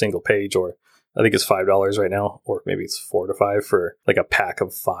 for a single page, or I think it's $5 right now, or maybe it's $4 to $5 for like a pack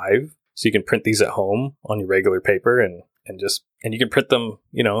of 5. So you can print these at home on your regular paper and you can print them,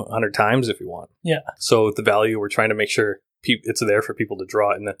 100 times if you want. Yeah. So the value, we're trying to make sure it's there for people to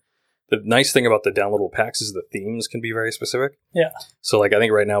draw. And the nice thing about the downloadable packs is the themes can be very specific. Yeah. So like I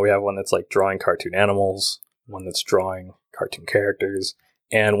think right now we have one that's like drawing cartoon animals, one that's drawing cartoon characters,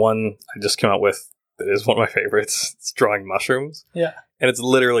 and one I just came out with that is one of my favorites. It's drawing mushrooms. Yeah. And it's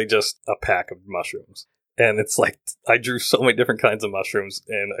literally just a pack of mushrooms. And it's like, I drew so many different kinds of mushrooms,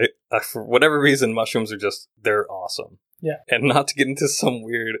 and I for whatever reason, mushrooms are just, they're awesome. Yeah. And not to get into some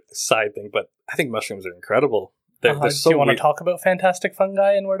weird side thing, but I think mushrooms are incredible. They're so do you want weird. to talk about fantastic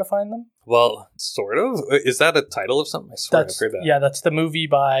fungi and where to find them? Well, sort of. Is that a title of something? I swear I've heard that. Yeah, that's the movie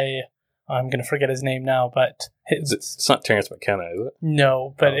by, I'm going to forget his name now, but... It's not Terrence McKenna, is it?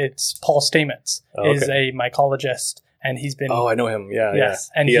 No, but it's Paul Stamets, is a mycologist, and he's been... Oh, I know him, yeah.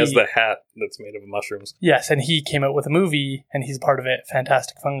 Yes. Yeah. And he has the hat that's made of mushrooms. Yes, and he came out with a movie, and he's part of it,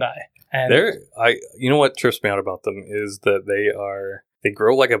 Fantastic Fungi. And you know what trips me out about them is that they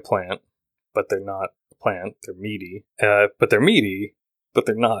grow like a plant, but they're not a plant. They're meaty. But they're meaty, but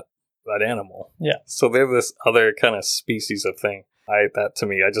they're not that animal. Yeah. So they're this other kind of species of thing. That to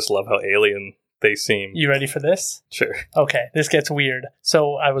me, I just love how alien they seem. You ready for this? Sure. Okay, this gets weird.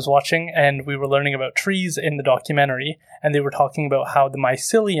 So I was watching, and we were learning about trees in the documentary, and they were talking about how the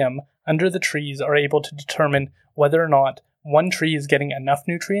mycelium under the trees are able to determine whether or not one tree is getting enough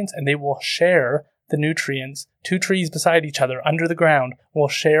nutrients, and they will share the nutrients. Two trees beside each other under the ground will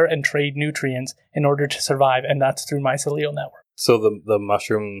share and trade nutrients in order to survive, and that's through mycelial network. So the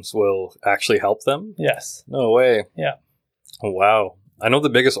mushrooms will actually help them? Yes. No way. Yeah. Oh, wow. I know the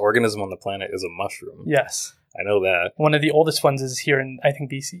biggest organism on the planet is a mushroom. Yes. I know that. One of the oldest ones is here in, I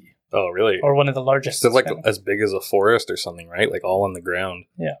think, BC. Oh, really? Or one of the largest. They're like as big as a forest or something, right? Like all on the ground.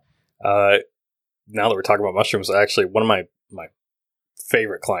 Yeah. Now that we're talking about mushrooms, actually, one of my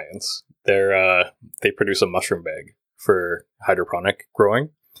favorite clients, they produce a mushroom bag for hydroponic growing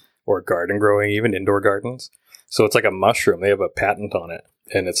or garden growing, even indoor gardens. So it's like a mushroom. They have a patent on it,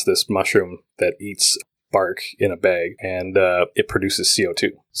 and it's this mushroom that eats bark in a bag, and it produces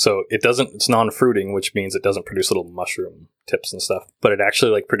CO2. So it's non-fruiting, which means it doesn't produce little mushroom tips and stuff, but it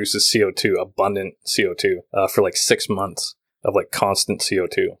actually like produces CO2, abundant CO2, for like 6 months of like constant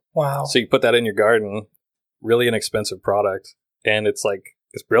CO2. Wow. So you put that in your garden, really inexpensive product, and it's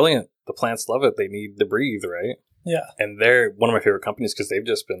brilliant. The plants love it. They need to breathe, right? Yeah. And they're one of my favorite companies because they've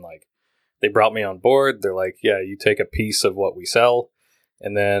just been like, they brought me on board. They're like, yeah, you take a piece of what we sell,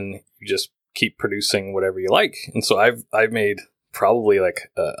 and then you just keep producing whatever you like. And so I've made probably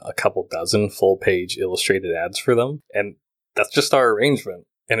like a couple dozen full page illustrated ads for them, and that's just our arrangement.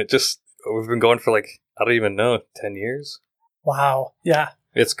 And we've been going for like, I don't even know, 10 years. Wow. Yeah.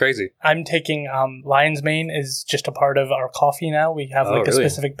 It's crazy. I'm taking lion's mane is just a part of our coffee now. We have a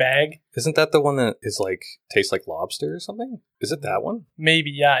specific bag. Isn't that the one that is like tastes like lobster or something? Is it that one?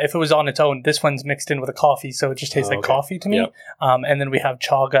 Maybe, yeah. If it was on its own, this one's mixed in with a coffee, so it just tastes like coffee to me. Yep. And then we have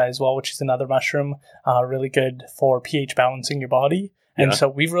chaga as well, which is another mushroom, really good for pH balancing your body. And so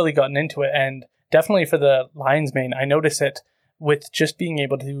we've really gotten into it. And definitely for the lion's mane, I notice it with just being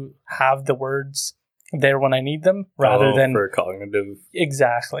able to have the words there when I need them rather than for cognitive.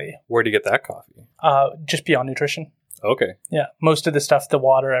 Exactly. Where do you get that coffee? Just Beyond Nutrition. Okay. Yeah. Most of the stuff, the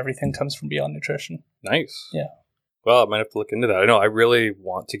water, everything comes from Beyond Nutrition. Nice. Yeah. Well, I might have to look into that. I know I really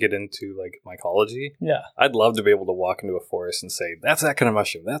want to get into like mycology. Yeah. I'd love to be able to walk into a forest and say, that's that kind of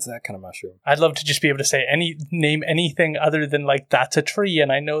mushroom. That's that kind of mushroom. I'd love to just be able to say name anything other than like, that's a tree.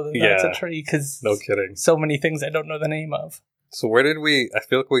 And I know that's a tree because no kidding. So many things I don't know the name of. So where did I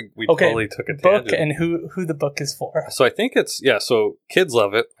feel like we totally took a tangent. Book and who the book is for. So I think so kids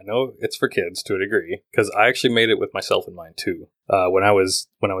love it. I know it's for kids to a degree because I actually made it with myself in mind too. When I was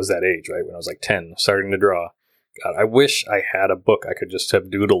that age, right? When I was like 10, starting to draw. God, I wish I had a book I could just have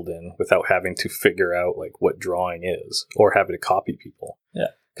doodled in without having to figure out like what drawing is or having to copy people. Yeah.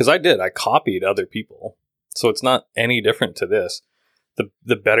 Because I copied other people. So it's not any different to this.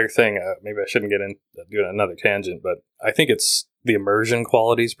 The better thing, maybe I shouldn't get into doing another tangent, but I think it's the immersion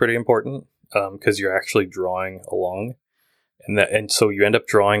quality is pretty important because you're actually drawing along, and so you end up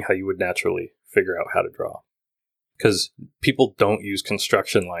drawing how you would naturally figure out how to draw. Because people don't use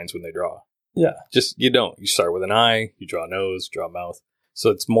construction lines when they draw. Yeah, you don't. You start with an eye, you draw a nose, draw a mouth.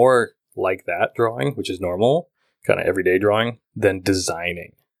 So it's more like that drawing, which is normal, kind of everyday drawing, than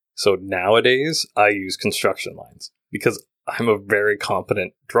designing. So nowadays I use construction lines because I'm a very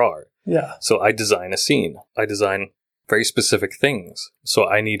competent drawer. Yeah. So I design a scene. I design very specific things. So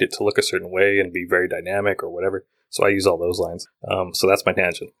I need it to look a certain way and be very dynamic or whatever. So I use all those lines. So that's my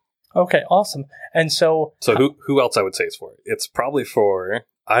tangent. Okay, awesome. And so who else I would say it's for? It's probably for,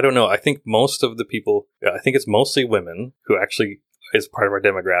 I don't know. I think most of the people, I think it's mostly women who actually is part of our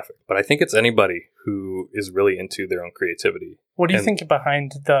demographic. But I think it's anybody who is really into their own creativity. What do you think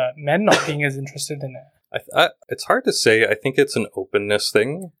behind the men not being as interested in it? It's hard to say. I think it's an openness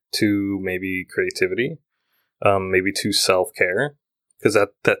thing to maybe creativity, maybe to self-care, because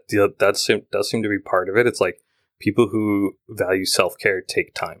that does seem to be part of it. It's like people who value self-care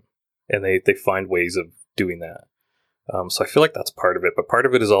take time, and they find ways of doing that. So I feel like that's part of it, but part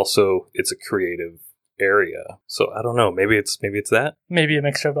of it is also it's a creative area. So I don't know. Maybe it's that. Maybe a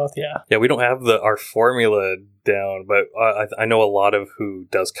mixture of both. Yeah. Yeah, we don't have our formula down, but I know a lot of who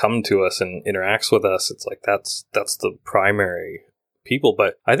does come to us and interacts with us. It's like that's the primary people.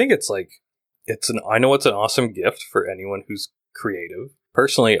 But I think it's like I know it's an awesome gift for anyone who's creative.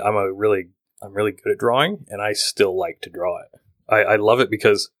 Personally, I'm really good at drawing, and I still like to draw it. I love it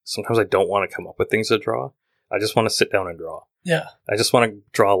because sometimes I don't want to come up with things to draw. I just want to sit down and draw. Yeah. I just want to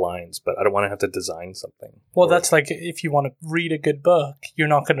draw lines, but I don't want to have to design something. Well, that's like if you want to read a good book, you're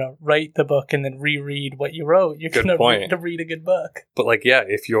not going to write the book and then reread what you wrote. You're going to read a good book. But like, yeah,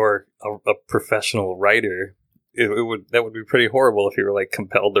 if you're a professional writer, that would be pretty horrible if you were like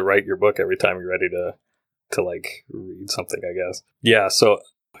compelled to write your book every time you're ready to like read something, I guess. Yeah. So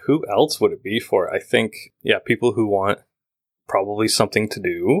who else would it be for? I think, yeah, people who want probably something to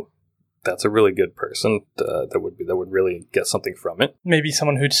do. That's a really good person that would really get something from it. Maybe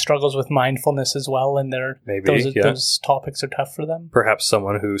someone who struggles with mindfulness as well, and those topics are tough for them. Perhaps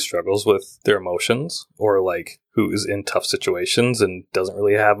someone who struggles with their emotions, or like who is in tough situations and doesn't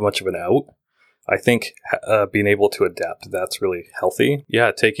really have much of an out. I think being able to adapt, that's really healthy.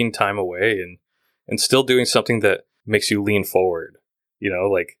 Yeah, taking time away and still doing something that makes you lean forward,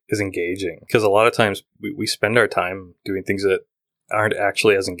 like is engaging. Because a lot of times we spend our time doing things that aren't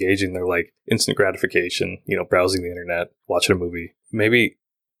actually as engaging. They're like instant gratification, browsing the internet, watching a movie. Maybe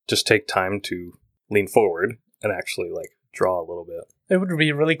just take time to lean forward and actually like draw a little bit. It would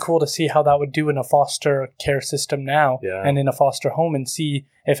be really cool to see how that would do in a foster care system now and in a foster home, and see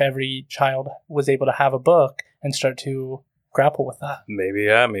if every child was able to have a book and start to grapple with that. Maybe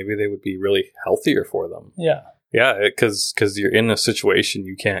they would be really healthier for them. Yeah. Yeah, because you're in a situation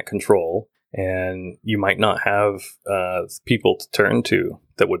you can't control. And you might not have people to turn to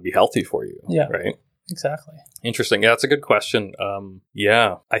that would be healthy for you. Yeah. Right? Exactly. Interesting. Yeah, that's a good question.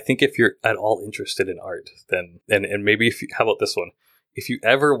 I think if you're at all interested in art, then, and maybe how about this one? If you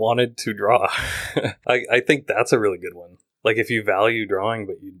ever wanted to draw, I think that's a really good one. Like if you value drawing,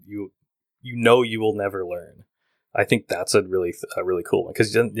 but you will never learn. I think that's a really cool one,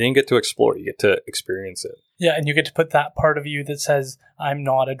 because then you get to explore, you get to experience it. Yeah, and you get to put that part of you that says, I'm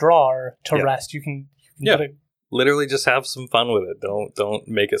not a drawer, to rest. You can literally just have some fun with it. Don't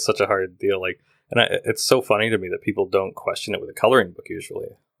make it such a hard deal. It's so funny to me that people don't question it with a coloring book usually,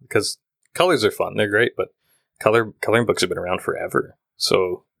 because colors are fun, they're great, but coloring books have been around forever,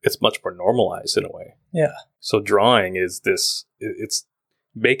 so it's much more normalized in a way. Yeah. So drawing is this. It's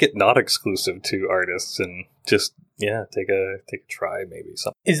make it not exclusive to artists, and just take a try, maybe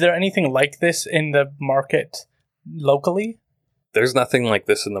something. Is there anything like this in the market locally? There's nothing like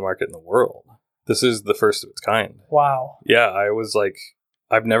this in the market in the world. This is the first of its kind. Wow. Yeah, I was like,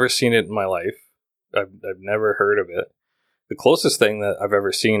 I've never seen it in my life. I've never heard of it. The closest thing that I've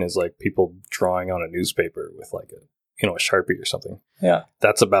ever seen is like people drawing on a newspaper with like a Sharpie or something. Yeah.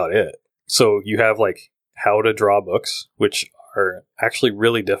 That's about it. So you have like how to draw books, which are actually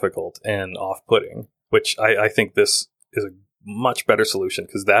really difficult and off-putting, which I think this is a much better solution,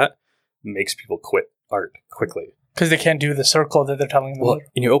 because that makes people quit art quickly. Because they can't do the circle that they're telling them. Well,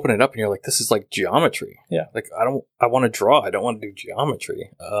 and you open it up and you're like, this is like geometry. Yeah. Like, I want to draw. I don't want to do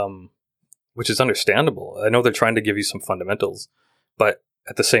geometry, which is understandable. I know they're trying to give you some fundamentals, but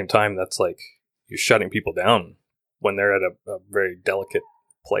at the same time, that's like you're shutting people down when they're at a very delicate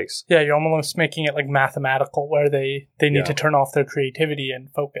place. Yeah, you're almost making it like mathematical, where they need to turn off their creativity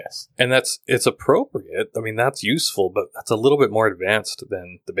and focus. And it's appropriate. I mean, that's useful, but that's a little bit more advanced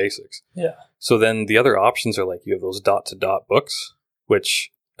than the basics. Yeah. So then the other options are like, you have those dot-to-dot books, which,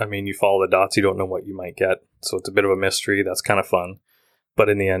 I mean, you follow the dots, you don't know what you might get. So it's a bit of a mystery. That's kind of fun. But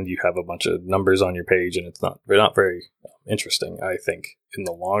in the end, you have a bunch of numbers on your page, and they're not very interesting, I think, in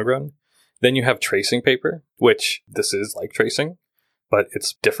the long run. Then you have tracing paper, which this is like tracing, but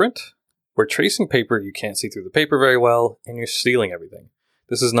it's different. Where tracing paper, you can't see through the paper very well, and you're sealing everything.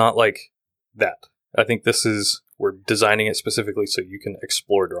 This is not like that. I think we're designing it specifically so you can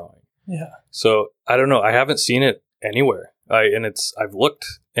explore drawing. Yeah. So I don't know. I haven't seen it anywhere. I've looked,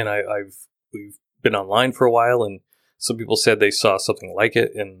 and we've been online for a while, and some people said they saw something like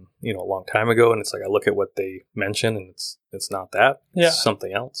it in a long time ago, and it's like I look at what they mention, and it's not that. It's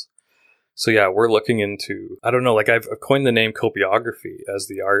something else. So yeah, we're looking into, I don't know, like I've coined the name copiography as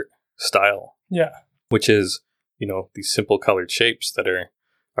the art style. Yeah. Which is, these simple colored shapes that are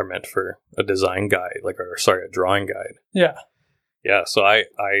meant for a design guide, a drawing guide. Yeah. Yeah. So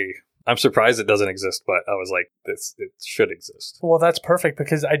I'm surprised it doesn't exist, but I was like, it should exist. Well, that's perfect,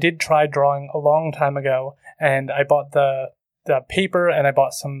 because I did try drawing a long time ago, and I bought the paper, and I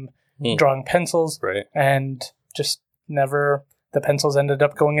bought some drawing pencils. Right. And just never, the pencils ended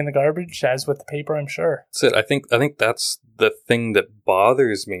up going in the garbage, as with the paper, I'm sure. That's it. I think that's the thing that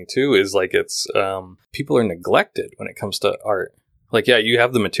bothers me too, is like it's, people are neglected when it comes to art. Like, yeah, you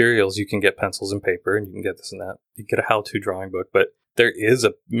have the materials, you can get pencils and paper and you can get this and that. You can get a how-to drawing book, but there is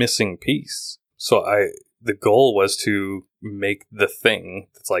a missing piece. So the goal was to make the thing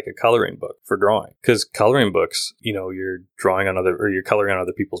that's like a coloring book for drawing. Because coloring books, you're drawing on you're coloring on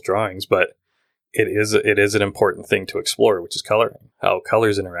other people's drawings, but it is an important thing to explore, which is coloring, how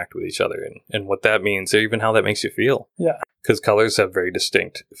colors interact with each other and what that means, or even how that makes you feel. Yeah. Because colors have very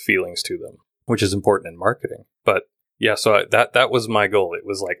distinct feelings to them, which is important in marketing. But yeah, so that was my goal. It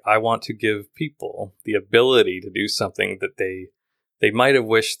was like, I want to give people the ability to do something that they might have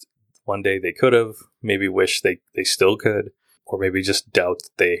wished one day they could have, maybe wish they still could, or maybe just doubt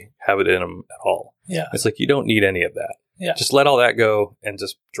that they have it in them at all. Yeah. It's like, you don't need any of that. Yeah. Just let all that go and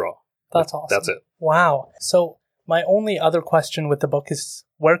just draw. That's awesome. That's it. Wow. So my only other question with the book is,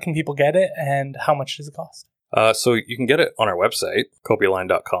 where can people get it and how much does it cost? So you can get it on our website,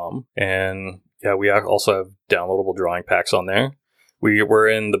 copialine.com. And yeah, we also have downloadable drawing packs on there. We're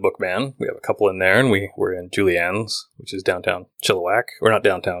in the Bookman. We have a couple in there, and we're in Julianne's, which is downtown Chilliwack. Or not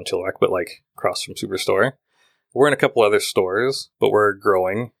downtown Chilliwack, but like across from Superstore. We're in a couple other stores, but we're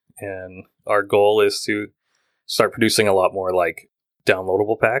growing. And our goal is to start producing a lot more like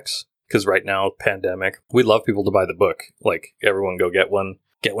downloadable packs. Because right now, pandemic, we'd love people to buy the book. Like, everyone go get one.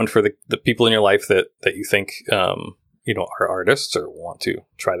 Get one for the people in your life that you think, are artists or want to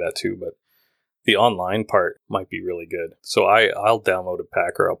try that too. But the online part might be really good. So I'll download a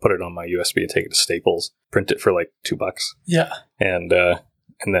pack, or I'll put it on my USB and take it to Staples, print it for like $2. Yeah. And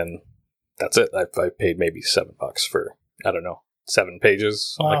then that's it. I paid maybe $7 for, I don't know, 7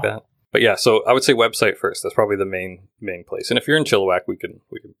 pages, something like that. But yeah, so I would say website first. That's probably the main place. And if you're in Chilliwack, we can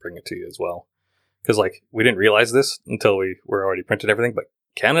bring it to you as well. Because like, we didn't realize this until we were already printing everything, but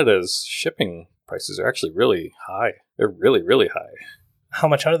Canada's shipping prices are actually really high. They're really, really high. How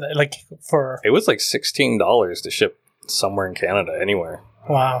much are they? Like, for... It was like $16 to ship somewhere in Canada, anywhere.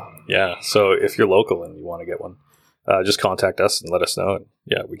 Wow. Yeah, so if you're local and you want to get one, just contact us and let us know. And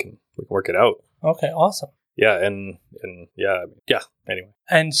yeah, we can work it out. Okay, awesome. Yeah, and anyway.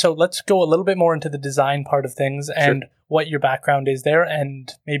 And so let's go a little bit more into the design part of things and what your background is there,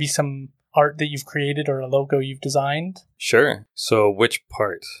 and maybe some art that you've created or a logo you've designed. Sure. So which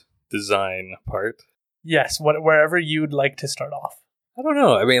part? Design part? Yes, wherever you'd like to start off. I don't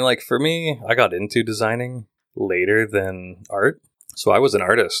know. I mean, like, for me, I got into designing later than art. So I was an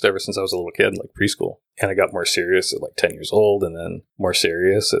artist ever since I was a little kid, like preschool. And I got more serious at like 10 years old, and then more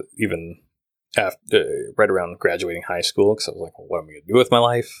serious at even after, right around graduating high school, because I was like, well, what am I going to do with my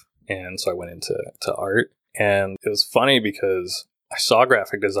life? And so I went into art. And it was funny because I saw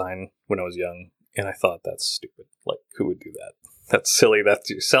graphic design when I was young, and I thought, that's stupid. Like, who would do that? That's silly.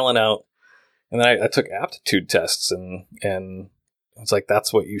 You're selling out. And then I took aptitude tests, and it's like,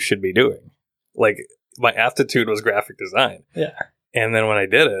 that's what you should be doing. Like, my aptitude was graphic design. Yeah. And then when I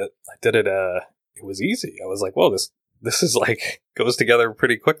did it, it was easy. I was like, whoa, this is like, goes together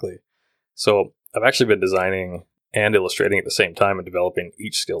pretty quickly. So I've actually been designing and illustrating at the same time and developing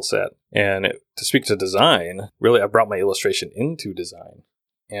each skill set. And to speak to design, really, I brought my illustration into design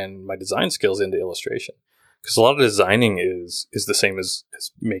and my design skills into illustration. Because a lot of designing is the same as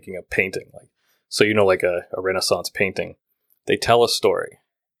making a painting. Like, so, like a Renaissance painting, they tell a story,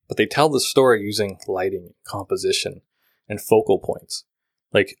 but they tell the story using lighting, composition, and focal points.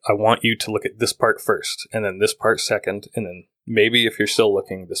 Like, I want you to look at this part first, and then this part second, and then maybe if you're still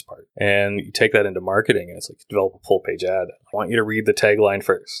looking, this part. And you take that into marketing, and it's like, develop a full page ad. I want you to read the tagline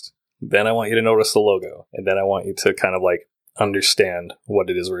first. Then I want you to notice the logo. And then I want you to kind of like understand what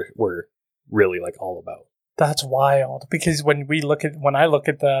it is we're really like all about. That's wild. Because when I look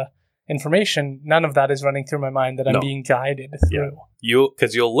at the information, none of that is running through my mind that I'm being guided through. Yeah.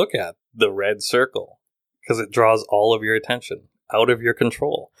 Because you'll look at the red circle, because it draws all of your attention out of your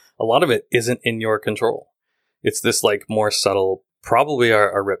control. A lot of it isn't in your control. It's this like more subtle, probably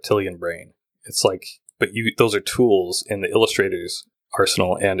our reptilian brain. It's like, but those are tools in the illustrator's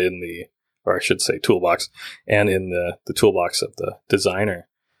arsenal and or I should say toolbox, and in the toolbox of the designer.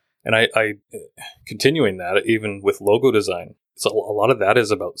 And I continuing that, even with logo design, a lot of that is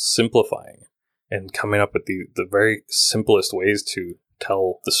about simplifying and coming up with the very simplest ways to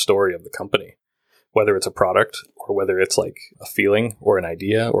tell the story of the company, whether it's a product or whether it's like a feeling or an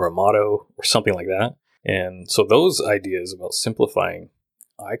idea or a motto or something like that. And so those ideas about simplifying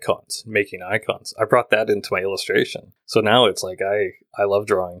icons, making icons, I brought that into my illustration. So now it's like I love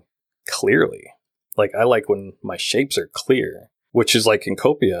drawing clearly. Like, I like when my shapes are clear. which is like in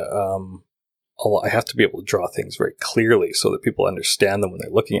Copia. I have to be able to draw things very clearly so that people understand them when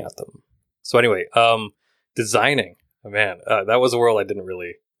they're looking at them. So anyway, designing, man, that was a world I didn't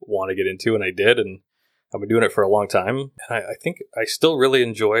really want to get into, and I did, and I've been doing it for a long time. And I think I still really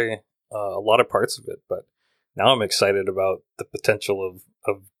enjoy a lot of parts of it, but now I'm excited about the potential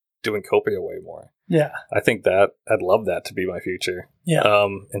of doing Copia way more. Yeah. I think that I'd love that to be my future. Yeah.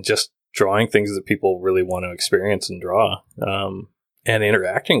 And just drawing things that people really want to experience and draw, and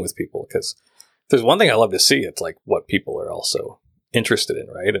interacting with people. Because there's one thing I love to see, it's like what people are also interested in,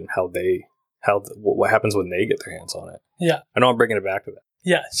 right? And what happens when they get their hands on it. Yeah. I know I'm bringing it back to that.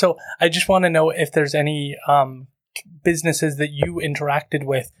 Yeah. So I just want to know if there's any businesses that you interacted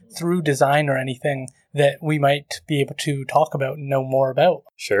with through design or anything that we might be able to talk about and know more about.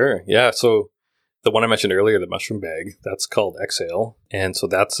 Sure. Yeah. So the one I mentioned earlier, the mushroom bag, that's called Exhale. And so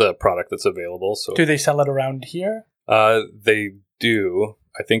that's a product that's available. So do they sell it around here? They do.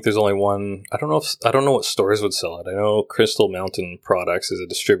 I think there's only one. I don't know what stores would sell it. I know Crystal Mountain Products is a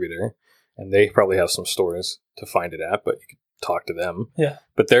distributor, and they probably have some stores to find it at, but you could talk to them. Yeah.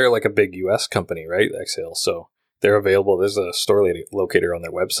 But they're like a big US company, right? Exhale. So they're available. There's a store locator on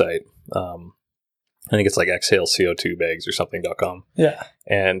their website. I think it's like Exhale CO2 bags or something.com. Yeah.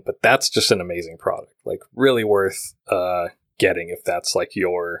 But that's just an amazing product. Like really worth getting if that's like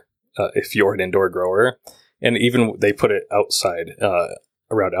if you're an indoor grower. And even they put it outside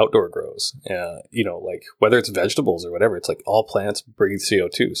around outdoor grows. Like whether it's vegetables or whatever, it's like all plants breathe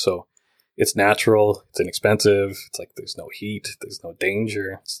CO2. So it's natural, it's inexpensive, it's like there's no heat, there's no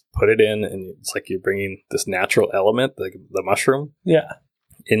danger. Just put it in, and it's like you're bringing this natural element, like the mushroom,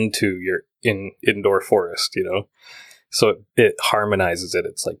 into your indoor forest, So it harmonizes it.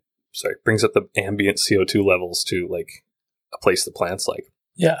 It's like, brings up the ambient CO2 levels to like a place the plants like.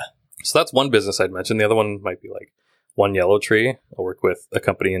 Yeah. So that's one business I'd mention. The other one might be like One Yellow Tree. I work with a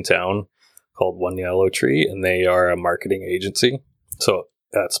company in town called One Yellow Tree, and they are a marketing agency. So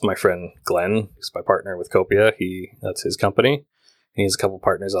that's my friend Glenn, who's my partner with Copia. That's his company. He has a couple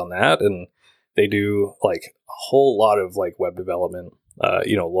partners on that, and they do like a whole lot of like web development,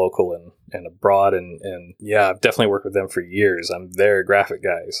 local and abroad. And yeah, I've definitely worked with them for years. I'm their graphic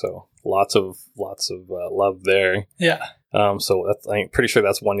guy, so lots of love there. Yeah. So I'm pretty sure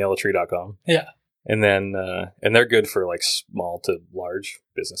that's oneyellowtree.com. Yeah. And then, and they're good for like small to large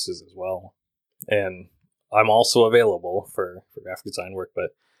businesses as well. And I'm also available for graphic design work,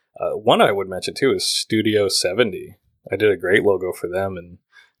 but one I would mention too is Studio 70. I did a great logo for them, and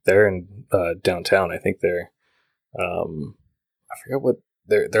they're in downtown. I think they're, I forget what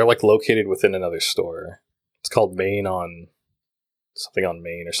they're like located within another store. It's called Main on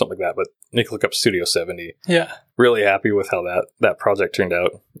Main or something like that. But you can look up Studio 70. Yeah, really happy with how that project turned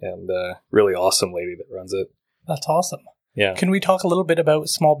out, and really awesome lady that runs it. That's awesome. Yeah. Can we talk a little bit about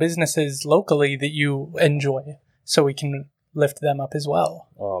small businesses locally that you enjoy so we can lift them up as well?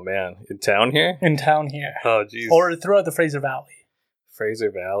 Oh, man. In town here? In town here. Oh, geez. Or throughout the Fraser Valley. Fraser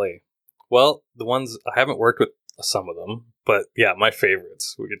Valley. Well, the ones, I haven't worked with some of them, but yeah, my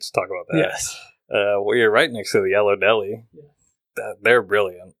favorites. We could just talk about that. Yes. Well, you're right next to the Yellow Deli. Yes. They're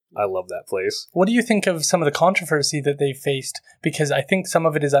brilliant. I love that place. What do you think of some of the controversy that they've faced? Because I think some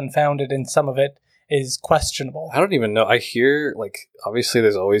of it is unfounded and some of it is questionable. I don't even know. I hear, like, obviously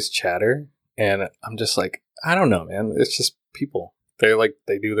there's always chatter, and I'm just like, I don't know, man. It's just people. They're like,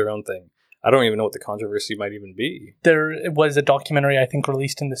 they do their own thing. I don't even know what the controversy might even be. There was a documentary, I think,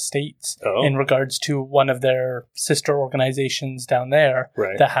 released in the States in regards to one of their sister organizations down there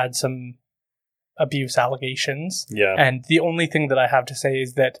that had some abuse allegations. Yeah. And the only thing that I have to say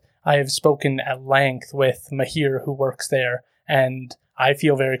is that I have spoken at length with Mahir, who works there, and I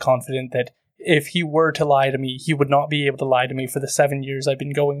feel very confident that if he were to lie to me, he would not be able to lie to me for the 7 years I've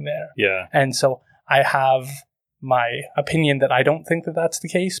been going there. Yeah. And so I have my opinion that I don't think that that's the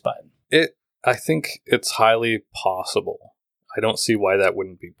case, but I think it's highly possible. I don't see why that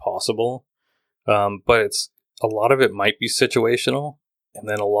wouldn't be possible. But it's a lot of it might be situational, and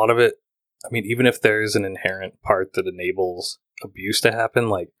then a lot of it, I mean, even if there's an inherent part that enables abuse to happen,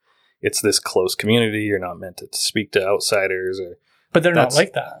 like it's this close community, you're not meant to speak to outsiders, but they're not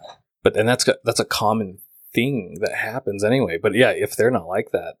like that. But then that's a common thing that happens anyway. But yeah, if they're not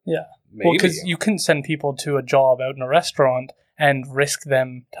like that, yeah, maybe. Well, because you couldn't send people to a job out in a restaurant and risk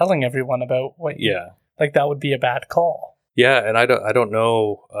them telling everyone about what. Like that would be a bad call. Yeah, and I don't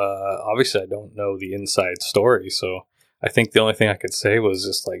know. Obviously, I don't know the inside story, so I think the only thing I could say was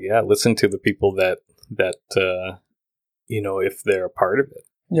just like, yeah, listen to the people that if they're a part of it,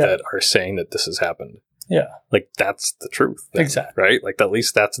 that are saying that this has happened. Yeah. Like, that's the truth. Then, Exactly. right? Like, at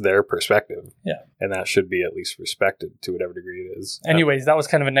least that's their perspective. Yeah. And that should be at least respected to whatever degree it is. Anyways, that was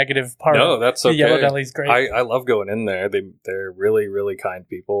kind of a negative part. No, that's okay. The Yellow Deli's great. I love going in there. They're really, really kind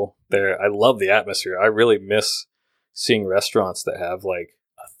people. I love the atmosphere. I really miss seeing restaurants that have like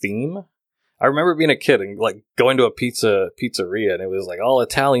a theme. I remember being a kid and like going to a pizzeria, and it was like all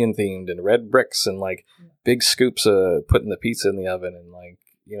Italian themed and red bricks and like big scoops of putting the pizza in the oven, and like,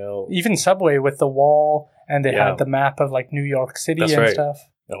 you know, even Subway with the wall, and they had the map of like New York City and stuff.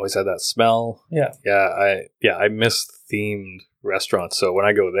 It always had that smell. Yeah. I miss themed restaurants. So when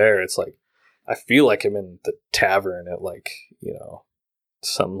I go there, it's like I feel like I'm in the tavern at like, you know,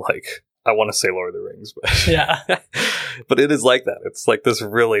 some like, I want to say Lord of the Rings, but yeah. But it is like that. It's like this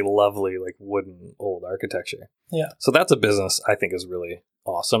really lovely, like wooden old architecture. Yeah. So that's a business I think is really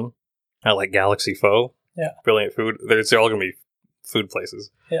awesome. I like Galaxy Pho. Yeah. Brilliant food. They're all going to be food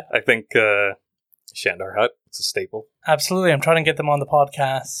places. Yeah. I think Shandar Hut, it's a staple. Absolutely. I'm trying to get them on the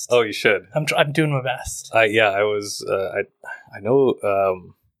podcast. Oh, you should. I'm doing my best. I was, I know,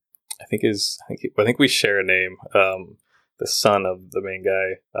 I think we share a name. The son of the main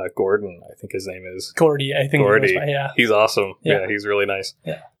guy, Gordon, I think his name is. Gordy, I think. Gordy. Yeah. He's awesome. Yeah, he's really nice.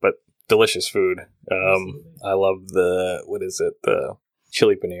 Yeah. But delicious food. I love the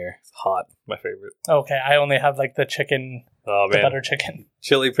chili paneer. It's hot. My favorite. Okay. I only have like the chicken, the butter chicken.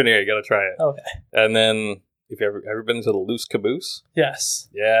 Chili paneer, you got to try it. Okay. And then, if you ever been to the Loose Caboose? Yes.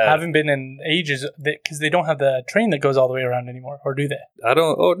 Yeah. I haven't been in ages because they don't have the train that goes all the way around anymore, or do they? I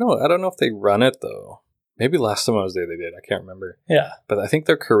don't know if they run it though. Maybe last time I was there they did. I can't remember. Yeah. But I think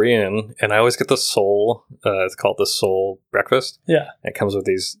they're Korean, and I always get the Seoul. It's called the Seoul breakfast. Yeah. And it comes with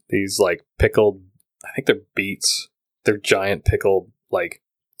these like pickled, I think they're beets. They're giant pickled, like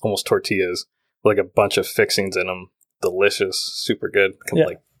almost tortillas, with like a bunch of fixings in them. Delicious, super good. Comes with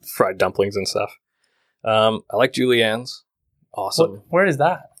like fried dumplings and stuff. I like Julianne's. Awesome. Where is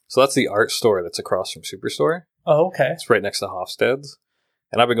that? So that's the art store that's across from Superstore. Oh, okay. It's right next to Hofstede's.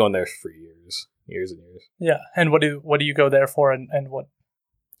 And I've been going there for years and years. Yeah. And what do you go there for, and what?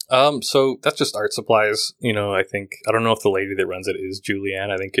 So that's just art supplies. You know, I don't know if the lady that runs it is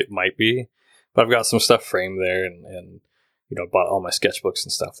Julianne. I think it might be. But I've got some stuff framed there, and you know, bought all my sketchbooks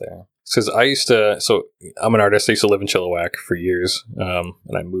and stuff there. Because I'm an artist. I used to live in Chilliwack for years.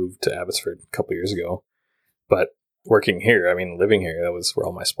 And I moved to Abbotsford a couple years ago. But living here, that was where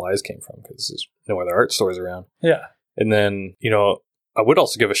all my supplies came from, because there's no other art stores around. Yeah. And then, you know, I would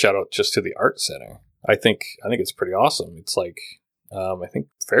also give a shout out just to the art center. I think it's pretty awesome. It's like, I think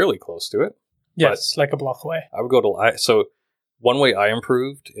fairly close to it. Yes, like a block away. I would go to, so one way I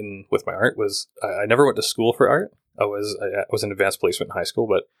improved with my art was I never went to school for art. I was in advanced placement in high school,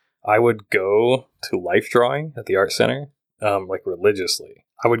 but I would go to life drawing at the art center, like religiously.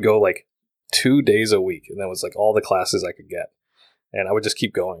 I would go like 2 days a week, and that was like all the classes I could get. And I would just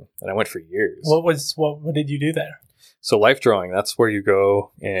keep going. And I went for years. What did you do there? So life drawing, that's where you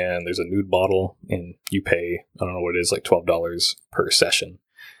go and there's a nude bottle and you pay, I don't know what it is, like $12 per session.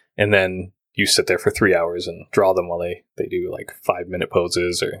 And then you sit there for 3 hours and draw them while they do like 5-minute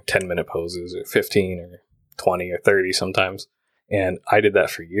poses or 10-minute poses or 15 or 20 or 30 sometimes. And I did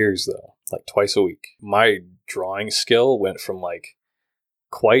that for years though, like twice a week. My drawing skill went from like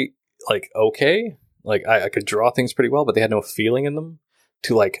quite like okay, like I could draw things pretty well, but they had no feeling in them,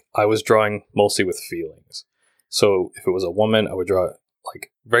 to like I was drawing mostly with feelings. So if it was a woman, I would draw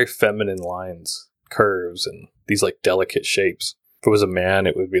like very feminine lines, curves, and these like delicate shapes. If it was a man,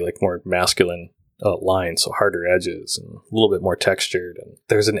 it would be like more masculine lines, so harder edges and a little bit more textured. And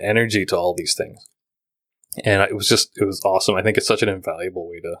there's an energy to all these things. And it was awesome. I think it's such an invaluable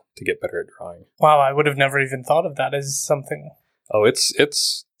way to get better at drawing. Wow, I would have never even thought of that as something. Oh,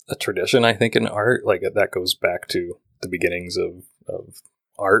 it's a tradition, I think, in art. Like that goes back to the beginnings of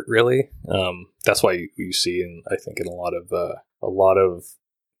art, really. That's why you see, I think, in a lot of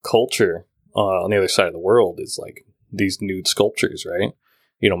culture on the other side of the world is like these nude sculptures, right?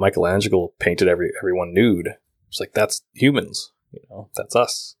 You know, Michelangelo painted everyone nude. It's like, that's humans, you know, that's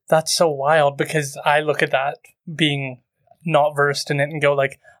us. That's so wild, because I look at that being not versed in it and go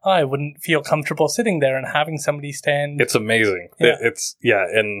like, I wouldn't feel comfortable sitting there and having somebody stand. It's amazing. Yeah.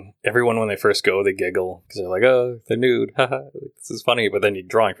 And everyone, when they first go, they giggle because they're like, oh, they're nude. This is funny. But then you're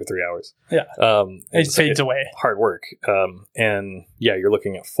drawing for 3 hours. Yeah. It fades away. Hard work. And yeah, you're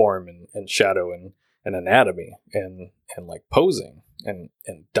looking at form and shadow and anatomy and like posing and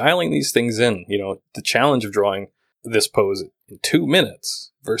dialing these things in. You know, the challenge of drawing this pose in 2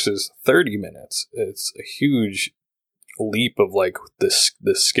 minutes versus 30 minutes. It's a huge leap of like the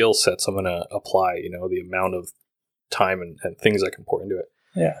skill sets I'm going to apply, you know, the amount of time and things I can pour into it.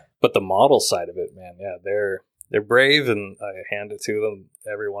 Yeah. But the model side of it, man, yeah, they're brave, and I hand it to them,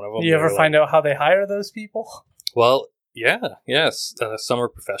 every one of them. Do you ever find out how they hire those people? Well, yes. Some are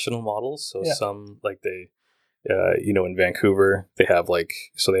professional models, so some, like, they, in Vancouver, they have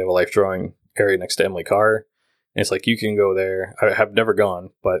they have a life drawing area next to Emily Carr. And it's like, you can go there. I have never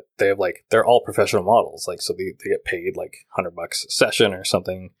gone, but they have they're all professional models. So they get paid $100 a session or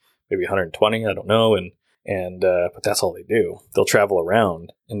something, maybe 120, I don't know. But that's all they do. They'll travel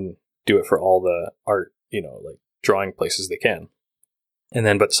around and do it for all the art, drawing places they can. And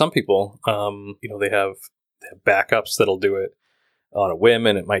then, but some people, they have backups that'll do it on a whim,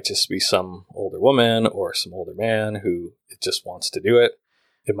 and it might just be some older woman or some older man who just wants to do it.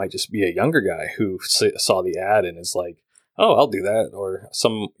 It might just be a younger guy who saw the ad and is like, oh, I'll do that. Or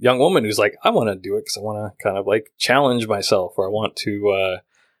some young woman who's like, I want to do it because I want to kind of challenge myself, or I want to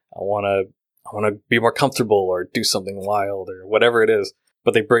be more comfortable or do something wild or whatever it is.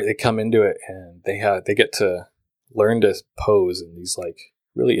 But they come into it and they get to learn to pose in these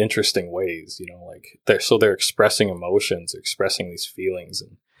really interesting ways, they're expressing emotions, they're expressing these feelings,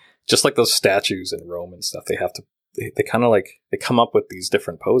 and just like those statues in Rome and stuff, they kind of they come up with these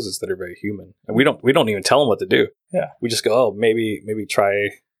different poses that are very human, and we don't even tell them what to do. Yeah, we just go, oh, maybe try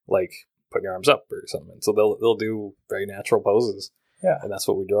putting your arms up or something. So they'll do very natural poses. Yeah, and that's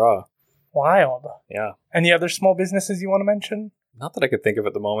what we draw. Wild. Yeah. Any other small businesses you want to mention? Not that I could think of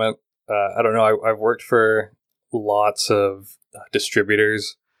at the moment. I don't know. I've worked for lots of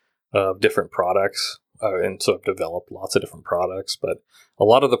distributors of different products, and so I've developed lots of different products. But a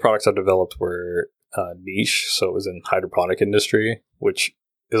lot of the products I've developed were niche, so it was in hydroponic industry, which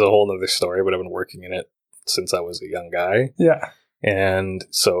is a whole other story. But I've been working in it since I was a young guy. Yeah, and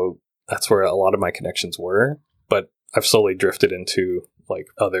so that's where a lot of my connections were. But I've slowly drifted into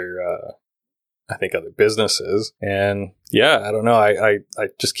other businesses, and I don't know. I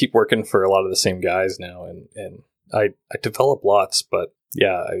just keep working for a lot of the same guys now, and I develop lots, but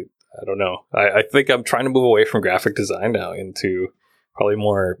I don't know. I think I'm trying to move away from graphic design now into probably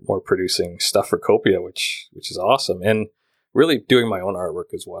more producing stuff for Copia, which is awesome, and really doing my own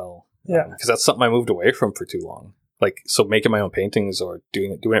artwork as well. Yeah, because that's something I moved away from for too long. So making my own paintings or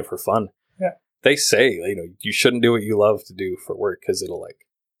doing it for fun. Yeah, they say you shouldn't do what you love to do for work because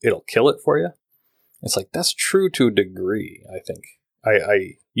it'll kill it for you. It's that's true to a degree. I think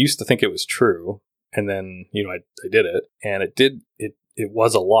I used to think it was true, and then I did it, and it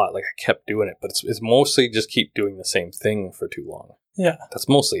was a lot. I kept doing it, but it's mostly just keep doing the same thing for too long. Yeah, that's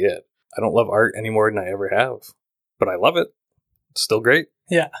mostly it. I don't love art any more than I ever have, but I love it. It's still great.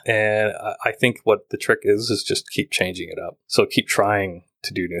 Yeah, and I think what the trick is just keep changing it up. So keep trying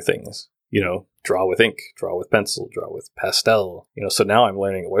to do new things. Draw with ink, draw with pencil, draw with pastel. So now I'm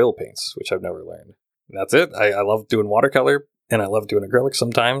learning oil paints, which I've never learned. And that's it. I love doing watercolor, and I love doing acrylic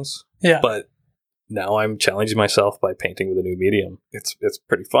sometimes. Yeah. But now I'm challenging myself by painting with a new medium. It's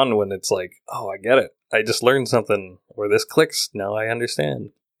pretty fun when it's oh, I get it. I just learned something, or this clicks. Now I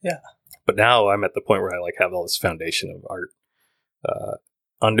understand. Yeah. But now I'm at the point where I have all this foundation of art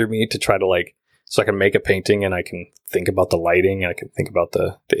under me to try to so I can make a painting, and I can think about the lighting, and I can think about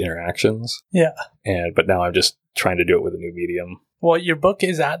the interactions. Yeah. But now I'm just trying to do it with a new medium. Well, your book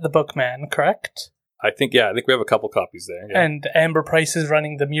is at the Bookman, correct? I think we have a couple copies there. Yeah. And Amber Price is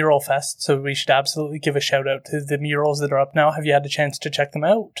running the Mural Fest, so we should absolutely give a shout out to the murals that are up now. Have you had a chance to check them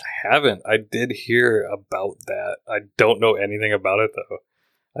out? I haven't. I did hear about that. I don't know anything about it, though.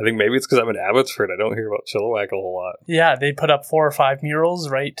 I think maybe it's because I'm in Abbotsford. I don't hear about Chilliwack a whole lot. Yeah, they put up 4 or 5 murals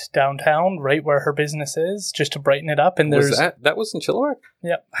right downtown, right where her business is, just to brighten it up. And there's that was in Chilliwack?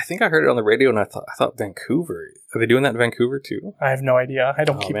 Yeah. I think I heard it on the radio, and I thought Vancouver. Are they doing that in Vancouver too? I have no idea. I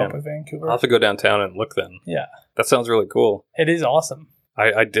don't keep up with Vancouver. I'll have to go downtown and look then. Yeah. That sounds really cool. It is awesome.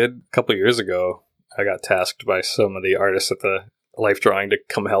 I did a couple of years ago. I got tasked by some of the artists at the Life Drawing to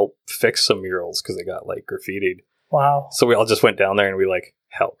come help fix some murals because they got graffitied. Wow. So we all just went down there and we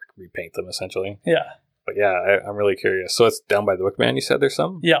helped repaint them essentially. Yeah. But yeah, I'm really curious. So it's down by the Bookman, you said there's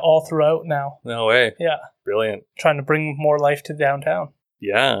some? Yeah, all throughout now. No way. Yeah. Brilliant. Trying to bring more life to downtown.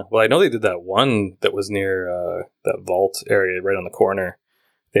 Yeah. Well, I know they did that one that was near that vault area right on the corner.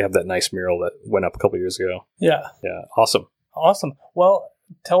 They have that nice mural that went up a couple years ago. Yeah. Yeah. Awesome. Awesome. Well,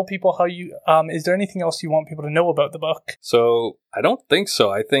 tell people how you, is there anything else you want people to know about the book? So I don't think so.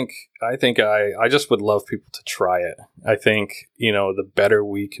 I think I just would love people to try it. I think, the better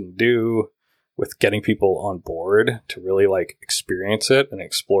we can do with getting people on board to really experience it and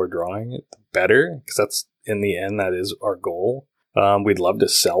explore drawing it, the better. Because that's, in the end, that is our goal. We'd love to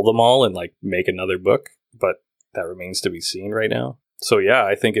sell them all and make another book, but that remains to be seen right now. So yeah,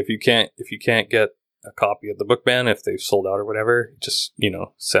 I think if you can't get a copy at the book ban if they've sold out or whatever, just,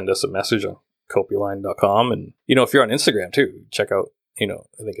 send us a message on copialine.com. And, if you're on Instagram too, check out, I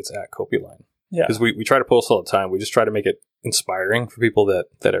think it's at Copialine. Yeah. Because we try to post all the time. We just try to make it inspiring for people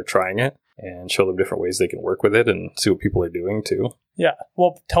that are trying it and show them different ways they can work with it and see what people are doing too. Yeah.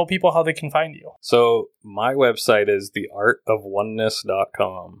 Well, tell people how they can find you. So my website is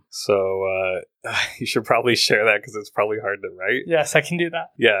theartofoneness.com. So you should probably share that because it's probably hard to write. Yes, I can do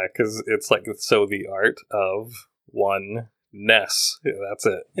that. Yeah, because it's like, so the art of oneness. Yeah, that's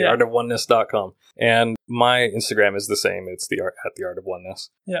it. Theartofoneness.com. And my Instagram is the same. It's at the art of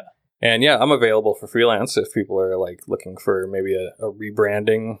oneness. Yeah. And yeah, I'm available for freelance if people are like looking for maybe a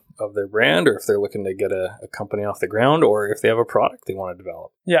rebranding of their brand, or if they're looking to get a company off the ground, or if they have a product they want to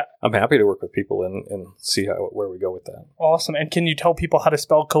develop. Yeah. I'm happy to work with people and see where we go with that. Awesome. And can you tell people how to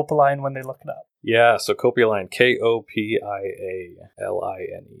spell Copialine when they look it up? Yeah, so Copialine, Kopialine.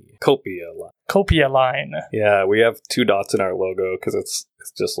 Copialine. Copialine. Yeah, we have 2 dots in our logo because it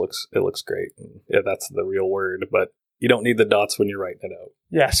looks great. And yeah, that's the real word, but you don't need the dots when you're writing it out.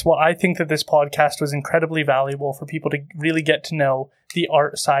 Yes, well, I think that this podcast was incredibly valuable for people to really get to know the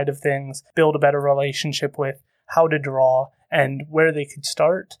art side of things, build a better relationship with how to draw and where they could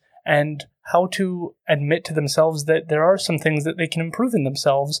start, and how to admit to themselves that there are some things that they can improve in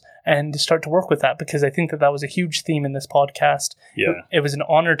themselves and start to work with that, because I think that was a huge theme in this podcast. Yeah. It was an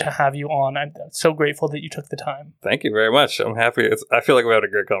honor to have you on. I'm so grateful that you took the time. Thank you very much. I'm happy. I feel like we had a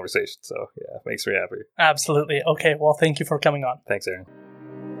great conversation, so yeah, it makes me happy. Absolutely. Okay, well, thank you for coming on. Thanks, Aaron.